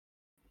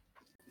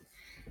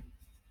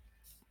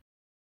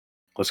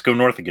 Let's go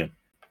north again.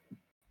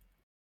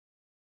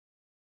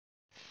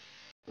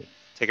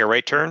 Take a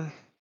right turn.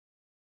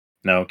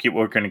 No,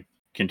 we're going to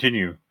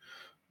continue,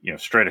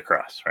 straight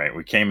across, right?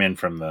 We came in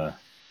from the...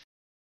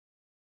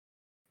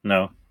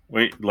 No,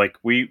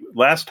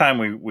 last time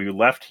we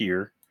left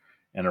here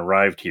and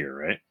arrived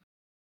here,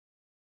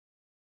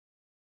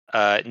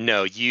 right?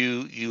 No,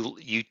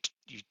 you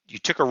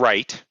took a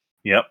right.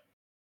 Yep.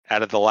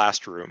 Out of the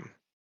last room.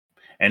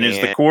 And is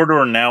the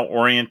corridor now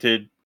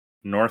oriented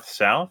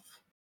north-south?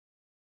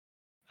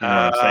 You know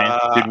what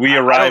I'm saying? Did we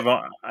arrive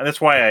on... That's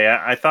why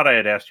I thought I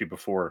had asked you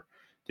before.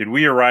 Did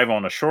we arrive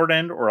on a short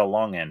end or a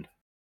long end?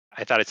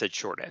 I thought it said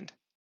short end.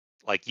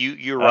 Like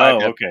you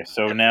arrived. Oh, okay.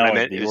 So now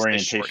the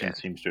orientation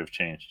seems to have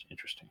changed.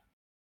 Interesting.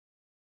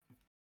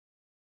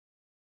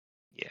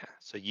 Yeah.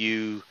 So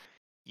you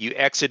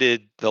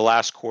exited the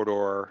last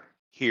corridor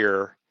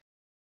here,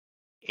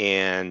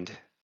 and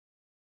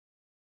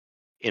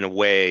in a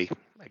way,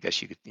 I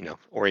guess you could,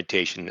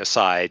 orientation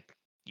aside,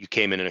 you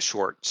came in a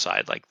short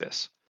side like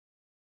this.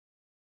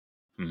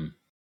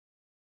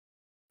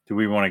 Do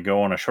we want to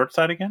go on a short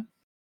side again?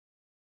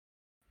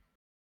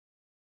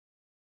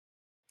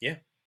 Yeah.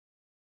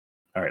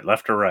 All right,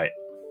 left or right?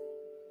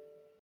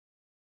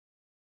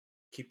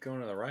 Keep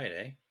going to the right,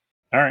 eh?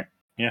 All right.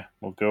 Yeah,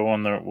 we'll go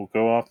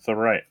off the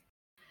right.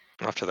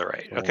 Off to the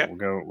right. So okay.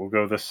 We'll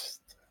go this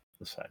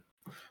side.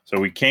 So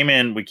we came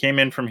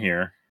in from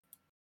here,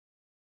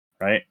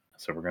 right?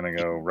 So we're gonna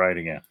go right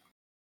again.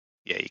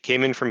 Yeah, you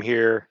came in from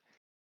here,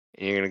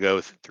 and you're gonna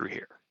go through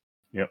here.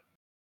 Yep.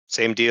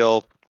 Same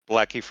deal.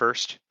 Blackie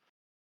first.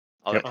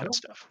 All Yep. that kind of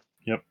stuff.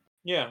 Yep.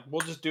 Yeah,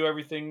 we'll just do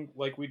everything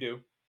like we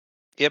do.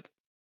 Yep.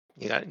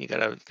 You got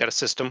a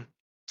system.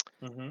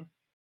 Mm-hmm.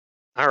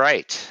 All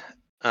right.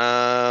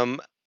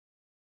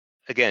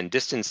 Again,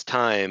 distance,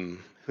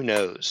 time, who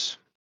knows?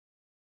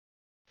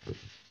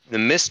 The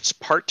mists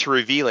part to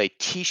reveal a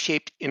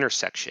T-shaped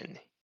intersection.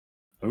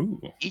 Ooh.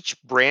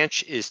 Each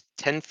branch is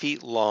 10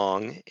 feet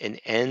long and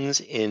ends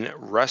in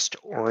rust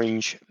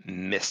orange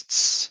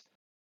mists.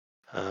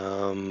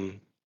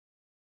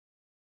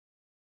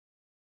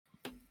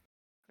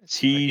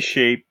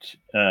 T-shaped.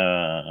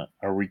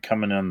 Are we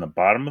coming on the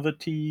bottom of the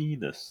T?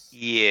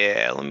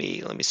 Yeah. Let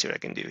me see what I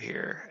can do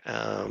here.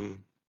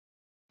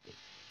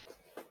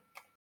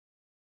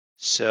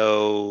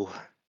 So.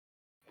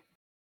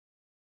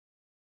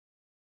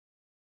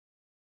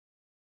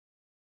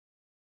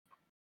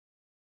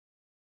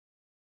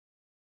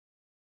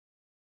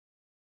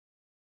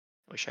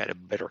 Wish I had a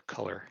better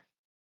color.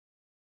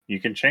 You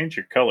can change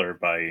your color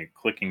by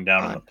clicking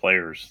down on the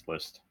players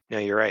list. No,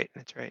 you're right.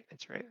 That's right.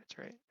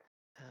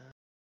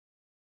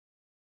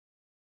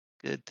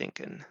 Good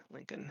thinking,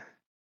 Lincoln.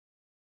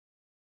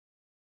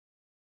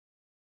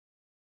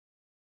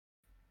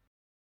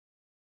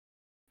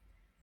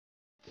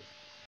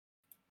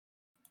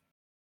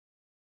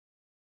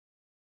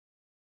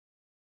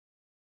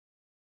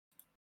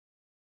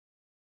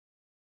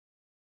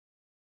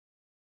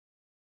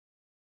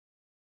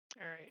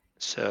 All right.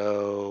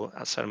 So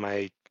outside of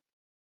my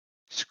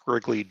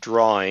squiggly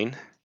drawing,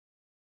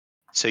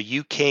 so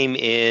you came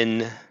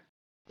in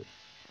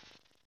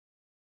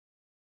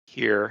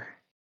here,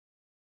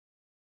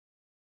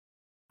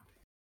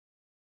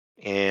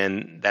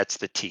 and that's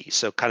the T.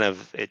 So kind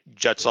of it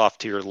juts off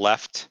to your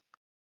left,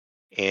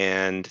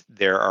 and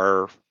there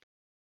are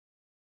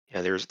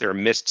there are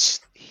mists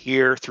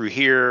here through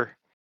here,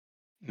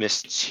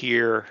 mists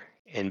here,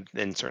 and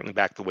then certainly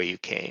back the way you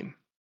came.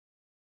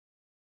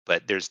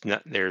 But there's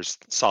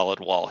solid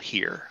wall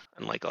here,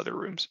 unlike other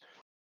rooms.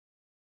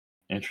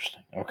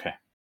 Interesting. Okay.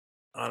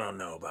 I don't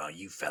know about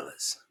you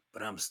fellas,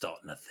 but I'm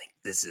starting to think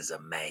this is a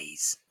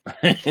maze.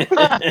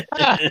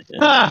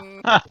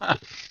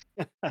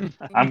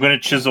 I'm going to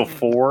chisel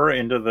 4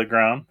 into the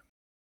ground,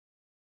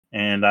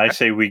 and I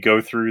say we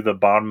go through the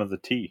bottom of the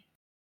T.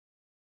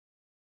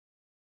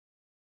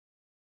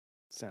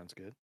 Sounds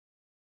good.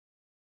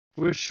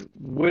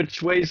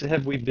 Which ways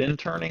have we been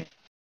turning?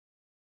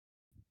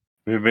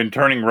 We've been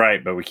turning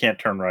right, but we can't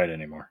turn right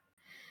anymore.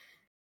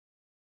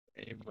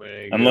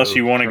 Anyway, unless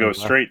you want to go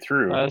straight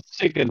through. I was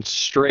thinking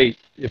straight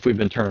if we've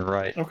been turning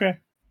right. Okay.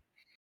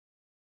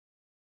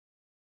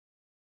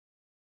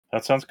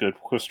 That sounds good.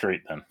 We'll go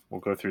straight then.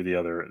 We'll go through the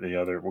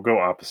other. We'll go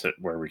opposite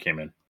where we came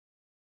in.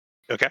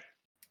 Okay.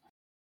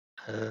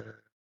 All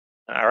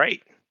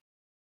right.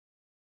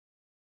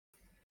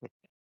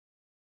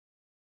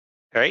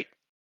 All right.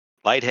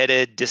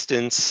 Lightheaded,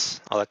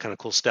 distance, all that kind of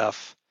cool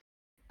stuff.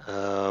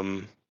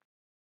 All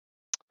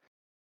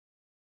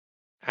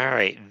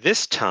right.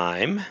 This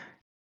time,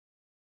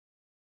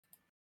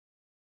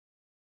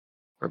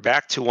 We're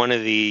back to one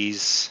of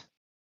these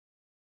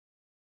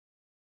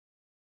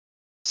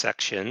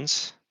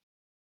sections.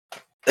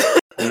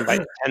 10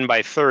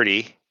 by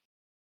 30.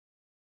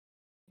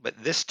 But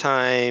this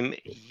time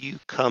you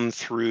come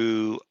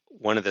through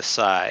one of the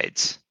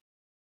sides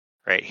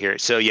right here.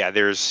 So yeah,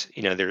 there's,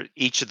 there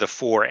each of the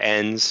four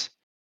ends.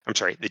 I'm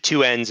sorry, the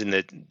two ends in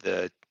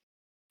the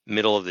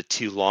middle of the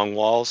two long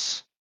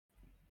walls,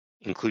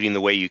 including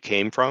the way you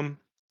came from,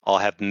 all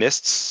have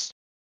mists.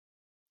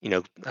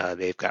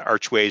 They've got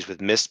archways with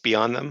mist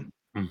beyond them.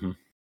 Mm-hmm.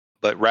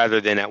 But rather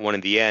than at one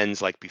of the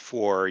ends like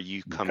before,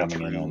 you come Coming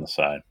through in on the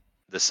side.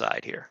 the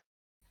side here.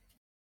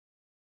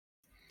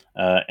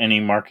 Any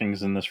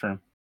markings in this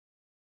room?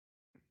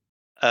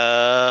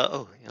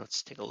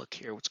 Let's take a look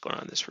here. What's going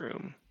on in this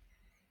room?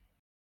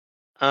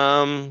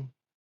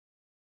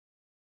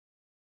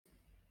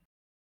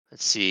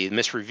 Let's see.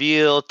 Mist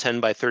reveal, 10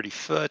 by 30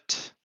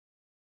 foot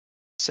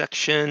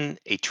section.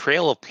 A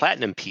trail of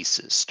platinum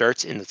pieces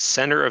starts in the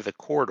center of the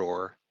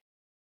corridor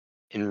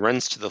and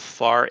runs to the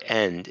far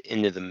end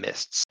into the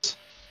mists.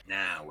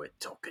 Now we're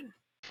talking.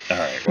 All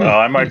right. Well,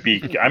 I might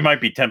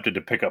be tempted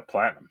to pick up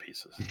platinum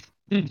pieces.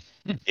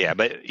 Yeah,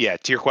 but yeah,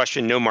 to your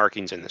question, no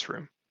markings in this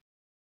room.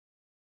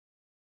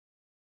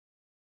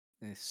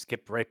 They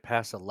skipped right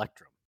past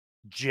Electrum.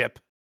 Jip.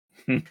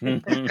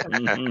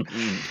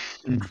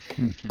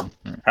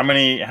 How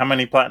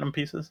many platinum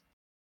pieces?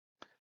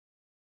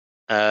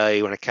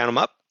 You want to count them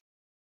up?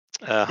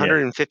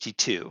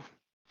 152.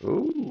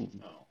 Ooh.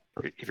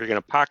 If you're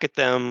going to pocket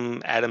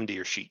them, add them to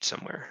your sheet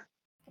somewhere.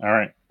 All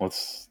right,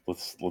 let's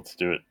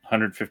do it.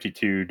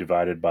 152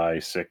 divided by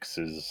 6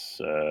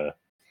 is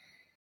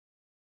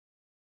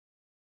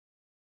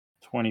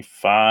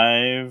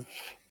 25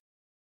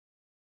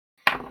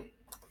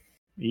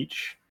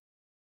 each,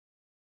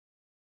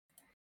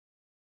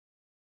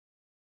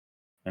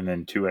 and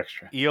then 2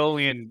 extra.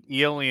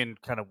 Aeolian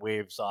kind of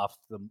waves off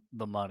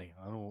the money.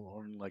 I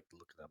don't like to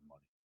look at that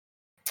money.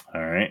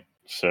 All right,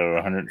 so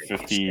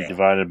 150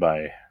 divided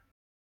by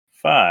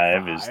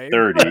 5 is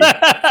 30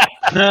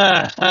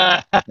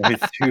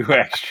 with 2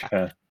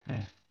 extra.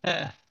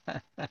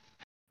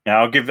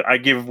 Now I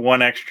give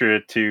 1 extra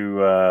to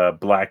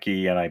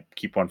Blackie, and I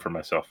keep 1 for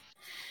myself.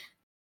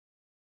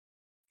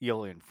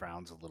 Aeolian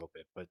frowns a little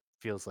bit, but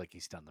feels like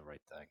he's done the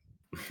right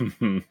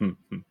thing.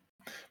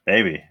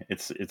 Maybe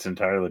it's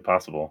entirely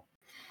possible.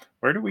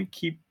 Where do we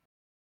keep?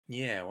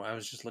 Yeah, well, I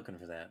was just looking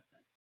for that.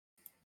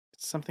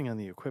 It's something on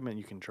the equipment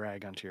you can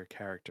drag onto your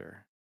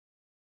character.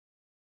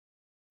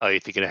 Oh, you're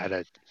thinking of how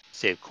to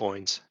save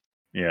coins?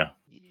 Yeah.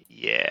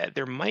 Yeah,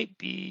 there might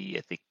be.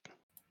 I think,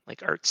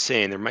 like Art's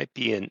saying, there might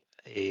be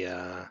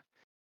yeah.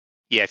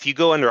 If you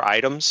go under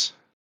items,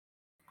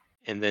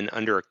 and then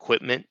under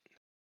equipment,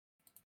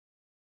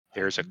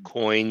 there's a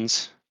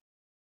coins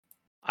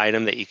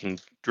item that you can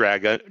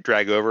drag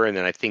over, and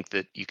then I think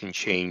that you can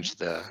change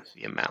the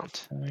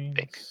amount. I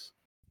think.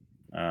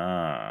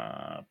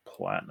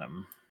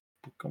 Platinum.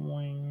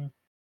 Going.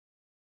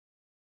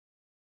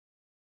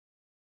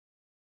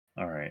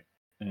 All right,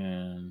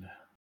 and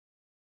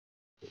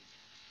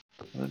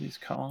what are these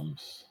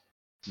columns?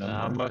 So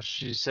how much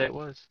did you say it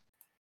was?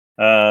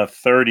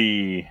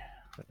 30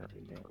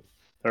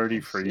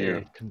 for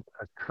you.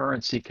 A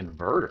currency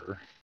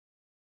converter.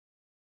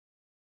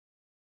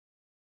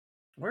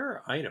 Where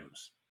are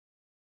items?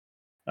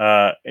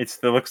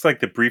 Looks like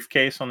the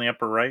briefcase on the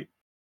upper right.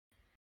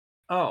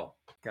 Oh,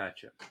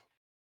 gotcha.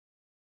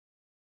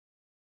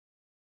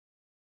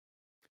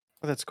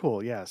 Oh, that's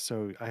cool. Yeah,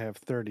 so I have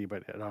 30,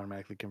 but it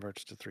automatically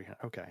converts to 300.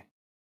 Okay.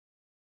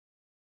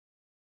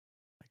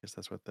 I guess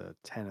that's what the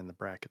 10 in the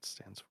bracket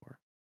stands for.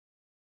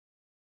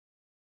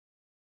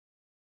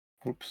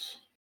 Oops.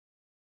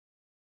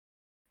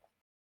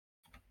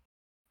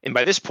 And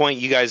by this point,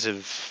 you guys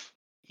have,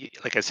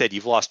 like I said,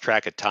 you've lost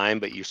track of time,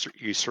 but you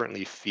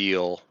certainly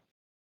feel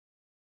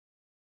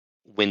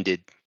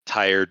winded,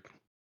 tired,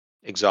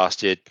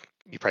 exhausted.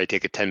 You probably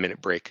take a 10-minute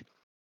break.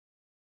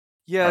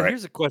 Yeah, All right.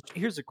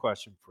 Here's a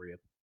question for you.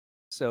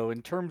 So,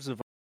 in terms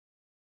of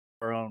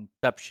our own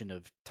perception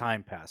of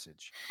time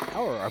passage,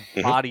 how are our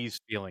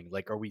bodies feeling?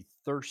 Like, are we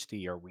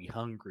thirsty? Are we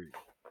hungry?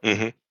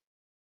 Mm-hmm.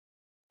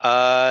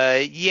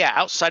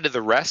 Outside of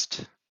the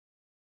rest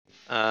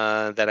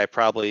that I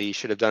probably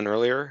should have done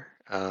earlier,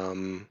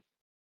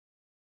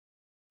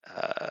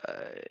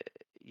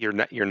 you're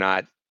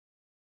not.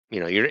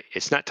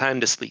 It's not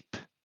time to sleep,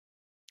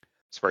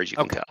 as far as you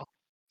can tell.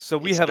 So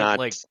we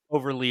haven't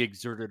overly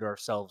exerted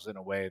ourselves in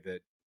a way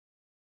that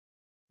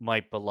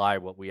might belie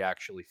what we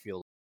actually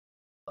feel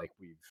like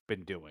we've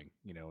been doing,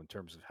 in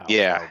terms of how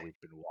far we've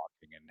been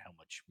walking and how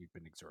much we've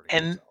been exerting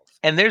ourselves.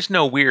 And there's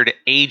no weird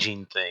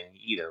aging thing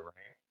either,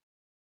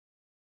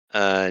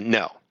 right?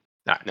 No,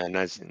 not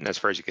as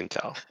far as you can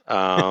tell.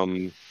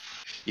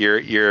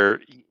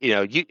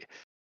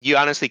 You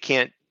honestly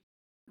can't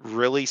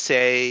really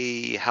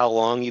say how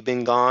long you've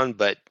been gone,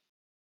 but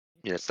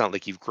it's not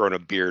like you've grown a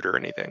beard or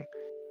anything.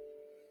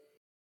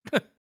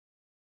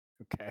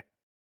 Okay.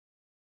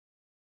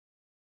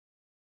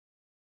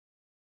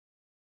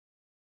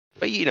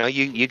 But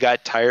you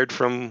got tired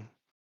from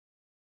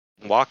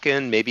Walk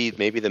in. Maybe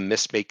the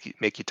mist make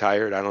you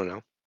tired. I don't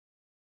know.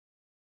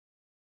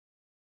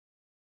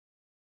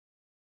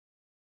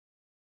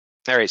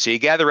 All right, so you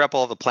gather up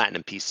all the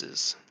platinum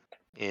pieces,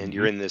 and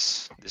you're in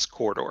this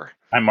corridor.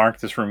 I marked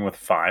this room with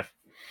 5.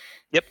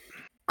 Yep.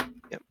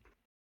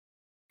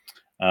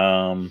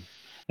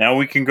 Now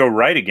we can go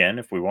right again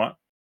if we want.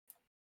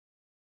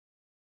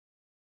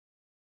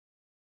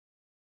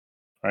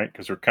 Right,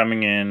 because we're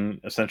coming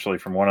in essentially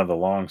from one of the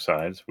long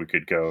sides. We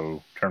could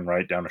go turn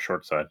right down a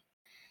short side.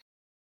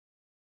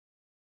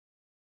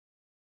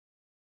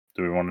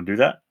 Do we want to do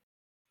that?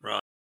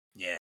 Right.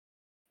 Yeah.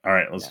 All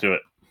right, let's do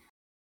it.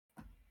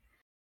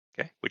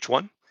 Okay, which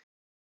one?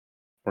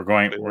 We're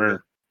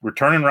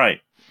turning right,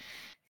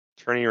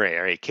 Turning right.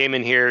 All right, came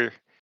in here,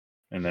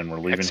 and then we're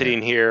leaving.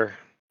 exiting here.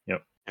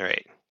 Yep. All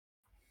right.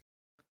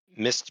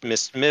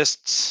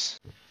 Mists.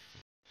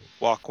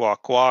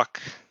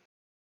 Walk.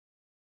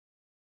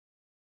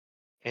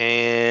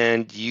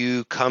 And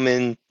you come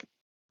in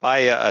by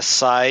a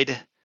side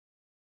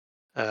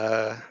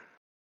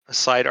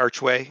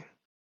archway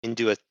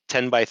into a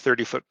 10 by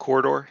 30 foot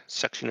corridor,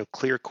 section of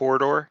clear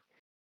corridor.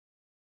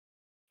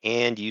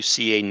 And you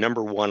see a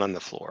number 1 on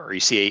the floor. Or you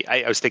see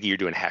I was thinking you're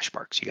doing hash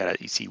marks.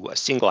 You see a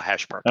single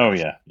hash mark. Oh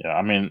yeah.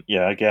 I mean,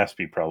 yeah,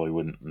 Gatsby probably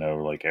wouldn't know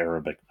like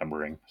Arabic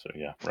numbering, so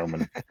yeah,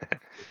 Roman.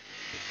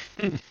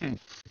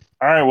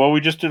 All right, well, we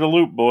just did a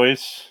loop,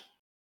 boys.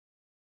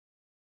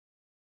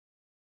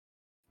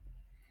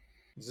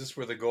 Is this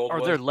where the gold Are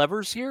was? there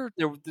levers here?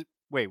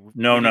 Wait.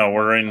 No,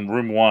 we're in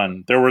room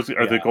 1. There was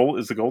Yeah. the gold.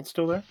 Is the gold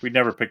still there? We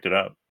never picked it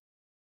up.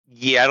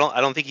 Yeah,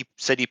 I don't think he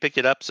said he picked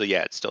it up, so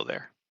yeah, it's still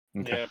there.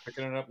 Okay. Yeah,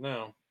 picking it up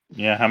now.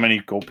 Yeah, how many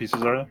gold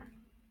pieces are there?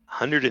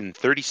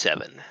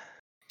 137.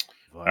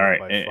 All right,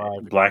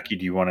 Blackie,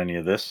 do you want any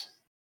of this?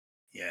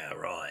 Yeah,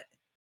 right.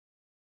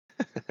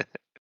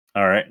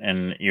 All right,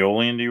 and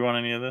Aeolian, do you want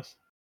any of this?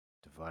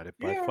 Divided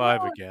by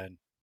 5 again.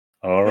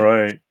 All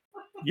right.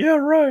 Yeah,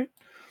 right.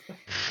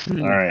 All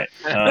right.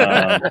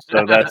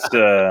 So that's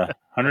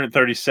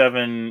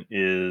 137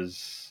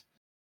 is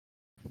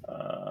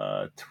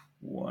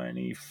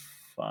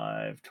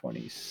 25,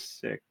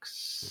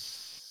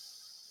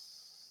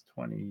 26,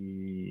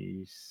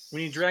 20.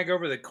 When you drag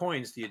over the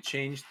coins, do you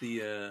change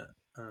the?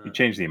 You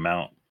change the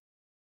amount.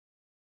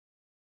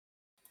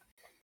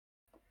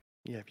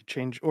 Yeah, if you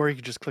change, or you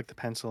could just click the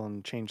pencil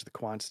and change the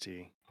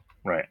quantity.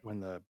 Right. When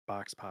the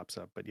box pops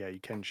up. But yeah, you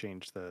can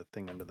change the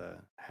thing under the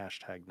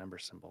hashtag number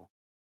symbol.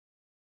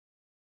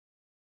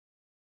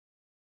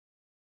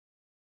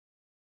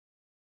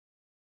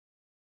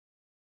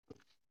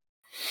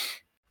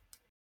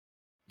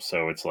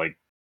 So it's like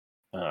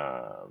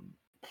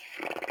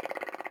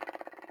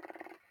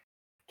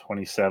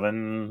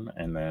 27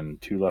 and then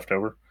 2 left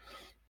over.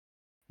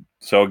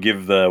 So I'll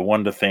give the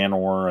 1 to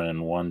Thanor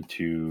and 1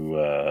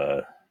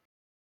 to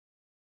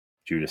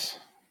Judas.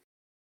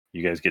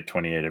 You guys get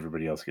 28.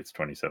 Everybody else gets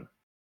 27.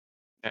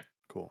 Yeah.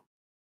 Cool.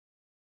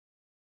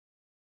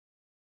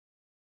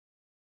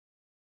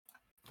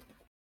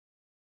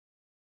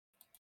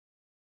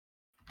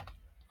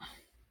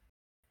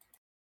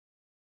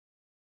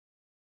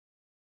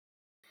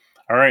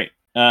 All right.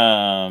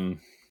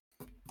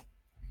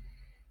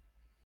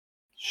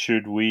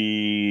 Should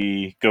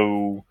we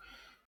go?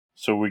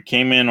 So we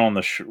came in on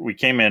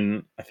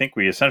the. I think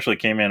we essentially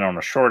came in on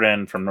a short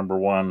end from number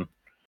 1.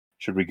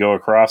 Should we go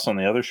across on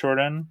the other short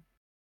end?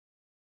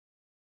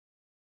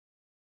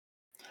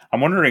 I'm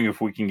wondering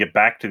if we can get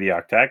back to the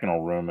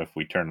octagonal room if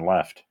we turn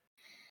left.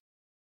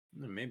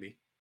 Maybe.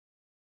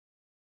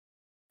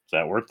 Is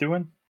that worth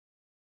doing?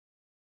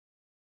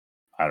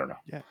 I don't know.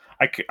 Yeah.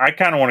 I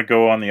kind of want to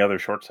go on the other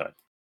short side.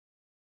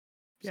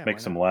 Just Yeah, make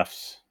why some not?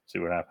 lefts. See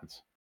what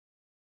happens.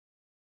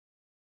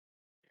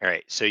 All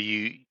right, so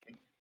you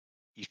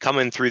come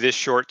in through this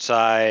short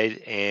side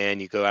and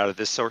you go out of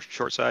this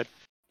short side.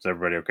 Is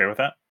everybody okay with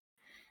that?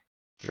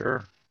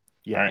 Sure.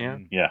 All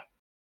right. Yeah.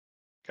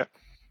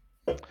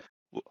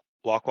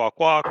 Walk.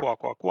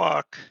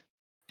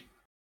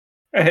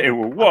 Hey,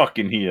 we're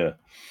walking here.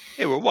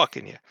 Hey, we're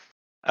walking here.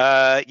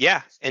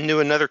 Yeah,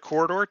 into another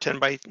corridor, 10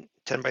 by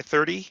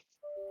 30,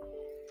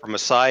 from a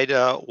side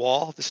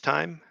wall this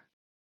time.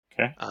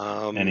 Okay.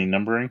 Any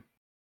numbering?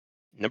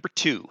 Number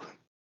 2.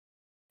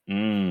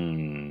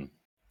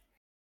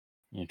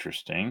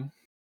 Interesting.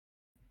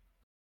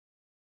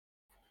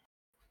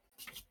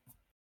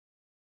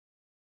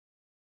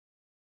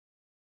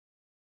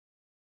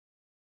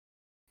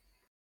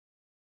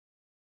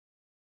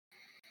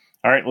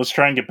 All right, let's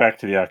try and get back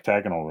to the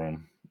octagonal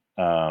room.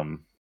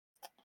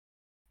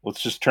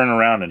 Let's just turn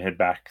around and head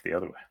back the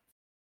other way.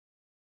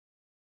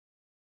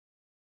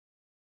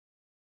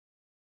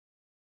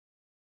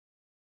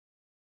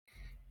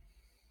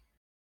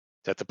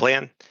 Is that the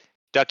plan?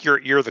 Duck,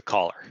 you're the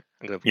caller.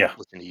 I'm going to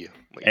listen to you.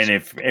 And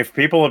if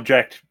people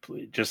object,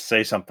 just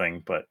say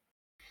something. But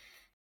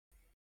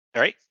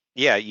all right,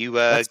 yeah, you.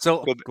 That's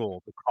so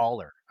cool. The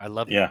caller, I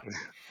love it. Yeah.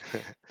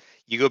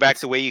 You go back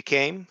the way you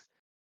came.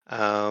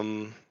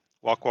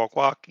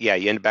 Walk. Yeah,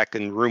 you end back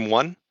in room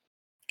 1.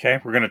 Okay,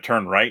 we're going to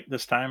turn right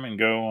this time and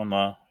go on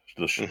the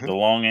The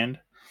long end.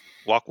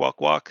 Walk,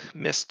 walk, walk.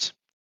 Missed.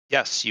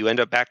 Yes, you end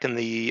up back in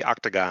the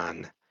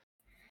octagon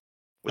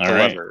with All the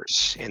right.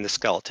 levers and the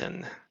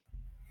skeleton.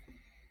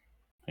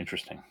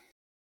 Interesting.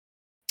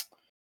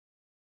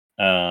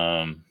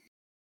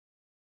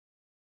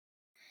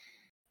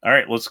 All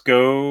right, let's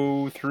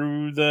go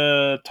through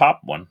the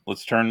top one.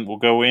 We'll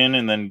go in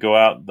and then go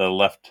out the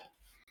left.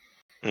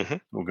 Mm-hmm.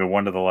 We'll go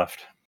one to the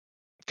left.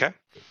 Okay.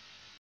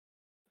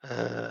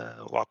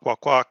 Walk,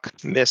 walk, walk.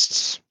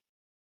 Mists.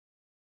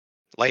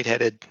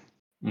 Lightheaded.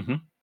 Mm-hmm.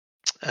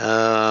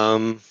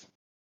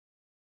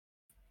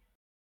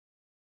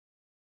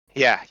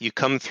 Yeah, you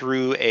come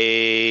through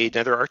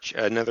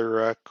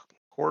another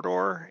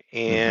corridor,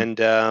 and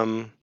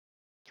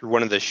through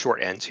one of the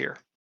short ends here.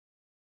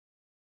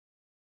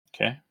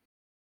 Okay.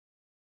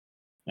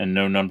 And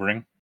no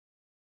numbering.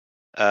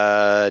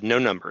 No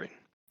numbering.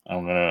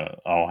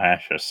 I'll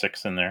hash a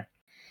 6 in there.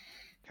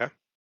 Okay.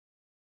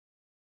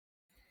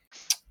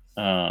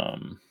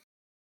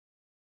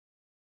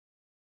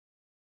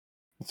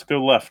 Let's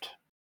go left.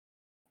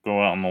 Go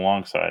out on the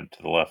long side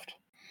to the left.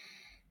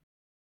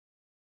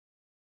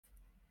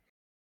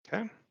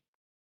 Okay.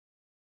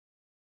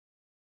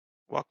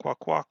 Walk,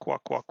 walk, walk,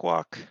 walk, walk,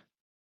 walk.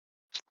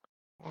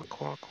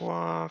 Walk, walk,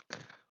 walk.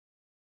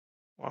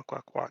 Walk,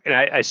 walk, walk. And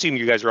I assume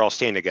you guys are all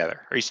staying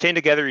together. Are you staying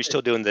together? Or are you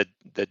still doing the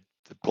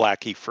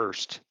Blackie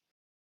first?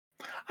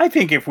 I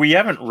think if we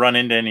haven't run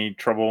into any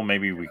trouble,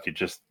 maybe we could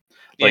just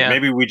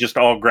maybe we just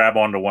all grab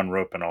onto one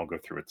rope and all go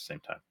through at the same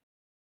time.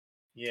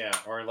 Yeah,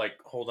 or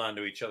like hold on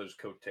to each other's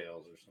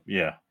coattails or something.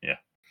 Yeah.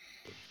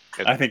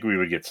 I think we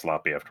would get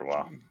sloppy after a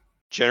while.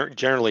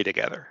 Generally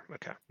together.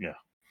 Okay. Yeah.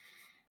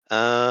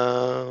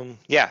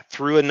 Yeah,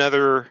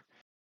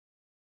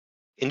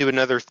 into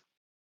another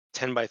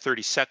 10 by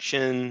 30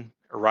 section,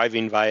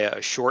 arriving via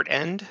a short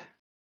end.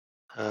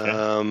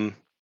 Okay.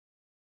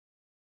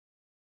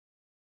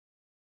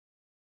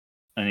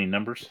 Any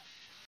numbers?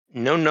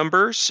 No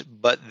numbers,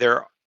 but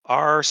there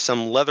are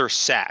some leather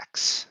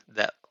sacks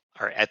that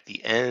are at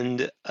the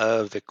end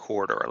of the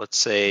corridor. Let's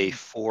say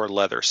 4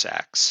 leather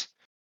sacks.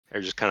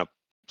 They're just kind of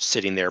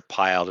sitting there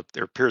piled.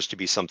 There appears to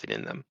be something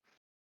in them.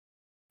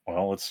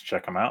 Well, let's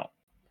check them out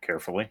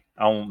carefully.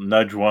 I'll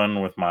nudge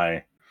one with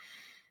my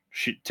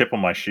tip of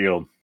my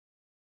shield.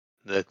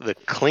 The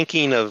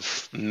clinking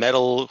of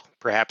metal,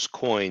 perhaps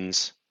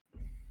coins,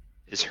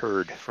 is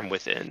heard from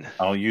within.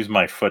 I'll use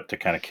my foot to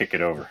kind of kick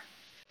it over.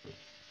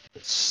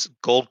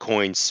 Gold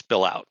coins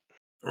spill out.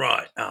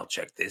 Right, I'll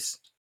check this.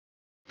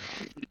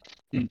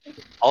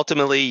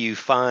 Ultimately, you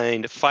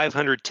find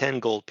 510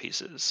 gold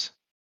pieces.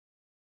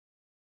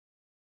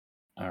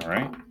 All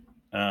right.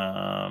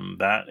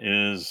 That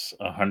is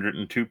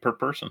 102 per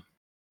person.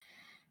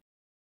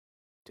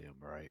 Damn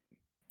right.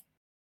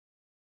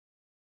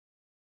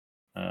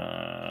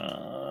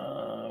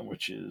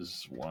 Which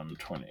is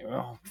 120.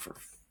 Well, for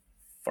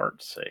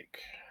fart's sake.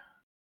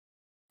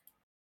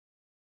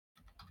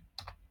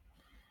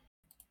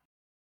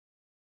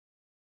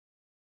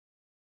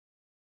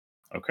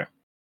 Okay.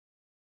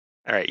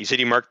 All right. You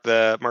said you marked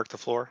the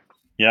floor?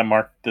 Yeah,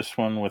 mark this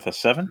one with a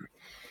 7.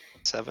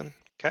 7.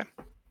 Okay.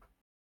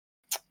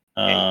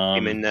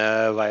 Came in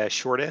via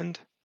short end.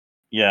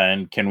 Yeah,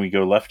 and can we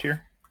go left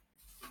here?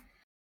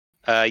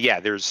 Yeah,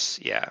 there's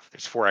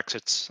 4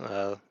 exits.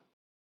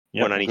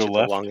 One on each of the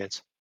long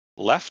ends.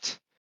 Left.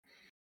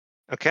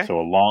 Okay. So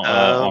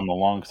on the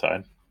long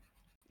side.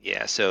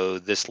 Yeah. So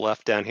this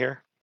left down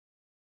here.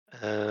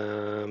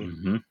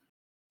 Mm-hmm.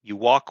 You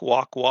walk.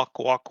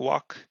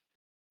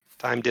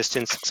 Time,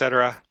 distance,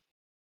 etc.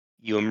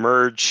 You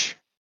emerge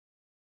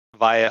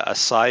via a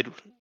side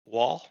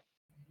wall.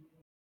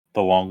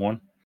 The long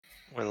one.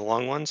 One of the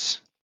long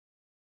ones.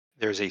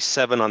 There's a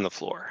 7 on the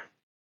floor.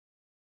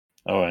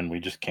 Oh, and we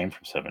just came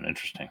from 7.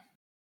 Interesting.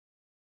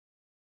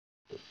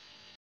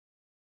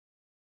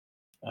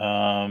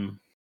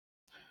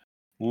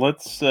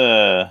 Let's.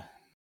 Has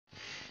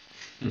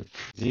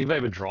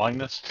anybody been drawing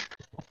this?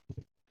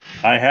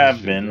 I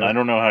have been. I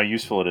don't know how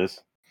useful it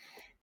is.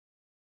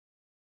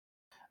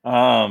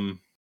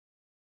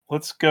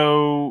 Let's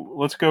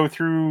go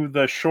through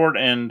the short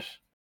end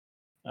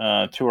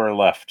to our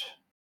left.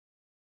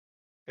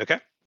 Okay.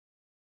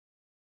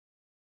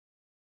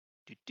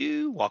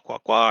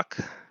 Walk.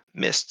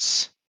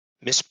 Mists.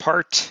 Miss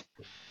part.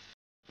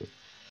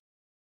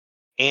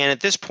 And at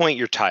this point,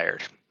 you're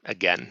tired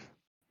again.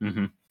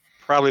 Mm-hmm.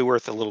 Probably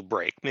worth a little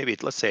break. Maybe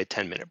let's say a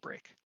 10-minute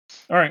break.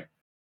 All right.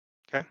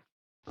 Okay.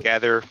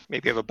 Gather.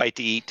 Maybe have a bite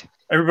to eat.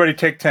 Everybody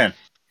take 10.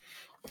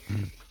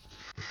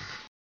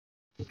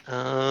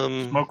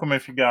 Smoke them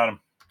if you got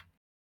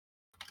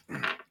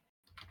them.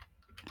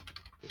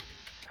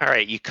 All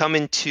right. You come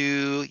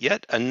into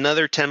yet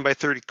another 10 by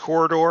 30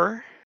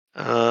 corridor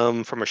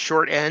from a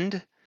short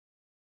end.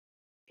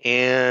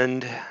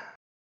 And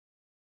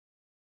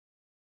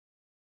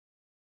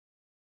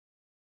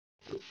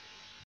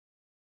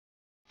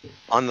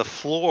on the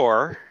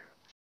floor,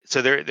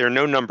 so there are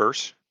no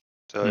numbers.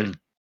 So it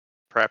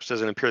perhaps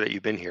doesn't appear that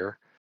you've been here.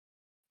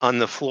 On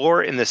the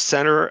floor in the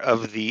center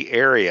of the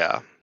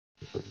area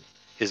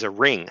is a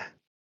ring.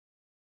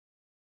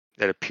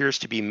 that appears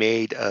to be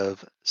made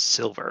of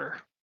silver.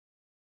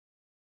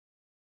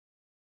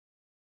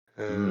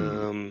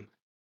 And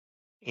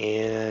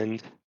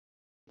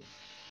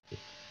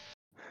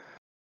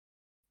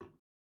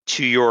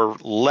to your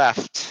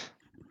left,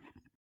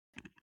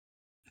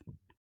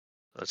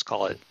 let's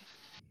call it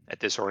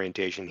at this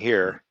orientation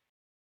here,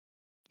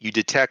 you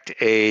detect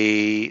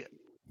a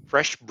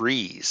fresh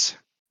breeze.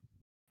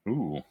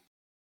 Ooh.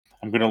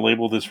 I'm going to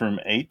label this room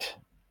 8.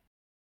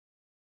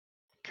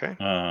 Okay.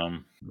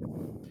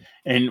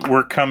 And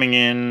we're coming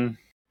in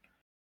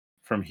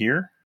from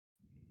here?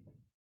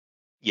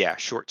 Yeah,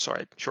 short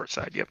side.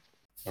 Yep.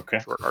 Okay.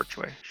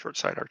 Short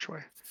side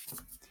archway.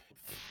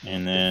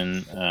 And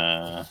then,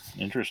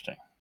 interesting.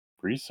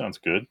 Breeze sounds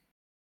good.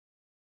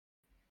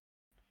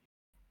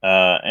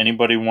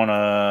 Anybody want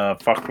to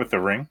fuck with the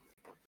ring?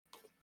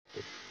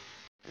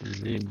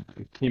 Can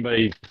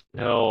anybody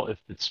tell if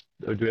it's?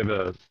 Or do we have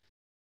a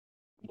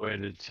way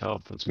to tell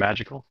if it's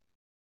magical?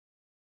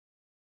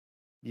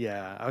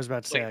 Yeah, I was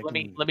about to say.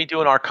 Wait, let me do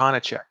an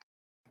Arcana check.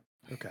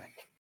 Okay.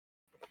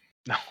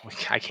 No,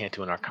 I can't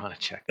do an Arcana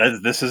check.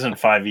 This isn't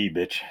 5e,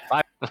 bitch.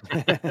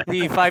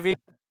 5e.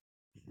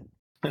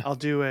 I'll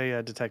do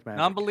a detect magic.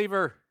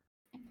 Non-believer.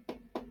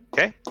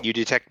 Okay. You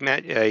detect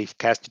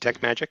cast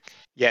detect magic.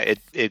 Yeah,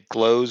 it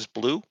glows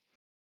blue.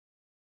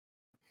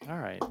 All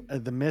right.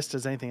 The mist.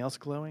 Is anything else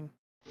glowing?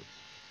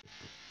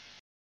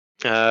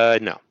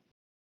 No.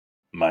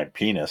 My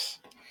penis.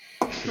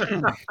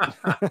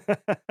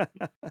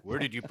 Where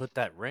did you put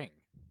that ring?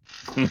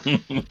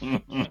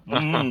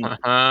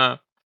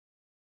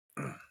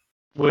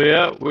 We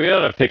ought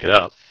to pick it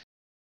up.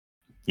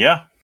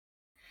 Yeah.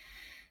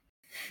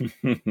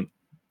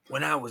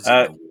 When I was in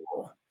the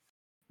war,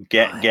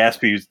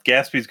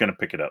 Gaspy's going to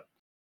pick it up.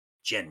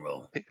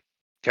 General.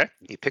 Okay.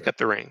 You pick up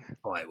the ring.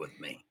 Fight with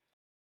me.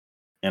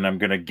 And I'm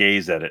going to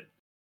gaze at it.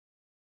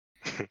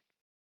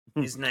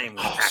 His name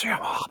was It's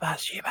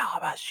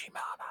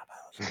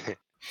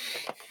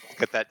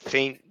got that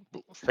faint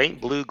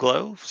blue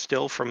glow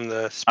still from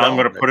the spell. I'm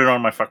going to put it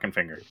on my fucking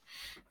finger.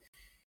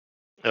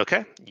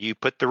 Okay. You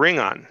put the ring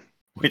on.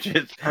 Which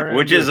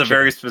is a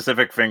very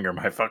specific finger.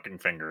 My fucking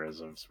finger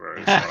is. I swear.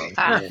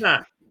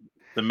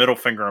 The middle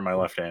finger on my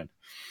left hand.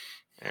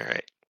 All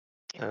right.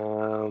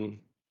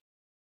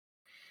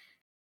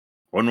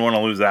 Wouldn't want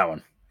to lose that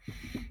one.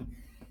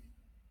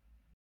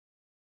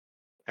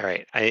 All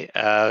right.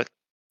 I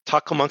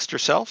talk amongst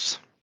yourselves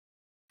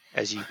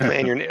as you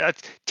plan your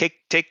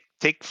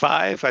take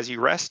 5 as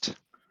you rest.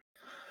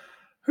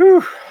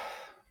 Whew.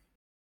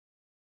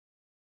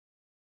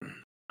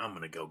 I'm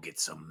gonna go get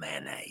some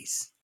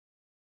mayonnaise.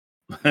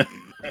 I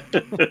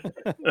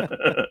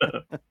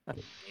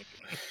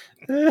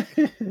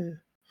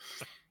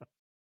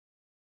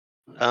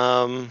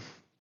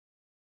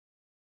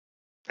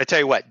tell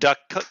you what, Duck,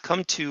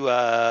 come to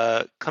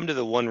the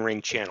One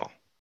Ring channel.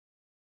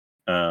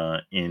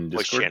 In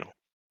Voice Discord? channel.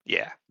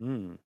 Yeah.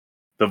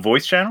 The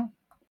voice channel?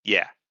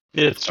 Yeah.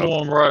 It's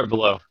one right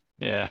below.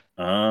 Yeah.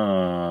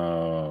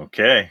 Oh,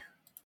 okay.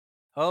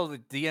 Oh, the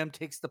DM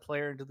takes the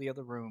player into the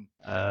other room.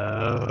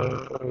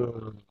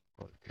 What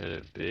could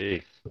it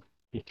be?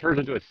 He turns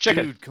into a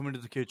chicken. Dude, come into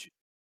the kitchen.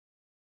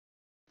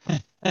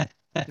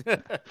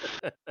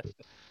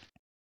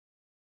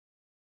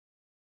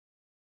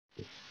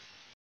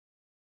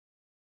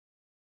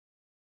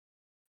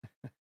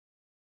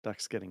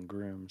 Duck's getting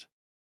groomed.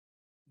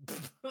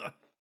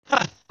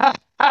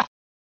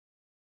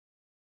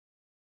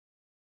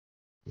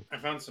 I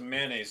found some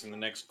mayonnaise in the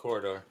next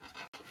corridor.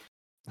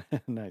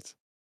 Nice.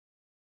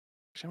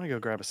 Actually, I'm gonna go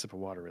grab a sip of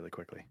water really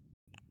quickly.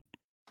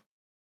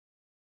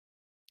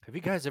 Have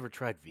you guys ever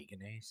tried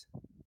Veganese?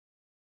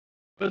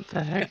 What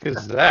the heck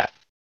is that?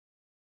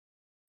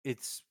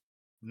 It's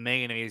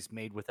mayonnaise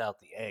made without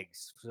the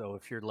eggs. So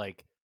if you're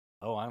like,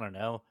 oh, I don't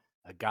know,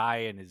 a guy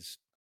in his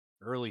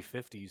early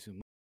 50s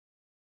who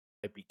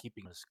might be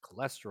keeping his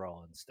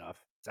cholesterol and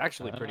stuff, it's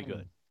actually pretty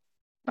good.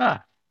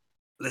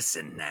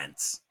 Listen,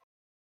 Nance.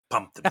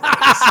 Pump the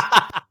brakes.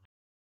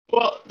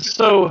 Well,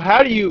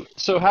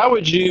 how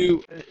would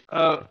you,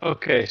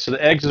 okay, so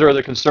the eggs are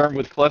the concern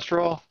with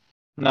cholesterol?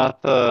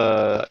 Not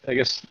the, I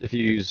guess if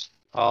you use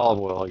olive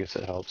oil, I guess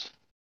it helps.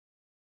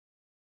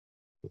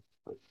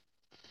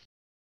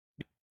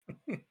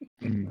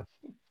 The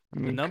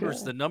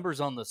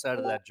numbers on the side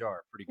of that jar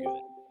are pretty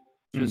good.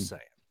 Just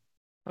saying.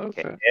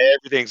 Okay.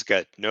 Everything's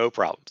good. No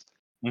problems.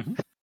 Mm-hmm.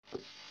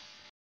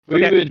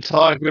 We've been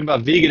talking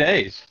about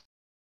Veganese.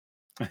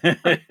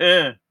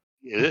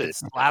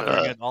 It's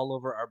slathering it all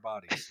over our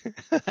bodies.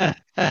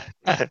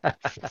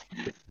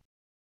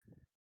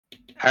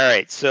 All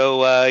right,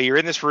 so you're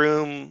in this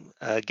room.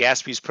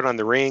 Gaspy's put on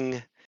the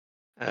ring.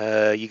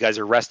 You guys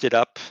are rested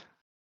up.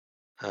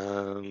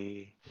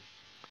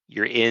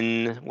 You're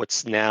in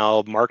what's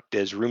now marked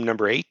as room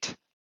number 8.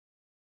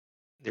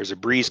 There's a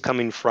breeze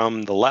coming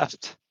from the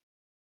left.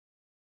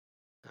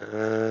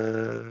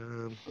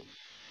 Where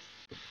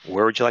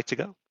would you like to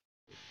go?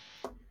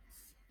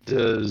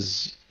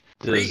 Does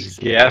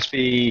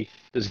Gaspy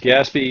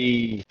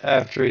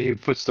after he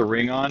puts the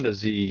ring on,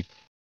 does he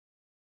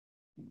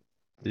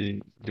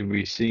Did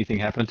we see anything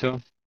happen to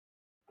him?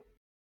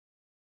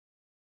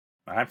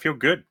 I feel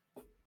good.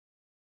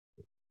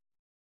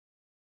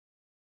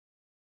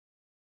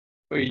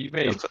 Well, you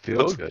may Looks- feel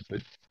looks- good,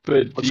 but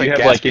looks do you like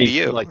have like Gatsby to any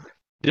you. like?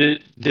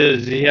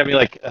 Does he have any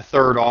like a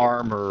third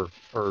arm or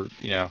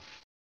you know?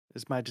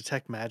 Is my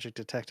detect magic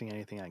detecting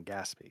anything on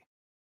Gatsby,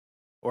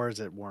 or is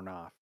it worn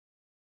off?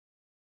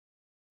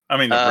 I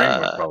mean, the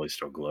ring would probably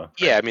still glow. Right?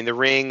 Yeah, I mean the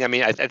ring. I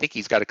mean, I think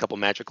he's got a couple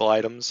magical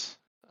items.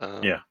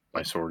 Yeah,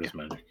 my sword is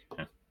magic.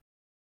 Yeah.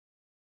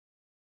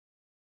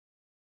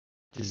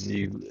 Is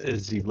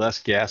he less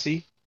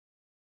gassy?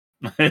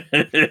 What the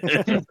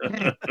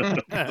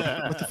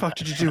fuck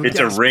did you do? With It's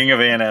a Gatsby? ring of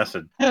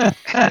antacid.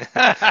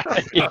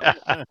 Yeah.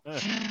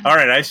 All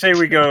right, I say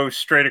we go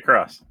straight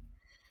across.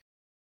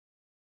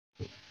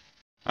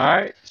 All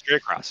right. Straight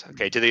across.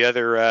 Okay, to the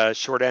other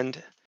short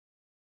end.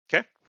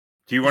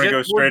 Do you want to that go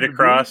towards straight the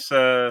across?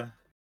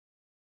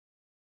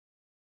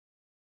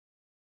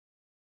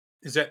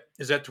 Is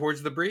that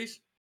towards the breeze?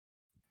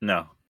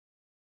 No.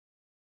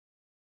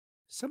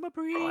 Summer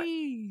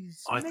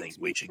breeze. I makes think me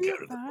we should feel go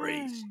to the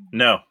breeze. fine.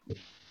 No.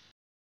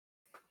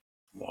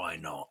 Why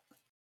not?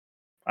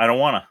 I don't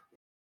want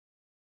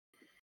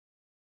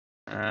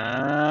to.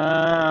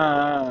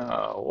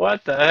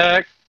 What the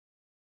heck?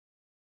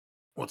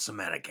 What's the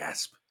matter,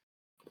 Gasp?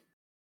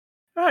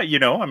 You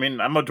know, I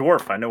mean, I'm a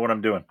dwarf. I know what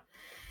I'm doing.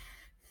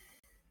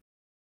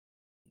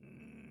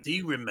 Do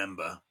you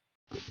remember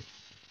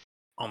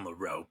on the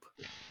rope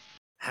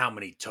how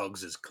many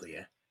tugs is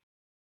clear?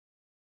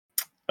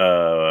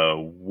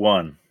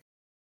 1.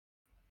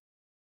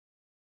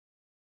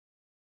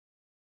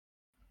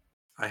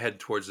 I head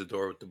towards the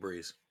door with the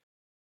breeze.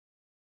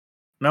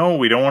 No,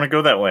 we don't want to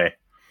go that way.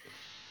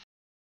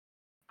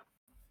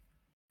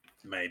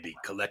 Maybe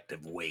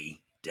collective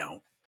we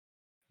don't,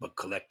 but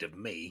collective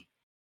me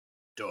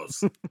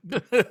does.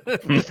 Very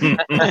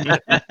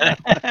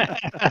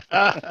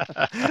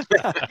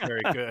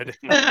good.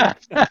 Yeah.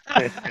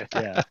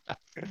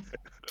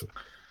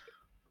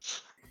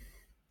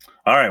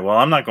 All right, well,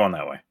 I'm not going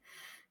that way.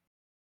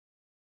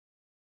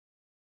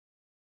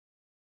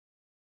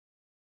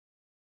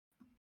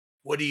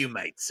 What do you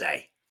mates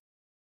say?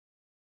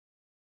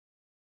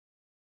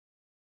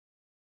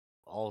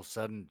 All of a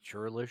sudden,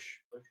 churlish.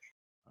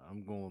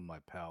 I'm going with my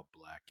pal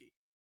Blackie.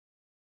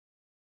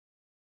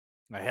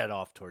 I head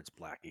off towards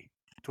Blackie,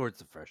 towards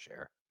the fresh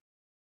air.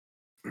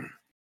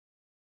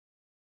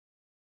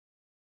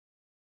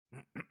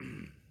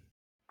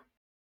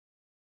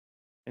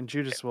 And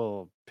Judas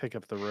will pick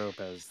up the rope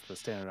as the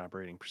standard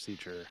operating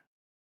procedure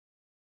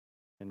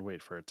and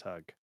wait for a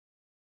tug.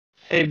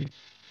 Hey,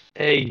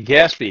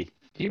 Gatsby,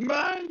 do you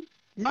mind?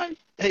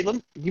 Hey,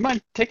 you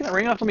mind taking that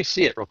ring off? Let me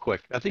see it real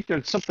quick. I think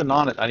there's something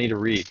on it I need to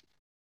read.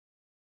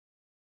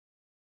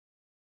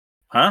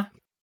 Huh?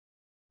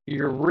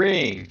 Your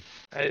ring.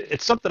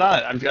 It's something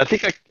on it. I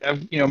think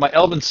my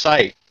Elven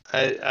sight.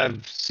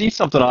 I've seen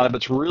something on it, but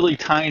it's really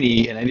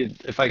tiny, and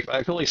I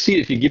can only see it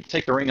if you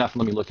take the ring off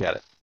and let me look at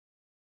it.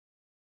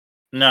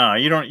 No,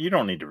 you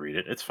don't need to read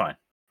it. It's fine.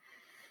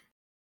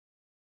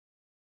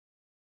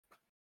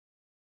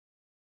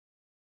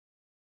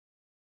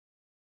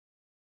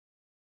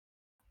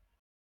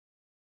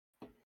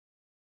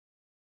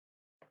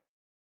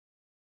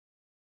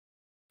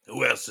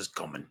 Who else is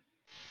coming?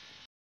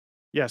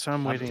 Yeah, so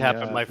I'm I'm waiting.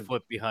 tapping my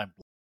foot behind.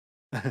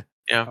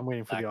 Yeah. I'm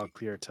waiting for the Blackie. all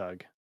clear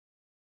tug.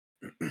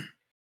 All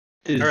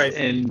right.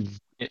 And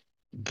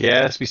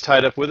Gatsby's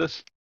tied up with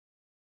us?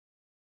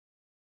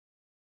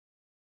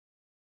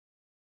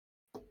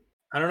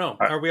 I don't know. All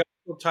right. Are we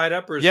all tied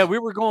up, or is Yeah, we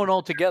were going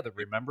all together.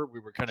 Remember, we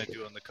were kind of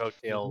doing the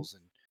coattails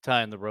and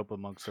tying the rope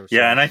amongst ourselves.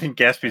 Yeah, and I think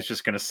Gatsby's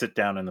just going to sit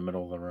down in the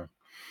middle of the room.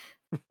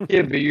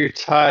 Yeah, but you're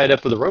tied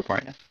up with a rope,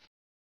 aren't you?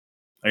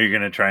 Are you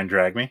going to try and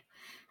drag me?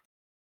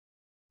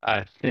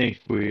 I think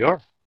we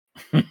are.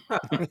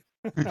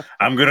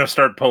 I'm going to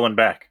start pulling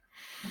back.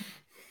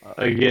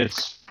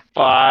 Against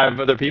 5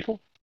 other people?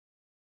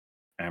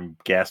 I'm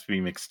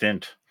Gatsby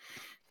McStint.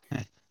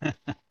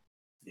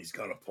 He's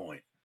got a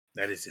point.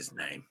 That is his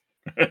name.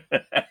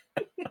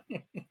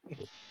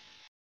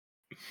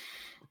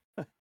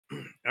 all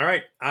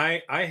right.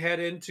 I head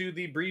into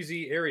the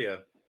breezy area.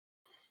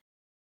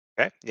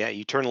 Okay. Yeah,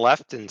 you turn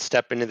left and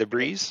step into the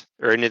breeze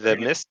or into the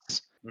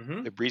mists.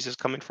 Mm-hmm. The breeze is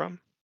coming from.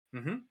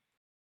 Mm-hmm.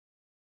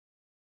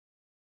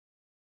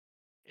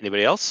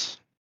 Anybody else?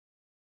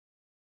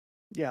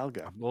 Yeah, I'll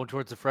go. I'm going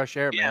towards the fresh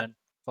air, Yeah. man.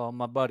 Follow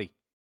my buddy.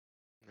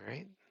 All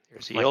right.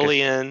 There's Like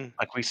Aeolian,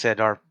 Like we said,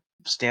 our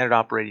standard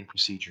operating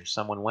procedure.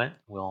 Someone went,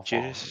 we'll follow.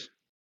 Judas.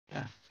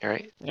 Yeah. All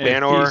right. And if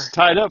Vanor.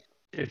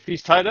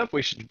 he's tied up,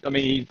 we should. I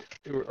mean,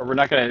 we're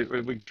not going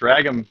to. We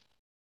drag him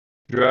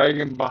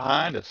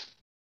behind us.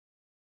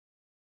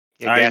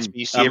 Yeah, Gatsby,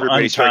 you see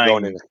everybody start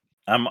going in.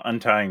 I'm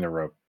untying the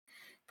rope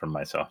from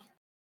myself.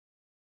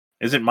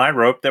 Is it my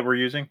rope that we're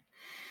using?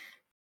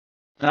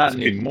 Not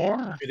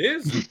anymore. It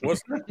is,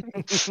 wasn't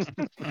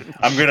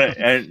I'm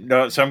gonna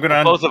no. So I'm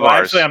gonna. Both of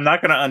ours. Actually, I'm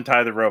not gonna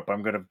untie the rope.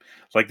 I'm gonna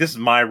like this is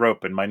my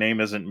rope, and my name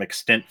isn't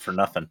McStint for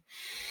nothing.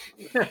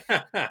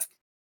 it?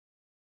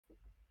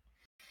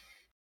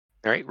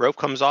 All right, rope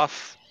comes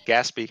off.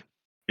 Gaspy.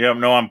 Yeah,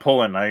 no, I'm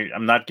pulling.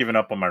 I'm not giving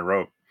up on my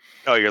rope.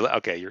 Oh, you're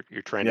okay. You're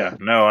trying Yeah,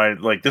 to.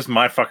 no, this is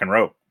my fucking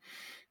rope.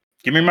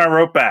 Give me my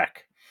rope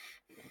back.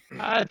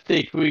 I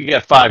think we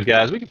got 5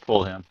 guys. We can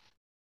pull him.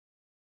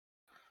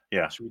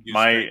 Yeah, Should we do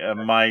my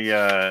strength? my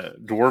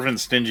dwarven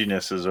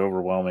stinginess is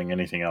overwhelming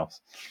anything else.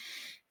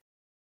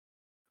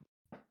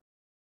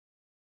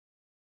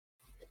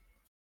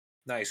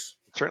 Nice.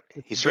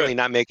 He's certainly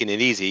not making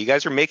it easy. You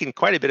guys are making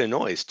quite a bit of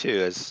noise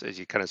too, as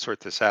you kind of sort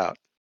this out.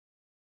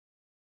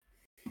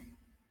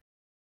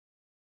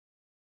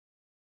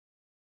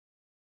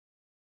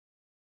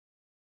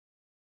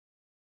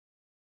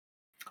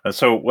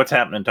 So what's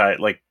happening, Ty?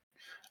 Like,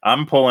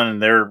 I'm pulling,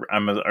 and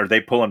are they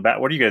pulling back?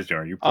 What are you guys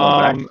doing? Are you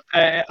pulling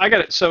back? I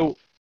got it. So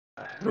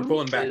We're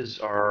pulling back. is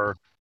our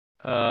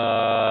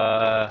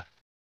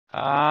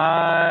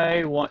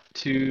I want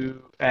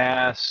to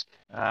ask.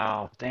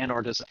 Oh,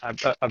 Thanor does. I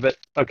bet.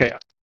 Okay.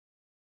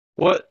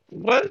 What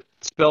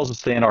spells does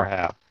Thanor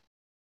have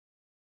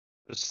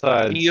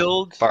besides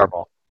Shield,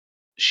 Fireball?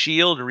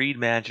 shield, read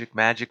magic,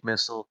 magic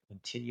missile,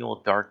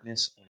 continual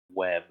darkness, and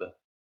web.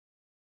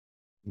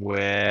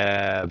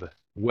 Web.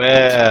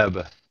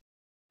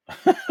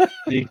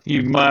 Think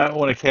you might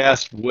want to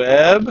cast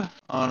web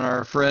on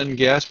our friend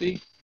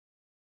Gaspy?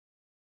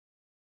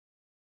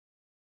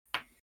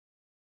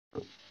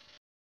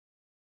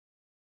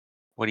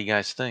 What do you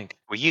guys think?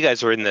 Well, you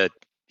guys are in the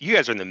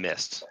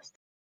mist.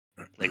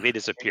 Like they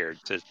disappeared.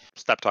 So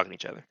stop talking to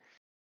each other,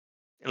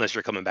 unless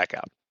you're coming back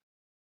out.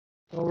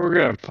 Well, we're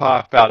gonna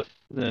pop out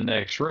in the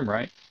next room,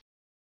 right?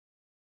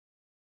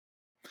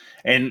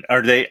 And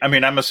are they? I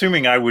mean, I'm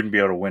assuming I wouldn't be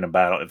able to win a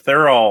battle if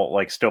they're all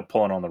like still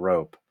pulling on the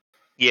rope.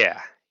 Yeah.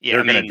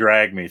 They're going to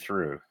drag me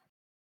through.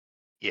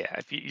 Yeah,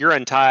 if you're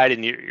untied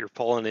and you're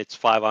pulling, it's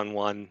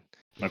 5-on-1.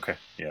 Okay.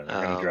 Yeah,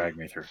 they're going to drag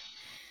me through.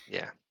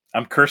 Yeah.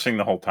 I'm cursing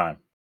the whole time.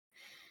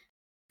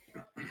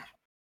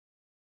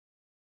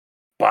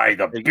 By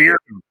the beard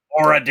of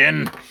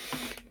Oradin.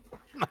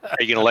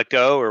 Are you gonna let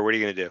go, or what are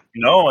you gonna do?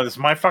 No, it's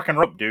my fucking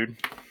rope, dude.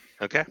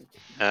 Okay.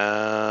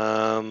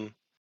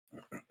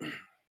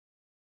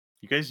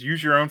 You guys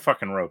use your own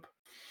fucking rope.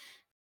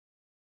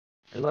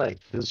 I like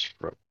this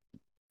rope.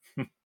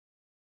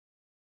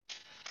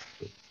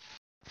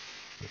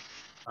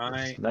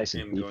 I nice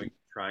am going to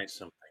try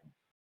something.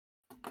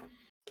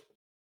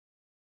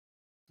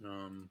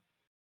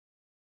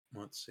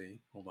 Let's see.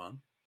 Hold on.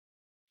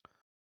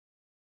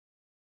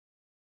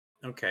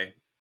 Okay.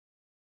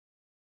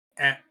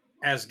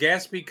 As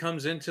Gaspy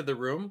comes into the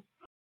room,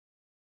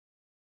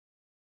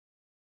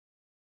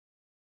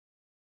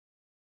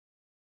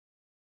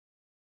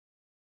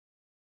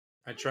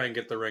 I try and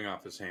get the ring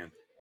off his hand.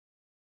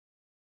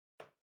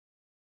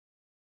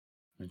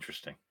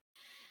 Interesting.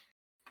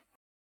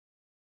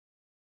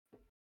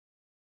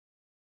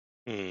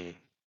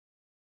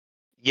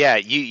 Yeah,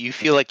 you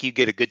feel like you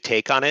get a good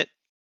take on it,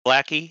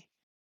 Blackie,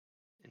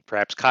 and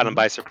perhaps caught him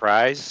by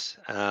surprise.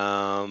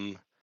 But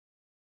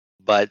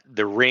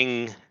the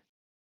ring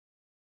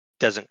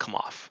doesn't come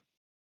off.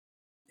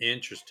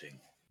 Interesting.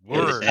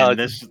 And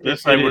this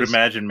I would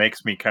imagine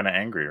makes me kind of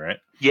angry, right?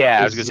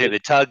 Yeah, I was gonna say the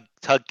tug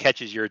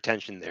catches your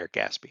attention there,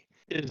 Gaspy.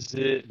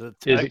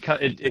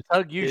 The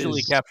tug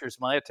usually captures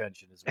my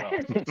attention as well.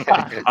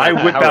 I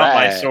whip out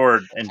my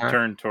sword and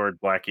turn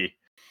toward Blackie.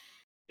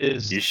 You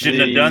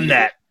shouldn't have done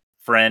that,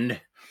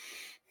 friend.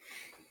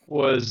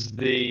 Was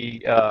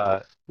the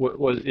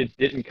it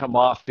didn't come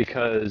off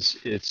because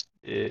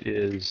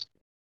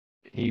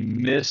he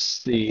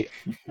missed doing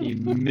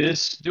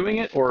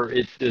it, or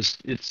it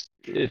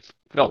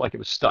felt like it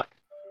was stuck?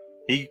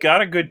 He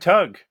got a good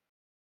tug.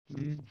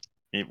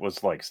 It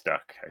was like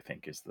stuck, I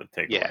think, is the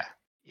takeaway.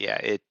 Yeah,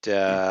 it.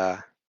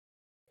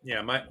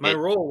 Yeah, my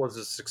roll was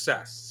a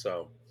success.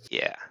 So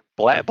yeah,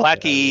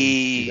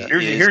 Blackie.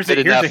 Here's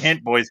a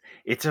hint, boys.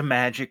 It's a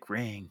magic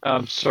ring.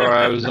 I'm sorry,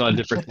 I was on a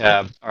different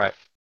tab. All right.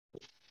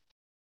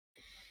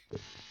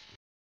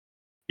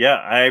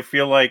 Yeah, I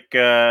feel like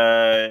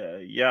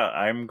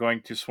I'm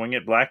going to swing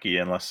at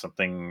Blackie unless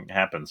something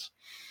happens.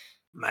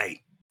 Mate,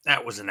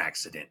 that was an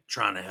accident.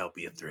 Trying to help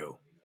you through.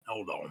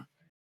 Hold on.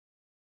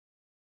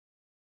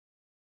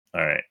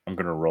 All right, I'm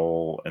going to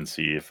roll and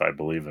see if I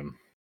believe him.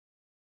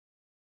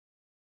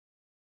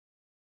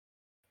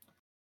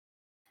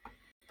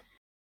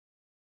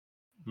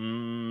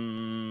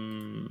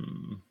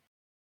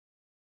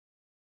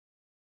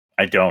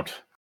 I don't.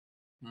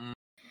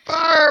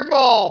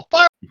 Fireball!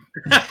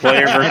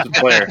 Player versus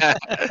player.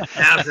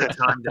 Now's the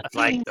time to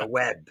fight the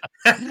web.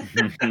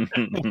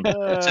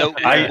 So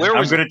I'm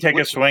going to take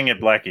a swing at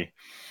Blackie.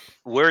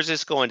 Where's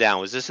this going down?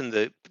 Was this in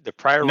the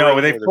prior room? No,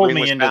 they pulled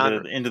me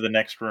into the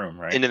next room,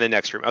 right? Into the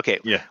next room. Okay.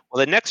 Yeah.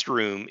 Well, the next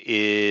room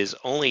is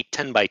only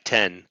 10 by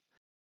 10,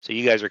 so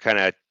you guys are kind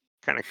of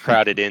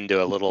crowded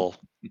into a little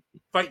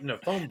fighting a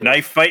phone booth.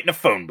 Knife fight in a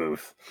phone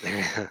booth.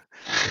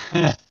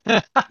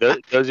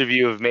 Those of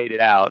you who have made it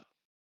out,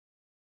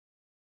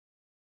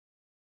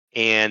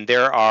 and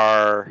there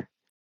are,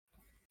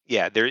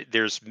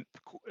 there's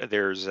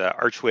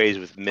archways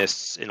with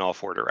mists in all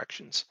 4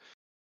 directions.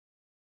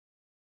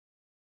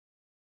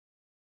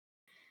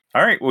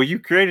 All right. Well, you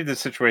created this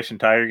situation,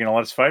 Ty. You're going to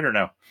let us fight or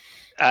no?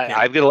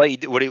 I'm gonna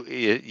let you. What do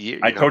you?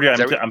 I told you is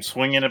that I'm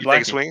swinging at you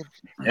take a Blackie. swing?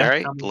 Yeah. All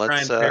right, I'm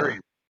let's. trying to parry.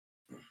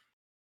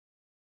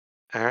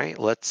 All right,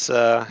 let's.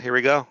 Here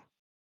we go.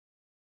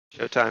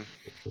 Showtime.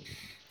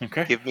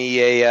 Okay. Give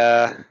me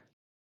an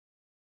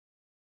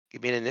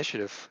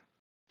initiative.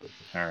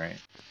 All right.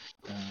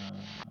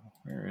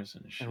 Where is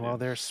initiative? And while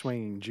they're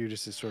swinging,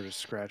 Judas is sort of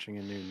scratching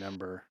a new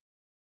number.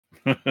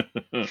 All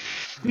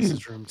This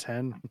is room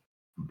 10.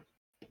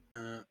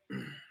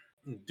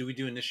 Do we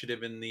do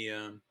initiative in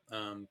the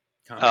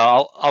combat?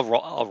 I'll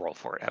roll. I'll roll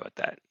for it. How about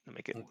that? I'll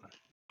make it.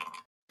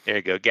 There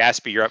you go,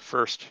 Gaspy. You're up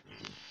first.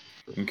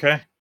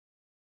 Okay.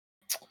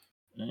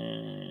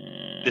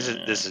 This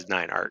is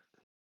 9 art.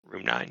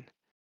 Room 9.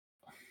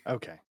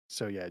 Okay.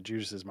 So yeah,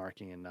 Judas is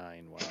marking in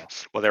 9. Wow.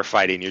 Well, they're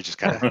fighting. You're just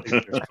kind of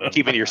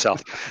keeping to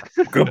yourself.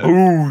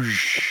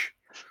 Gaboosh.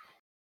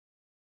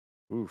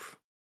 Oof.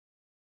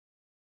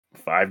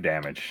 5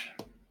 damage.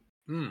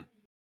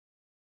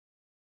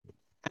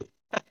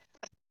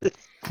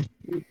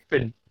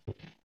 Stupid.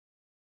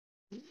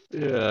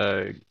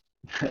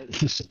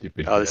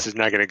 Stupid. Oh, this is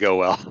not going to go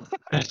well.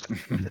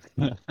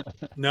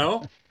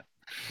 No.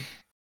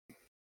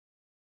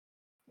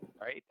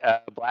 All right,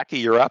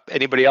 Blackie, you're up.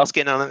 Anybody else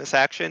getting on this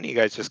action? You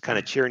guys just kind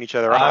of cheering each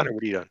other on, or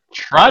what are you doing?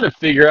 Try to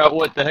figure out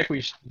what the heck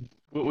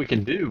what we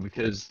can do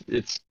because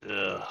it's.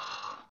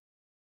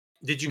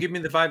 Did you give me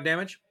the 5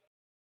 damage?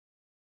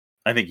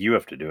 I think you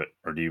have to do it,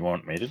 or do you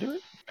want me to do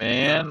it?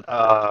 Man,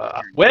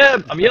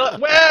 web! I'm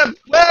yelling, web!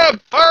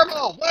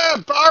 Fireball!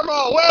 Web!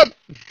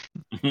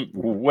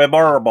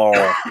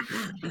 Webbarball.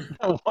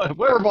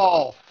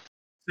 Webball!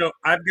 So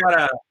I've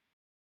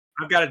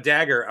got a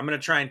dagger. I'm gonna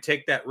try and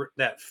take that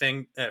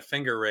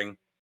finger ring.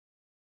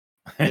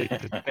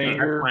 That's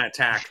my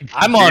attack.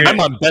 I'm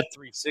on bet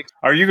 360.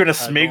 Are you gonna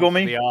smiggle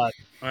me?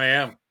 I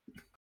am.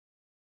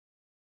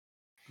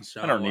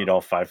 So, I don't need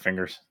all 5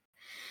 fingers.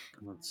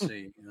 Let's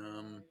see.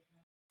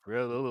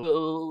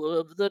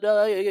 Of the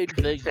night.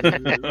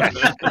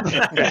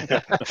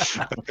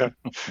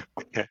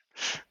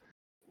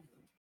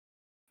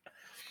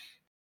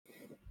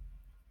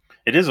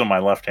 It is on my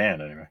left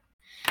hand, anyway.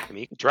 I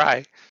mean, you can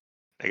try,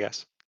 I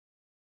guess.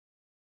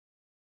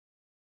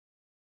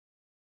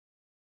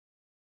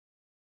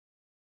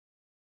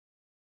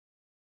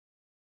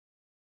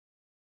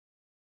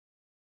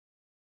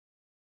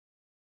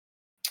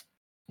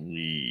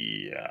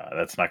 Yeah,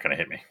 that's not going to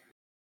hit me.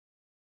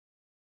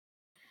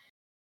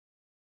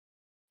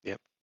 Yep.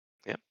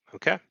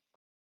 Okay.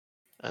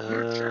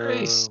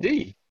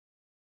 AC.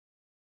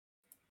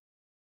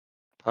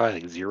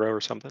 Probably like 0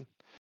 or something.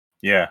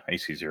 Yeah,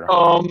 AC 0.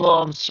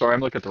 I'm sorry,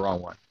 I'm looking at the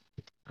wrong one.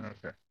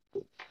 Okay.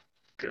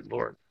 Good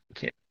lord,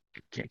 can't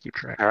keep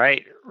track. All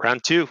right,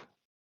 round 2.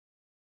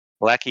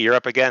 Blackie, you're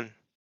up again.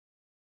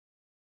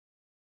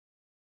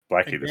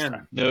 Blackie this Again.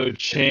 time. No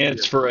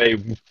chance for a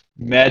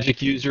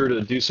magic user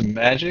to do some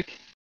magic.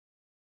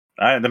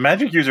 The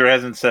magic user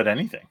hasn't said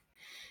anything.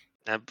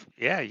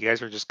 Yeah, you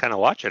guys are just kind of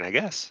watching, I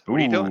guess. What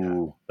are you doing?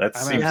 Ooh, that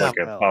I'm seems at like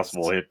a spells.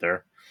 possible hit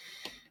there.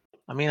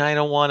 I mean, I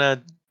don't want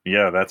to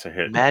Yeah, that's a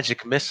hit.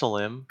 magic missile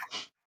him.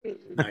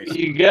 Nice.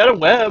 You got a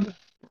web,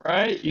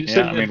 right? You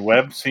Yeah, I mean,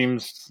 web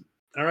seems.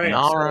 All right.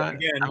 All so right.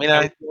 Again, I mean,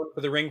 I look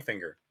for the ring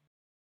finger.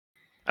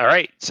 All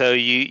right, so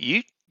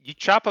you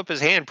chop up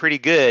his hand pretty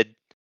good.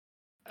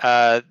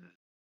 The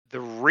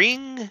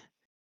ring,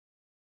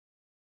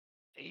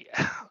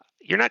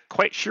 you're not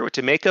quite sure what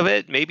to make of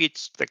it. Maybe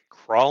it's like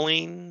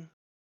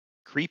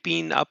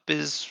creeping up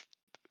his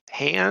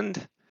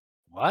hand.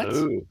 What?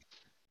 Ooh.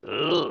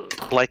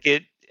 Like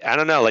I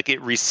don't know, like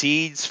it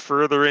recedes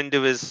further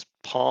into his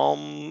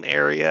palm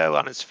area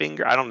on his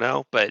finger. I don't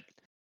know, but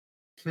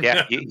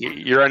yeah,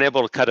 you're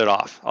unable to cut it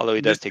off, although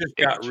he does This take just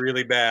got damage.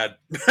 really bad.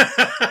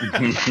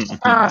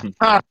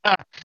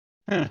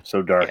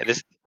 So dark.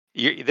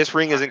 Yeah, this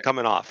ring isn't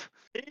coming off.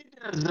 He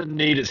doesn't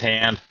need his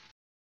hand.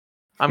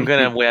 I'm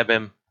gonna web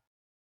him.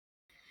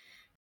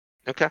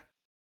 Okay.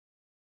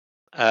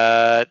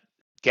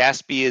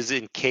 Gaspy is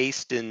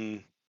encased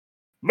in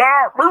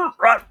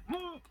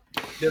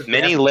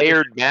many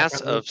layered mass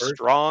of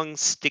strong,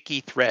 sticky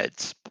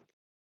threads.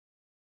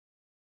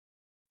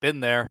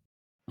 Been there.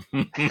 All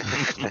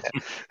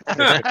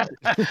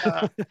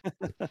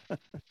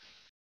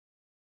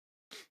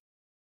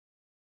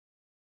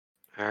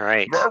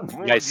right.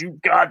 You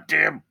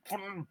goddamn.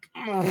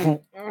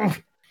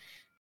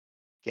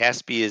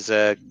 Gaspy is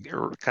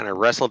kind of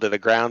wrestled to the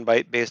ground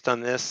based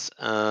on this.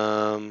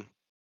 Can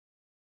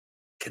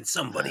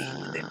somebody?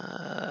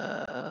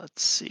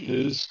 Let's see.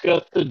 Who's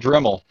got the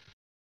Dremel?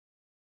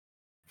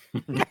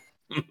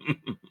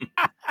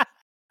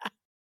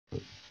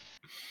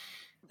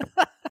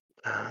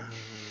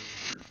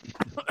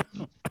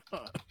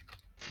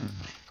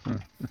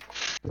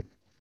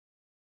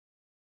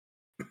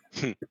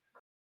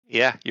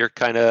 Yeah, you're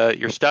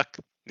stuck.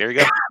 There you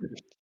go.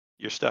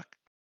 You're stuck.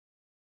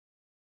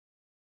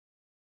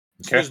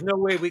 So there's no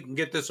way we can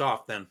get this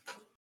off then.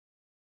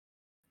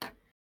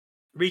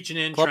 Reaching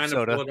in, Club trying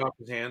soda. to pull it off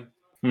his hand.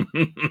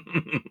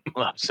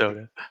 Club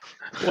soda.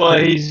 Well,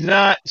 he's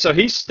not. So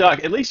he's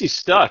stuck. At least he's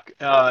stuck.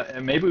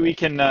 And maybe we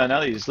can. Now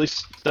that he's at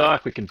least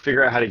stuck, we can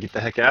figure out how to get the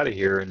heck out of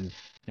here and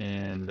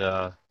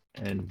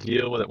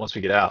deal with it once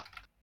we get out.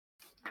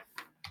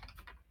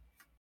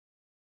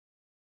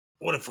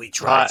 What if we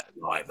try Tie-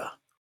 Survivor?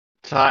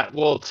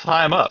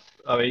 Tie him up.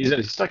 I mean,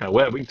 he's stuck in a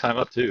web. We can tie him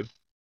up too.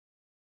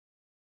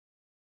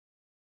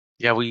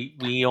 Yeah,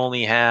 we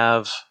only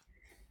have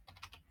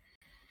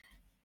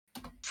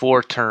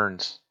 4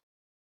 turns.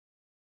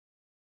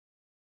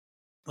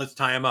 Let's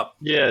tie him up.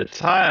 Yeah,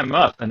 tie him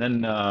up, and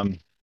then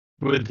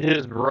with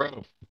his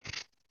rope.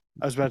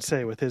 I was about to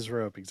say with his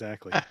rope,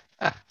 exactly.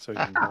 So he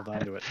can hold on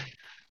to it.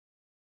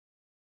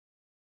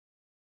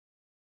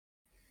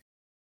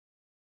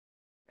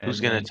 Who's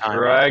And gonna then tie him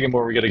drag him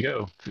where we gotta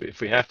go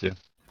if we have to.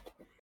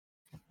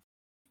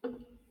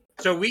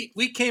 So we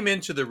came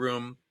into the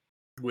room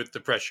with the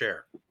fresh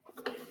air.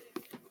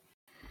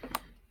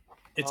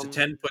 It's a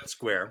 10-foot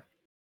square.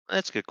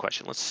 That's a good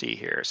question. Let's see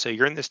here. So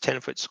you're in this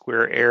 10-foot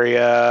square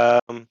area.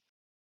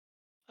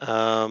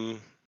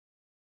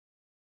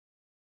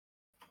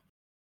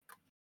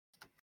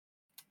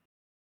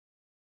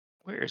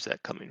 Where is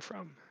that coming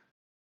from?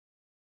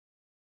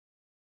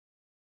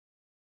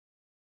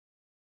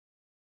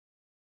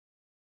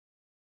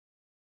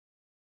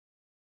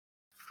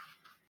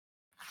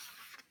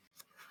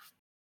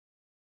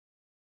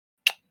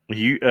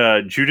 You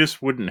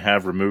Judas wouldn't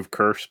have removed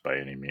curse by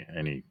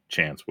any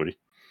chance, would he?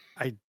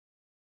 I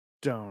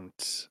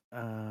don't.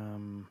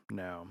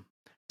 No.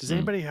 Does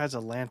anybody has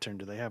a lantern?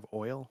 Do they have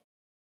oil?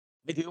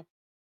 I do.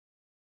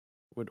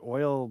 Would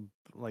oil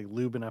like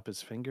lubing up his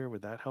finger?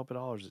 Would that help at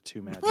all, or is it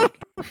too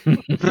magic?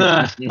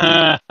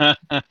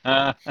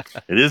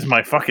 It is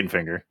my fucking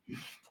finger.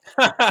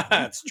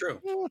 That's true.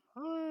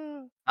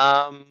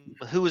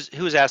 Who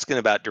was asking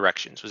about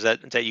directions? Is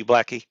that you,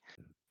 Blackie?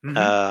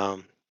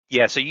 Mhm.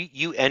 Yeah. So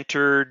you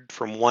entered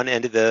from one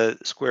end of the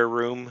square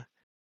room,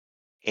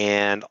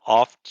 and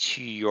off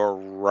to your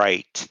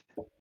right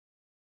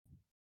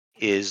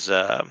is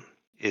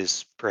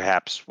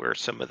perhaps where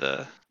some of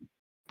the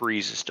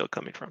breeze is still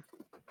coming from.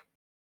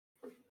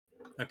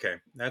 Okay,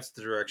 that's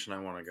the direction I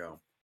want to go.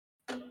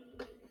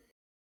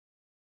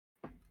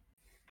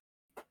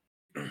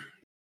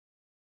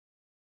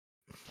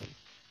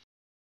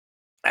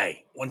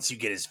 Hey, once you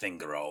get his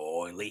finger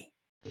all oily,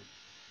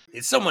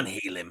 did someone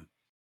heal him?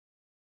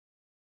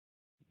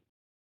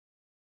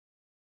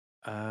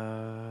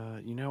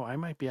 I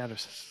might be out of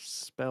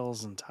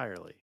spells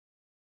entirely.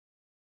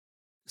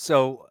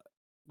 So,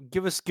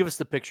 give us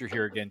the picture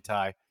here again,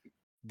 Ty.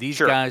 These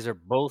Sure. guys are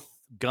both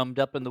gummed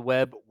up in the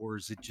web, or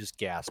is it just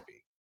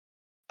Gaspy?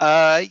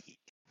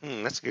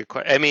 That's a good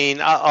question. I mean,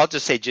 I'll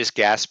just say just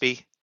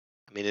Gaspy.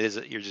 I mean,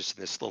 you're just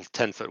in this little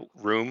 10-foot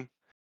room,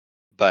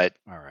 but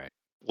All right.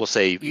 we'll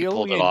say you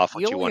pulled it off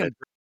what you wanted.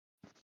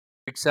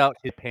 Breaks out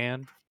his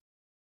hand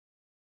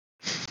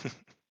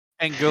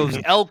and goes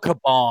El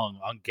Kabong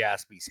on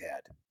Gaspy's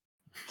head.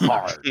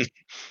 Hard.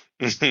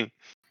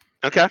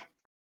 Okay.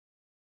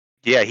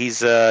 Yeah,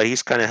 he's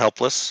kind of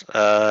helpless.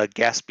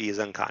 Gaspy is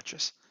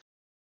unconscious.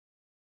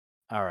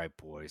 All right,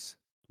 boys.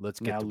 Let's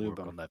get Now to lube work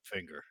him. on that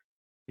finger.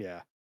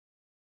 Yeah.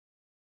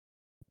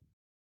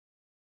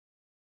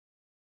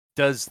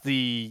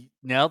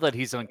 Now that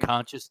he's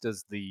unconscious,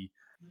 does the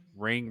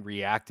ring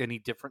react any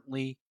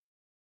differently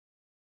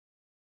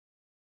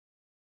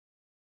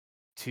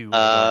to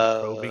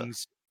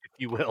probings, if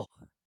you will?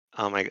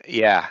 Oh my god.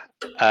 Yeah.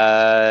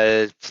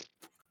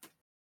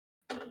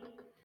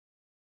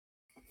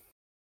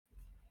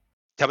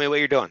 Tell me what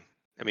you're doing.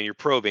 I mean, you're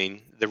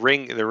probing the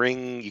ring. The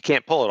ring, you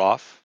can't pull it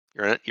off.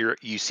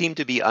 You seem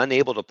to be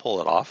unable to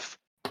pull it off.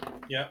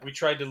 Yeah, we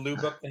tried to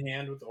lube up the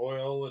hand with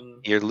oil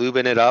and You're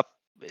lubing it up.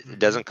 It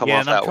doesn't come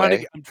off that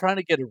way. I'm trying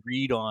to get a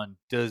read on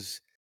is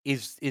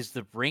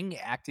the ring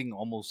acting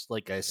almost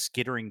like a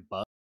skittering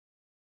bug?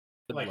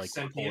 Like pull it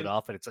sentient?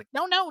 off, and it's like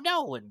no,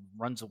 and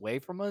runs away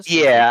from us.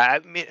 Yeah,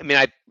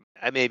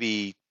 I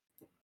maybe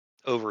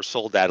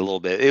oversold that a little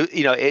bit.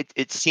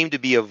 It seemed to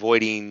be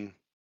avoiding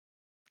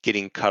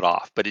getting cut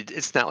off, but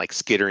it's not like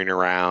skittering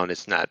around.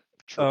 It's not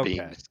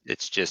chirping. Okay.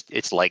 It's just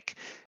it's like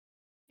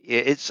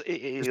it's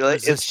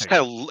resisting.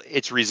 kind of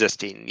it's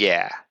resisting.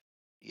 Yeah.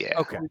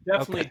 Okay. we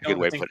definitely That's a good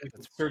way don't to think put we it.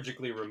 can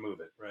surgically remove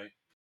it, right?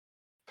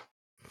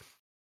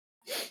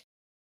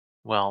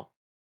 Well,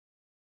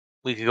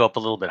 we could go up a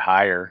little bit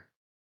higher.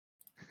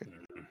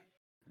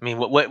 I mean,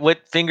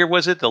 what finger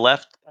was it? The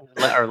left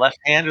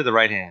hand or the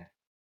right hand?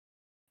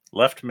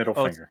 Left middle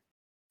finger.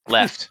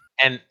 Left.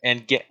 And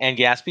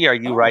Gaspy, are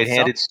you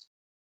right-handed?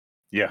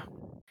 Yeah.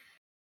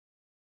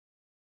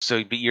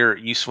 So, but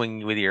you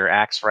swing with your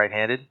axe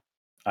right-handed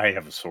I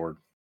have a sword.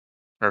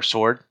 or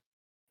sword?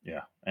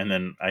 Yeah. And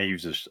then I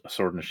use a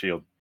sword and a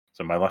shield.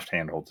 So my left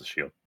hand holds a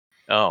shield.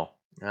 Oh,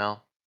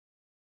 well.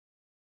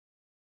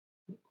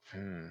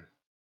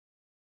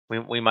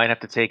 We might have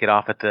to take it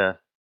off at the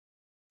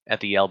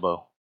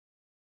elbow.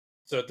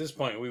 So at this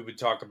point, we would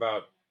talk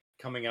about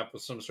coming up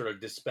with some sort of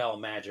dispel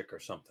magic or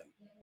something.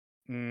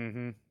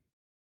 Mm-hmm.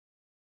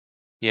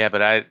 Yeah,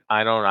 but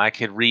I don't. I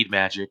can read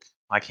magic.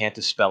 I can't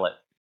dispel it.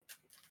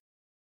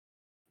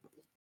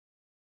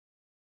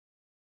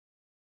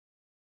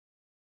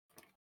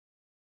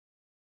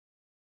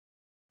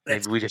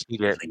 Let's Maybe we just need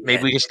to. clean Maybe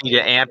that we just need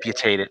to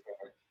amputate it.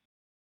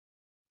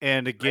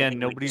 And again,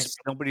 think we just-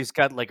 nobody's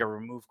got like a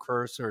remove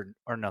curse or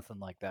nothing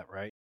like that,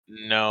 right?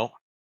 No.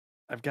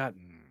 I've got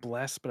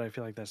bless, but I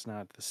feel like that's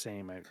not the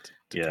same.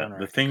 To Yeah, the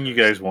counteract thing you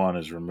curse. guys want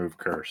is remove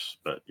curse,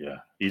 but yeah,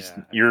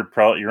 Yeah. you're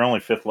only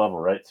 5th level,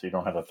 right? So you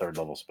don't have a 3rd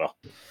level spell.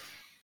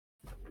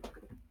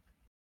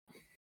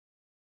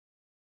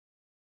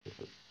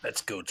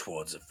 Let's go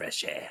towards the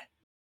fresh air.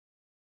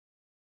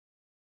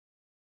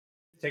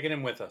 Taking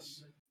him with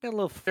us. Got a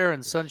little fair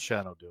and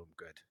sunshine will do him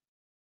good.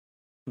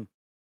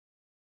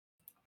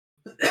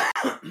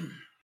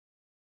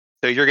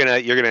 So you're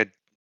gonna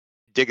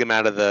dig him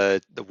out of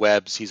the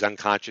webs. He's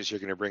unconscious. You're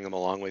gonna bring him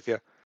along with you.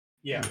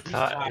 Yeah, he's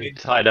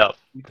Tied up.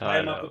 You tie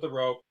him Tied up up. with the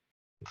rope.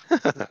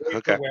 Wait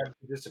Okay. for the web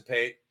to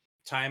dissipate.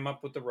 Tie him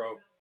up with the rope,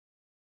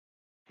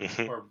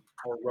 Mhm.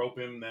 or rope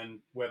him.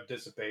 Then web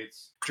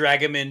dissipates.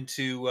 Drag him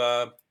into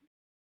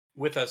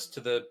with us to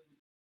the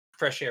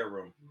fresh air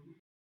room.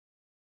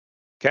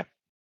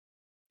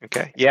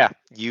 Okay. Yeah.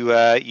 You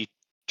you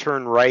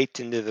turn right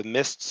into the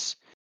mists.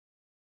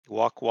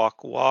 Walk.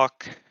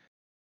 What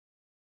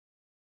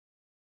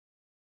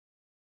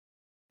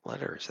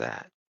letter is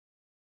that?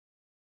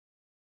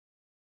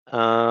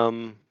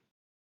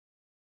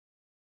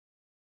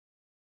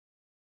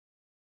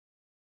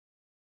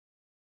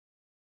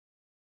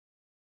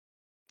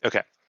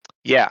 Okay.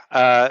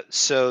 Yeah.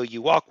 So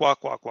you walk.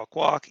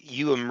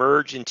 You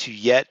emerge into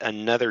yet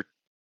another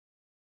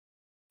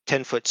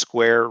 10-foot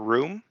square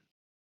room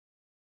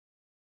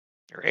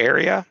or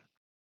area.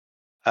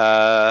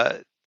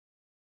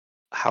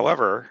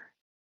 However,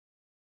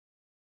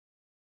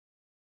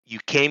 you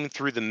came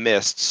through the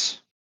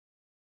mists,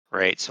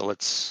 right? So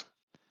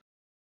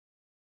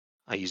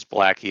I use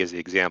Blackie as the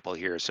example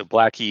here. So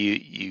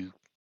Blackie,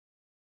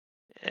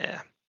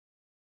 let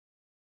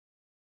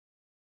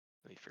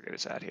me figure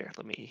this out here.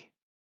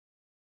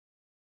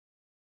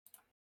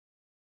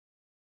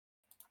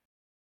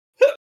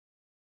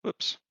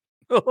 Whoops.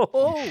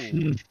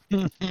 Oh,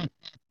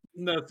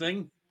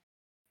 Nothing.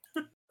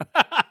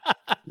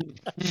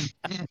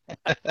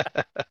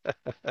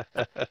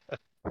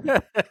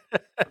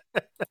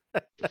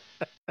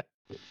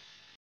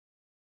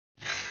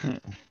 All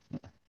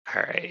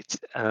right.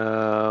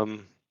 Oh,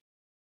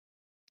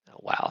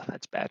 wow,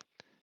 that's bad.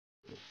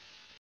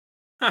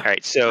 All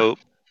right, so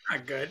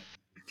Not good.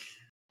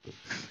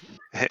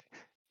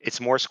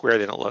 it's more square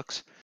than it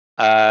looks.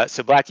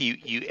 So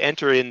Blackie, you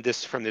enter in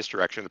this from this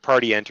direction. The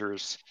party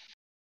enters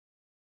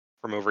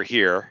from over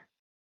here.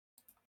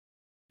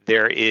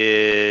 There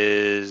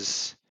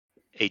is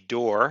a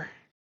door,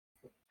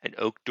 an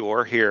oak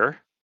door here.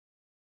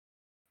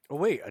 oh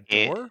wait, a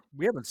And- door?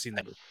 We haven't seen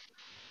that.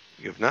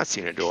 You have not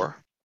seen a door.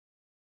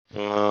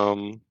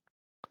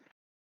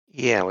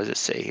 Yeah, what does it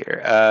say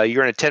here?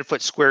 You're in a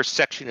 10-foot square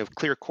section of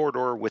clear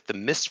corridor with the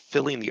mist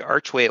filling the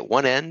archway at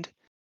one end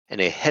and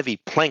a heavy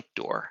plank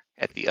door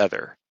at the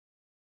other.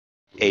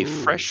 A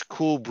fresh,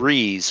 cool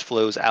breeze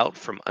flows out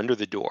from under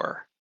the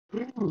door.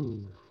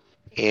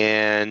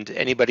 And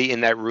anybody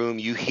in that room,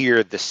 you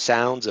hear the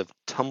sounds of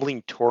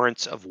tumbling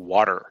torrents of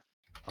water.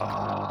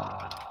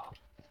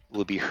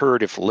 Will be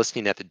heard if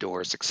listening at the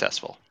door is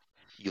successful.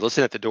 You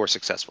listen at the door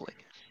successfully.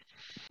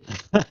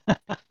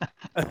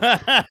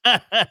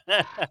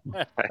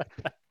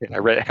 I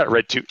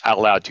read too out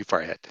loud too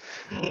far ahead.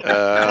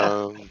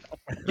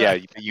 Yeah,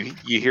 you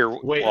hear.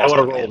 Wait, I Lost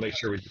want to again. roll. Make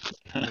sure we.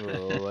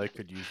 Oh, I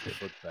could use the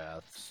foot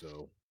bath,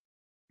 so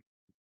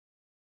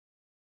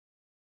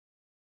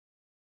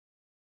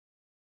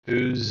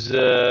Who's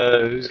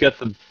got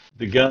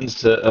the guns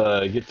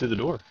to get through the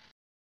door?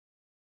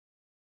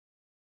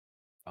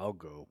 I'll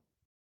go.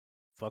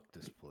 Fuck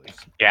this place.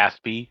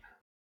 Gaspy.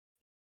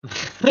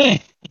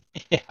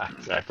 Yeah,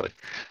 exactly.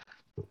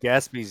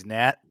 Gaspy's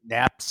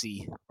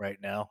napsy right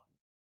now.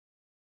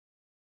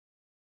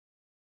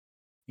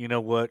 You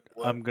know what?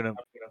 I'm gonna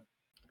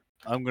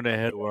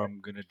head or I'm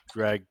gonna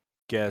drag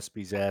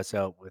Gaspy's ass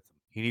out with him.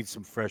 He needs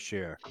some fresh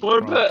air. What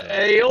about Pronto.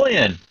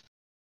 Alien?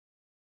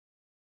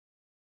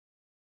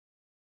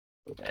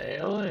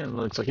 Alien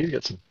looks like he's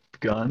got some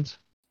guns.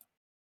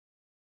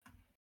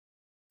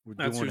 We're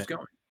That's doing who's it.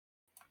 going.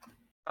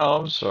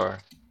 Oh, I'm sorry.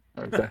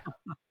 Okay.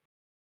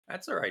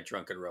 That's all right,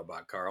 drunken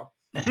robot Carl.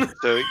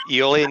 So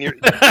Eolian, you're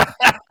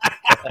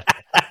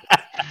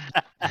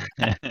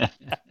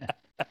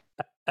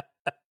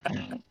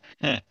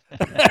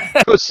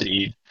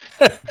Proceed.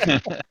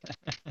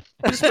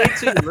 Just wait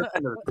till you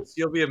listen to this.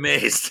 You'll be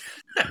amazed.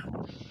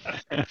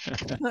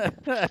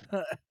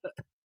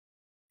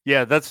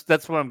 Yeah, that's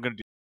what I'm gonna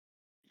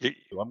do. you-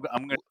 I'm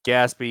gonna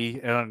Gaspy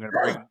and I'm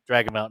gonna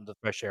drag him out into the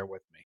fresh air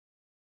with me.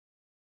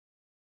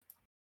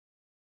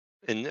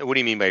 and what do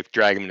you mean by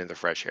drag him into the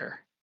fresh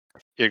air?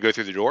 You go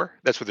through the door?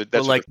 That's what the that's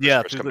But what like, the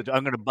yeah, fresh air's through coming.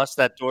 I'm gonna bust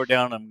that door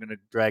down. I'm gonna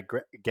drag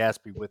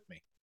Gaspy with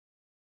me.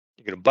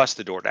 You're gonna bust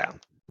the door down.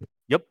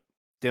 Yep,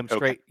 damn Okay.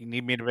 straight. You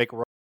need me to make a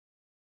roll?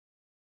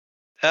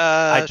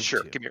 I do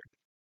Sure. too.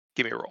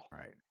 Give me a roll. All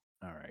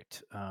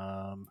right.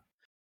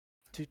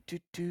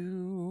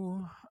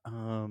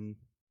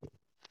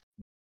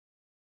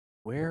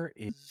 Where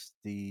is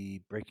the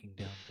breaking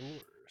down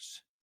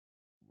doors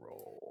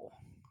roll?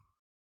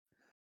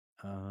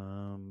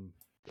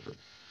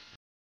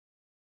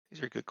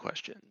 These are good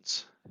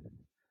questions.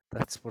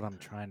 That's what I'm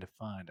trying to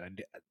find.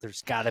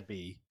 There's got to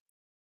be.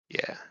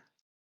 Yeah.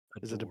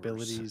 Is it doors.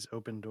 abilities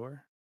open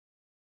door?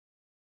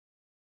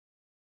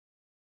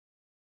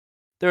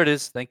 There it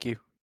is. Thank you.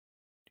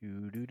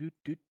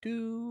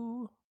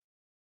 Do.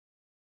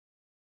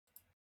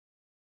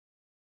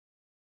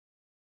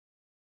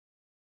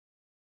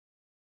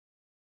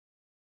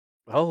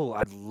 Oh,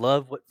 I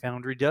love what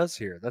Foundry does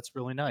here. That's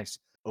really nice.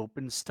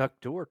 Open stuck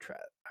door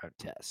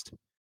test.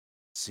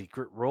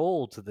 Secret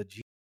roll to the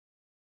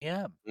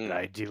GM. Did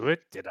I do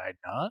it? Did I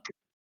not?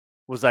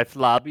 Was I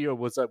flabby or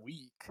was I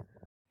weak?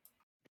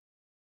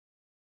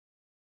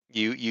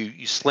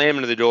 You slam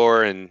into the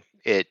door and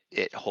it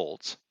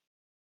holds.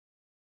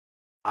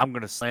 I'm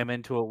gonna slam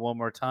into it one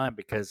more time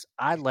because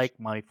I like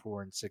my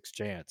 4 and 6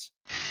 chance.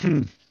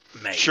 Mate,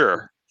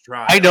 Sure.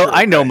 try I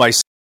it. know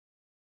myself.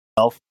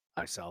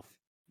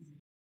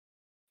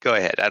 Go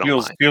ahead. I don't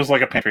mind. Feels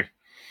like a pantry.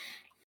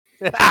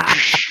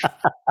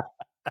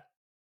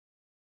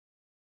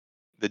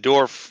 The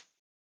door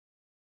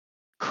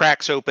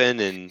cracks open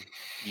and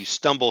you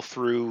stumble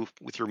through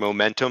with your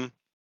momentum.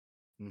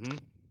 Mm-hmm.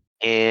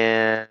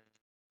 And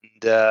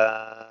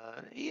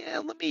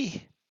let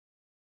me.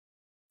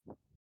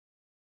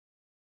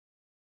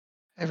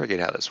 I forget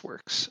how this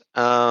works.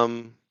 All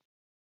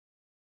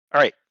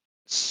right.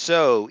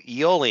 So,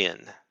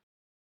 Aeolian,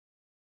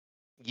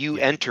 you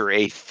enter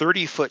a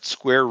 30-foot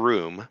square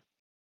room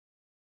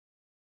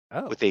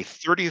with a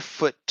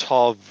 30-foot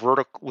tall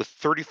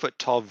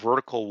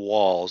vertical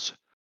walls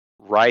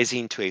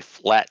rising to a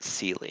flat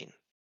ceiling.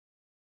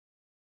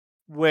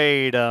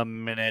 Wait a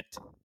minute.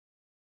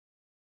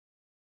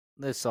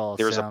 This all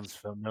There's sounds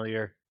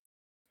familiar.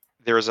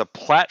 There is a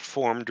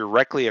platform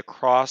directly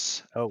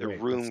across the wait,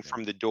 room that's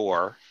from the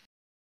door.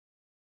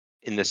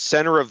 In the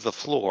center of the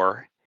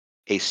floor,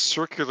 a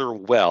circular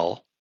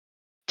well,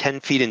 10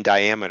 feet in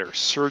diameter,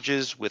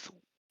 surges with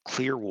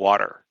clear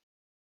water.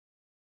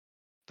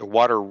 The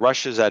water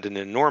rushes at an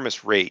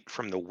enormous rate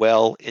from the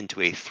well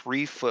into a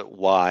 3-foot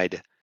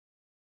wide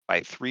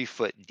by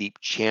 3-foot deep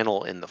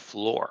channel in the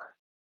floor.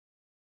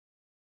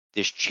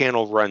 This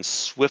channel runs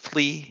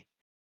swiftly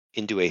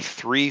into a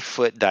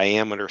 3-foot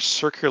diameter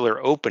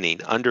circular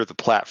opening under the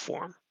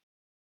platform.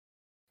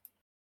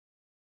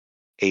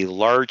 A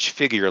large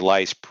figure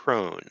lies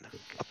prone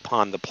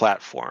upon the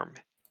platform.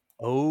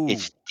 Oh.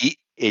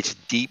 Its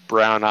deep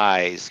brown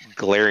eyes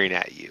glaring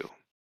at you.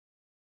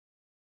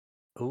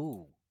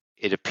 Oh.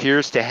 It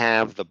appears to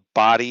have the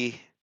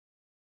body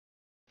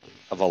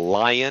of a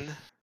lion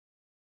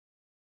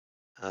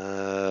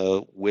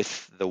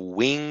with the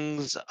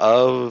wings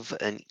of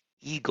an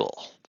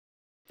eagle,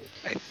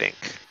 I think.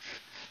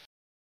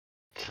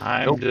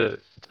 Time to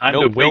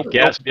wake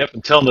Gatsby up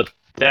and tell him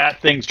that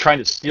thing's trying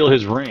to steal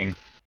his ring.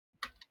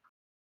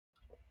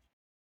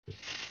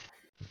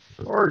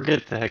 Or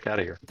get the heck out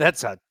of here.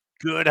 That's a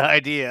good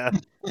idea.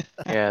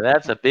 Yeah,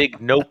 that's a big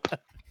nope.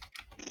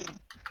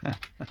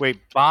 Wait,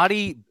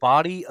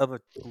 body of a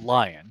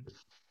lion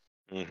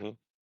Mm-hmm.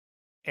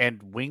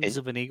 and wings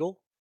of an eagle?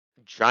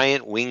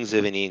 Giant wings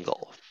of an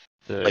eagle.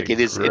 Like it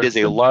is a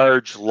Griffin?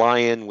 large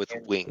lion with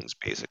wings,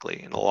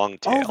 basically, and a long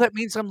tail. Oh, that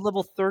means I'm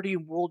level 30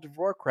 in World of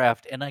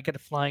Warcraft and I get a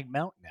flying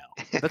mount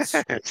now. That's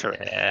That's right.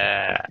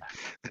 Yeah.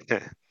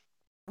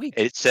 sweet.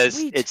 It says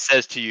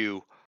Sweet. to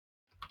you,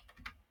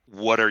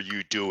 "What are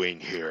you doing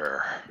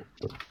here?"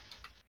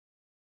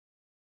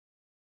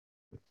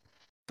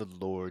 The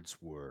Lord's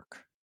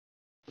work.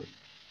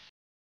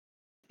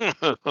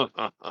 Of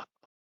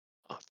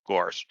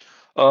course.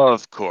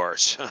 Of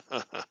course.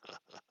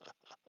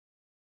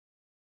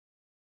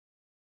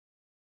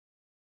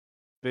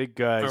 Big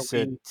guy Are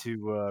said we-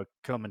 to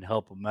come and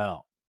help him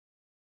out.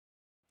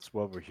 That's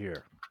why we're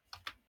here.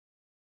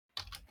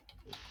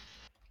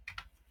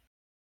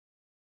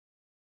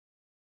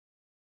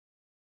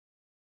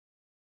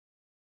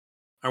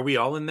 Are we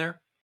all in there?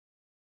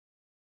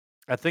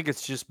 I think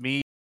it's just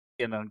me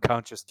and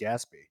unconscious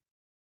Gatsby.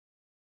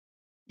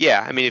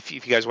 Yeah, I mean, if you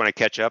guys want to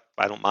catch up,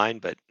 I don't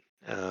mind, but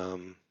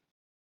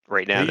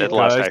right now, Hey, the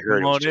last guys, I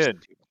heard, it was come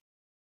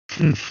on just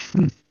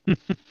in.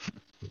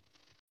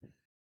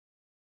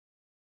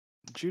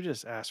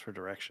 Judas asked for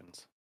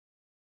directions.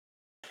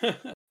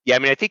 Yeah, I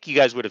mean, I think you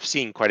guys would have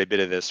seen quite a bit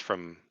of this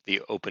from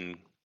the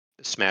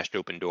smashed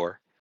open door.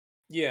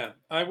 Yeah,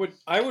 I would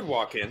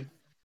walk in.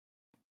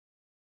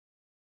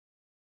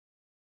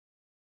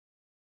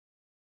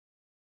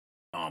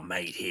 Our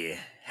mate here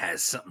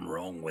has something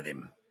wrong with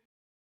him.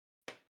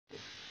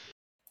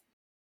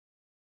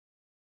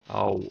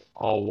 I'll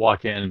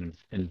walk in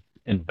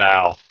and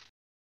bow.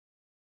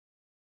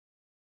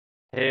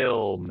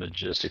 Hail,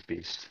 majestic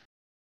beast.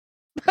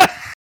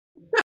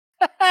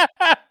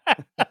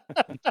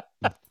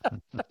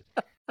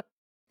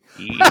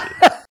 Jesus.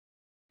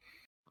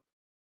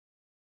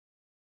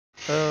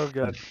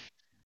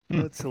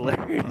 That's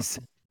hilarious.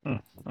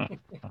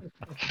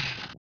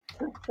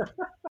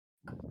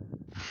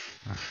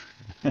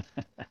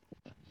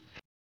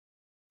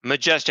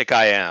 Majestic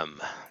I am.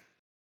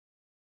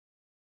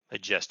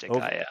 Majestic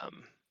Over- I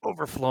am.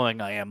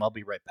 Overflowing I am. I'll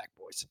be right back,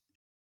 boys.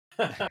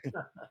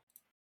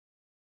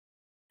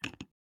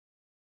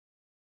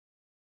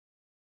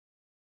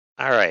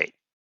 All right.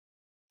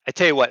 I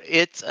tell you what,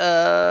 it's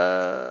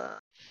let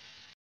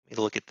me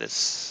look at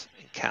this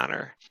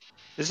encounter.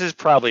 This is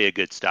probably a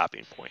good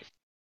stopping point.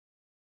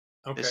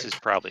 Okay. This is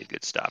probably a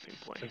good stopping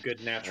a point.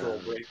 good natural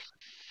break.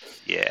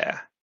 Yeah.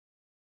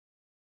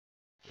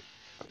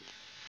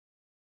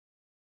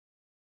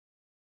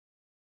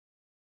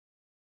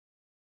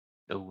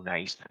 Oh,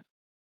 nice.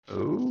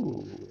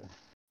 Ooh.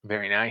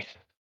 Very nice.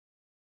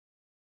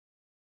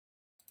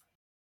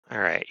 All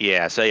right.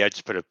 Yeah. So yeah, I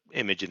just put an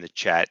image in the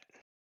chat.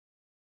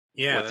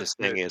 Yeah, what that's this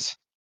thing good. is.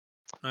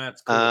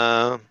 That's cool.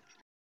 All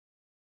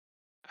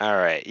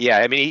right. Yeah.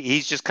 I mean,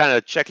 he's just kind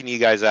of checking you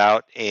guys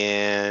out,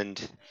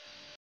 and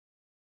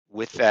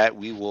with that,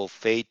 we will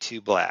fade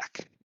to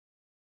black.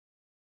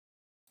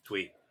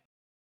 Sweet.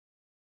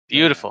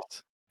 Beautiful.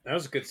 That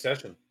was a good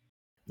session.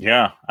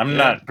 Yeah, I'm Yeah.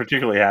 not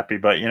particularly happy,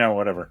 but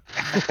whatever.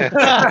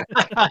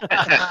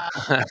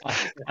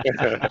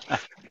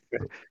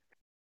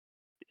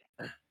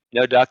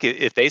 No, Doc.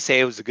 If they say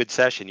it was a good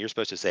session, you're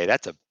supposed to say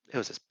it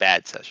was a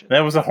bad session. That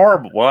was a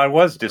horrible. Well, I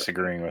was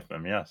disagreeing with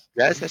them. Yes.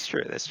 That's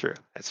true. That's true.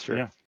 That's true.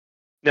 Yeah.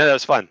 No, that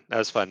was fun. That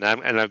was fun.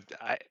 I'm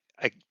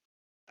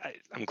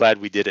glad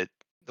we did it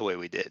the way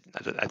we did.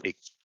 I think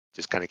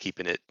just kind of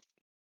keeping it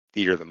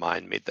theater of the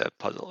mind made the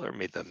puzzle or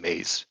made the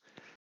maze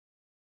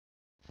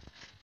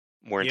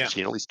more Yeah.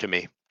 interesting, at least to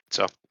me.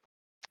 So,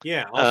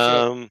 Yeah.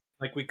 Also, um,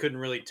 like we couldn't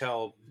really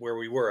tell where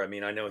we were. I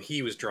mean, I know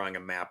he was drawing a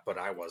map, but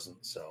I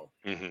wasn't. So.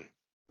 mhm.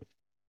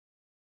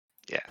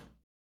 Yeah.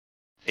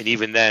 And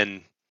even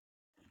then,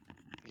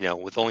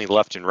 with only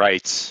left and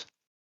rights,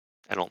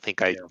 I don't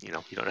think you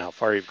don't know how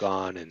far you've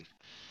gone. And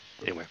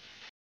anyway,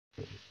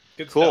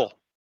 Good cool. stuff.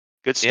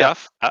 Good Yeah.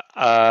 stuff.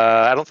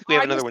 I don't think we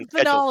have I another missed one the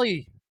scheduled.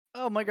 finale.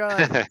 Oh my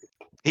god.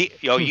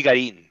 You got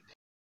eaten.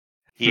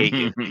 He ate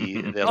you.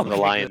 The Oh my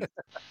lion.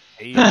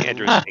 Hey,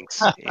 Andrew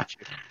Spinks ate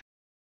you.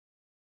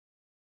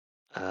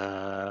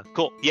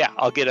 Cool. Yeah,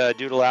 I'll get a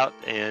doodle out,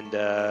 and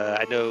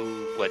I know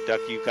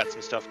Duck, you've got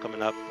some stuff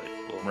coming up, but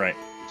we'll Right.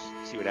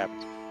 see what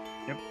happens.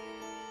 Yep.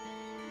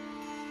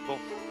 Cool.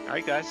 All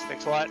right, guys.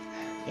 Thanks a lot.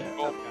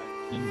 Cool.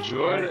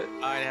 Enjoyed it.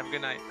 All right. Have a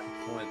good night.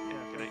 Yeah.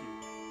 Good night.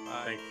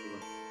 Bye. Thank you.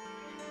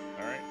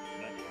 All right.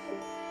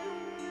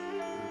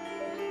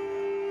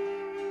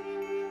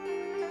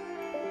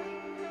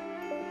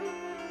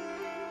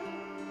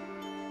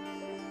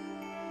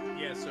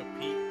 Yeah. So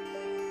Pete.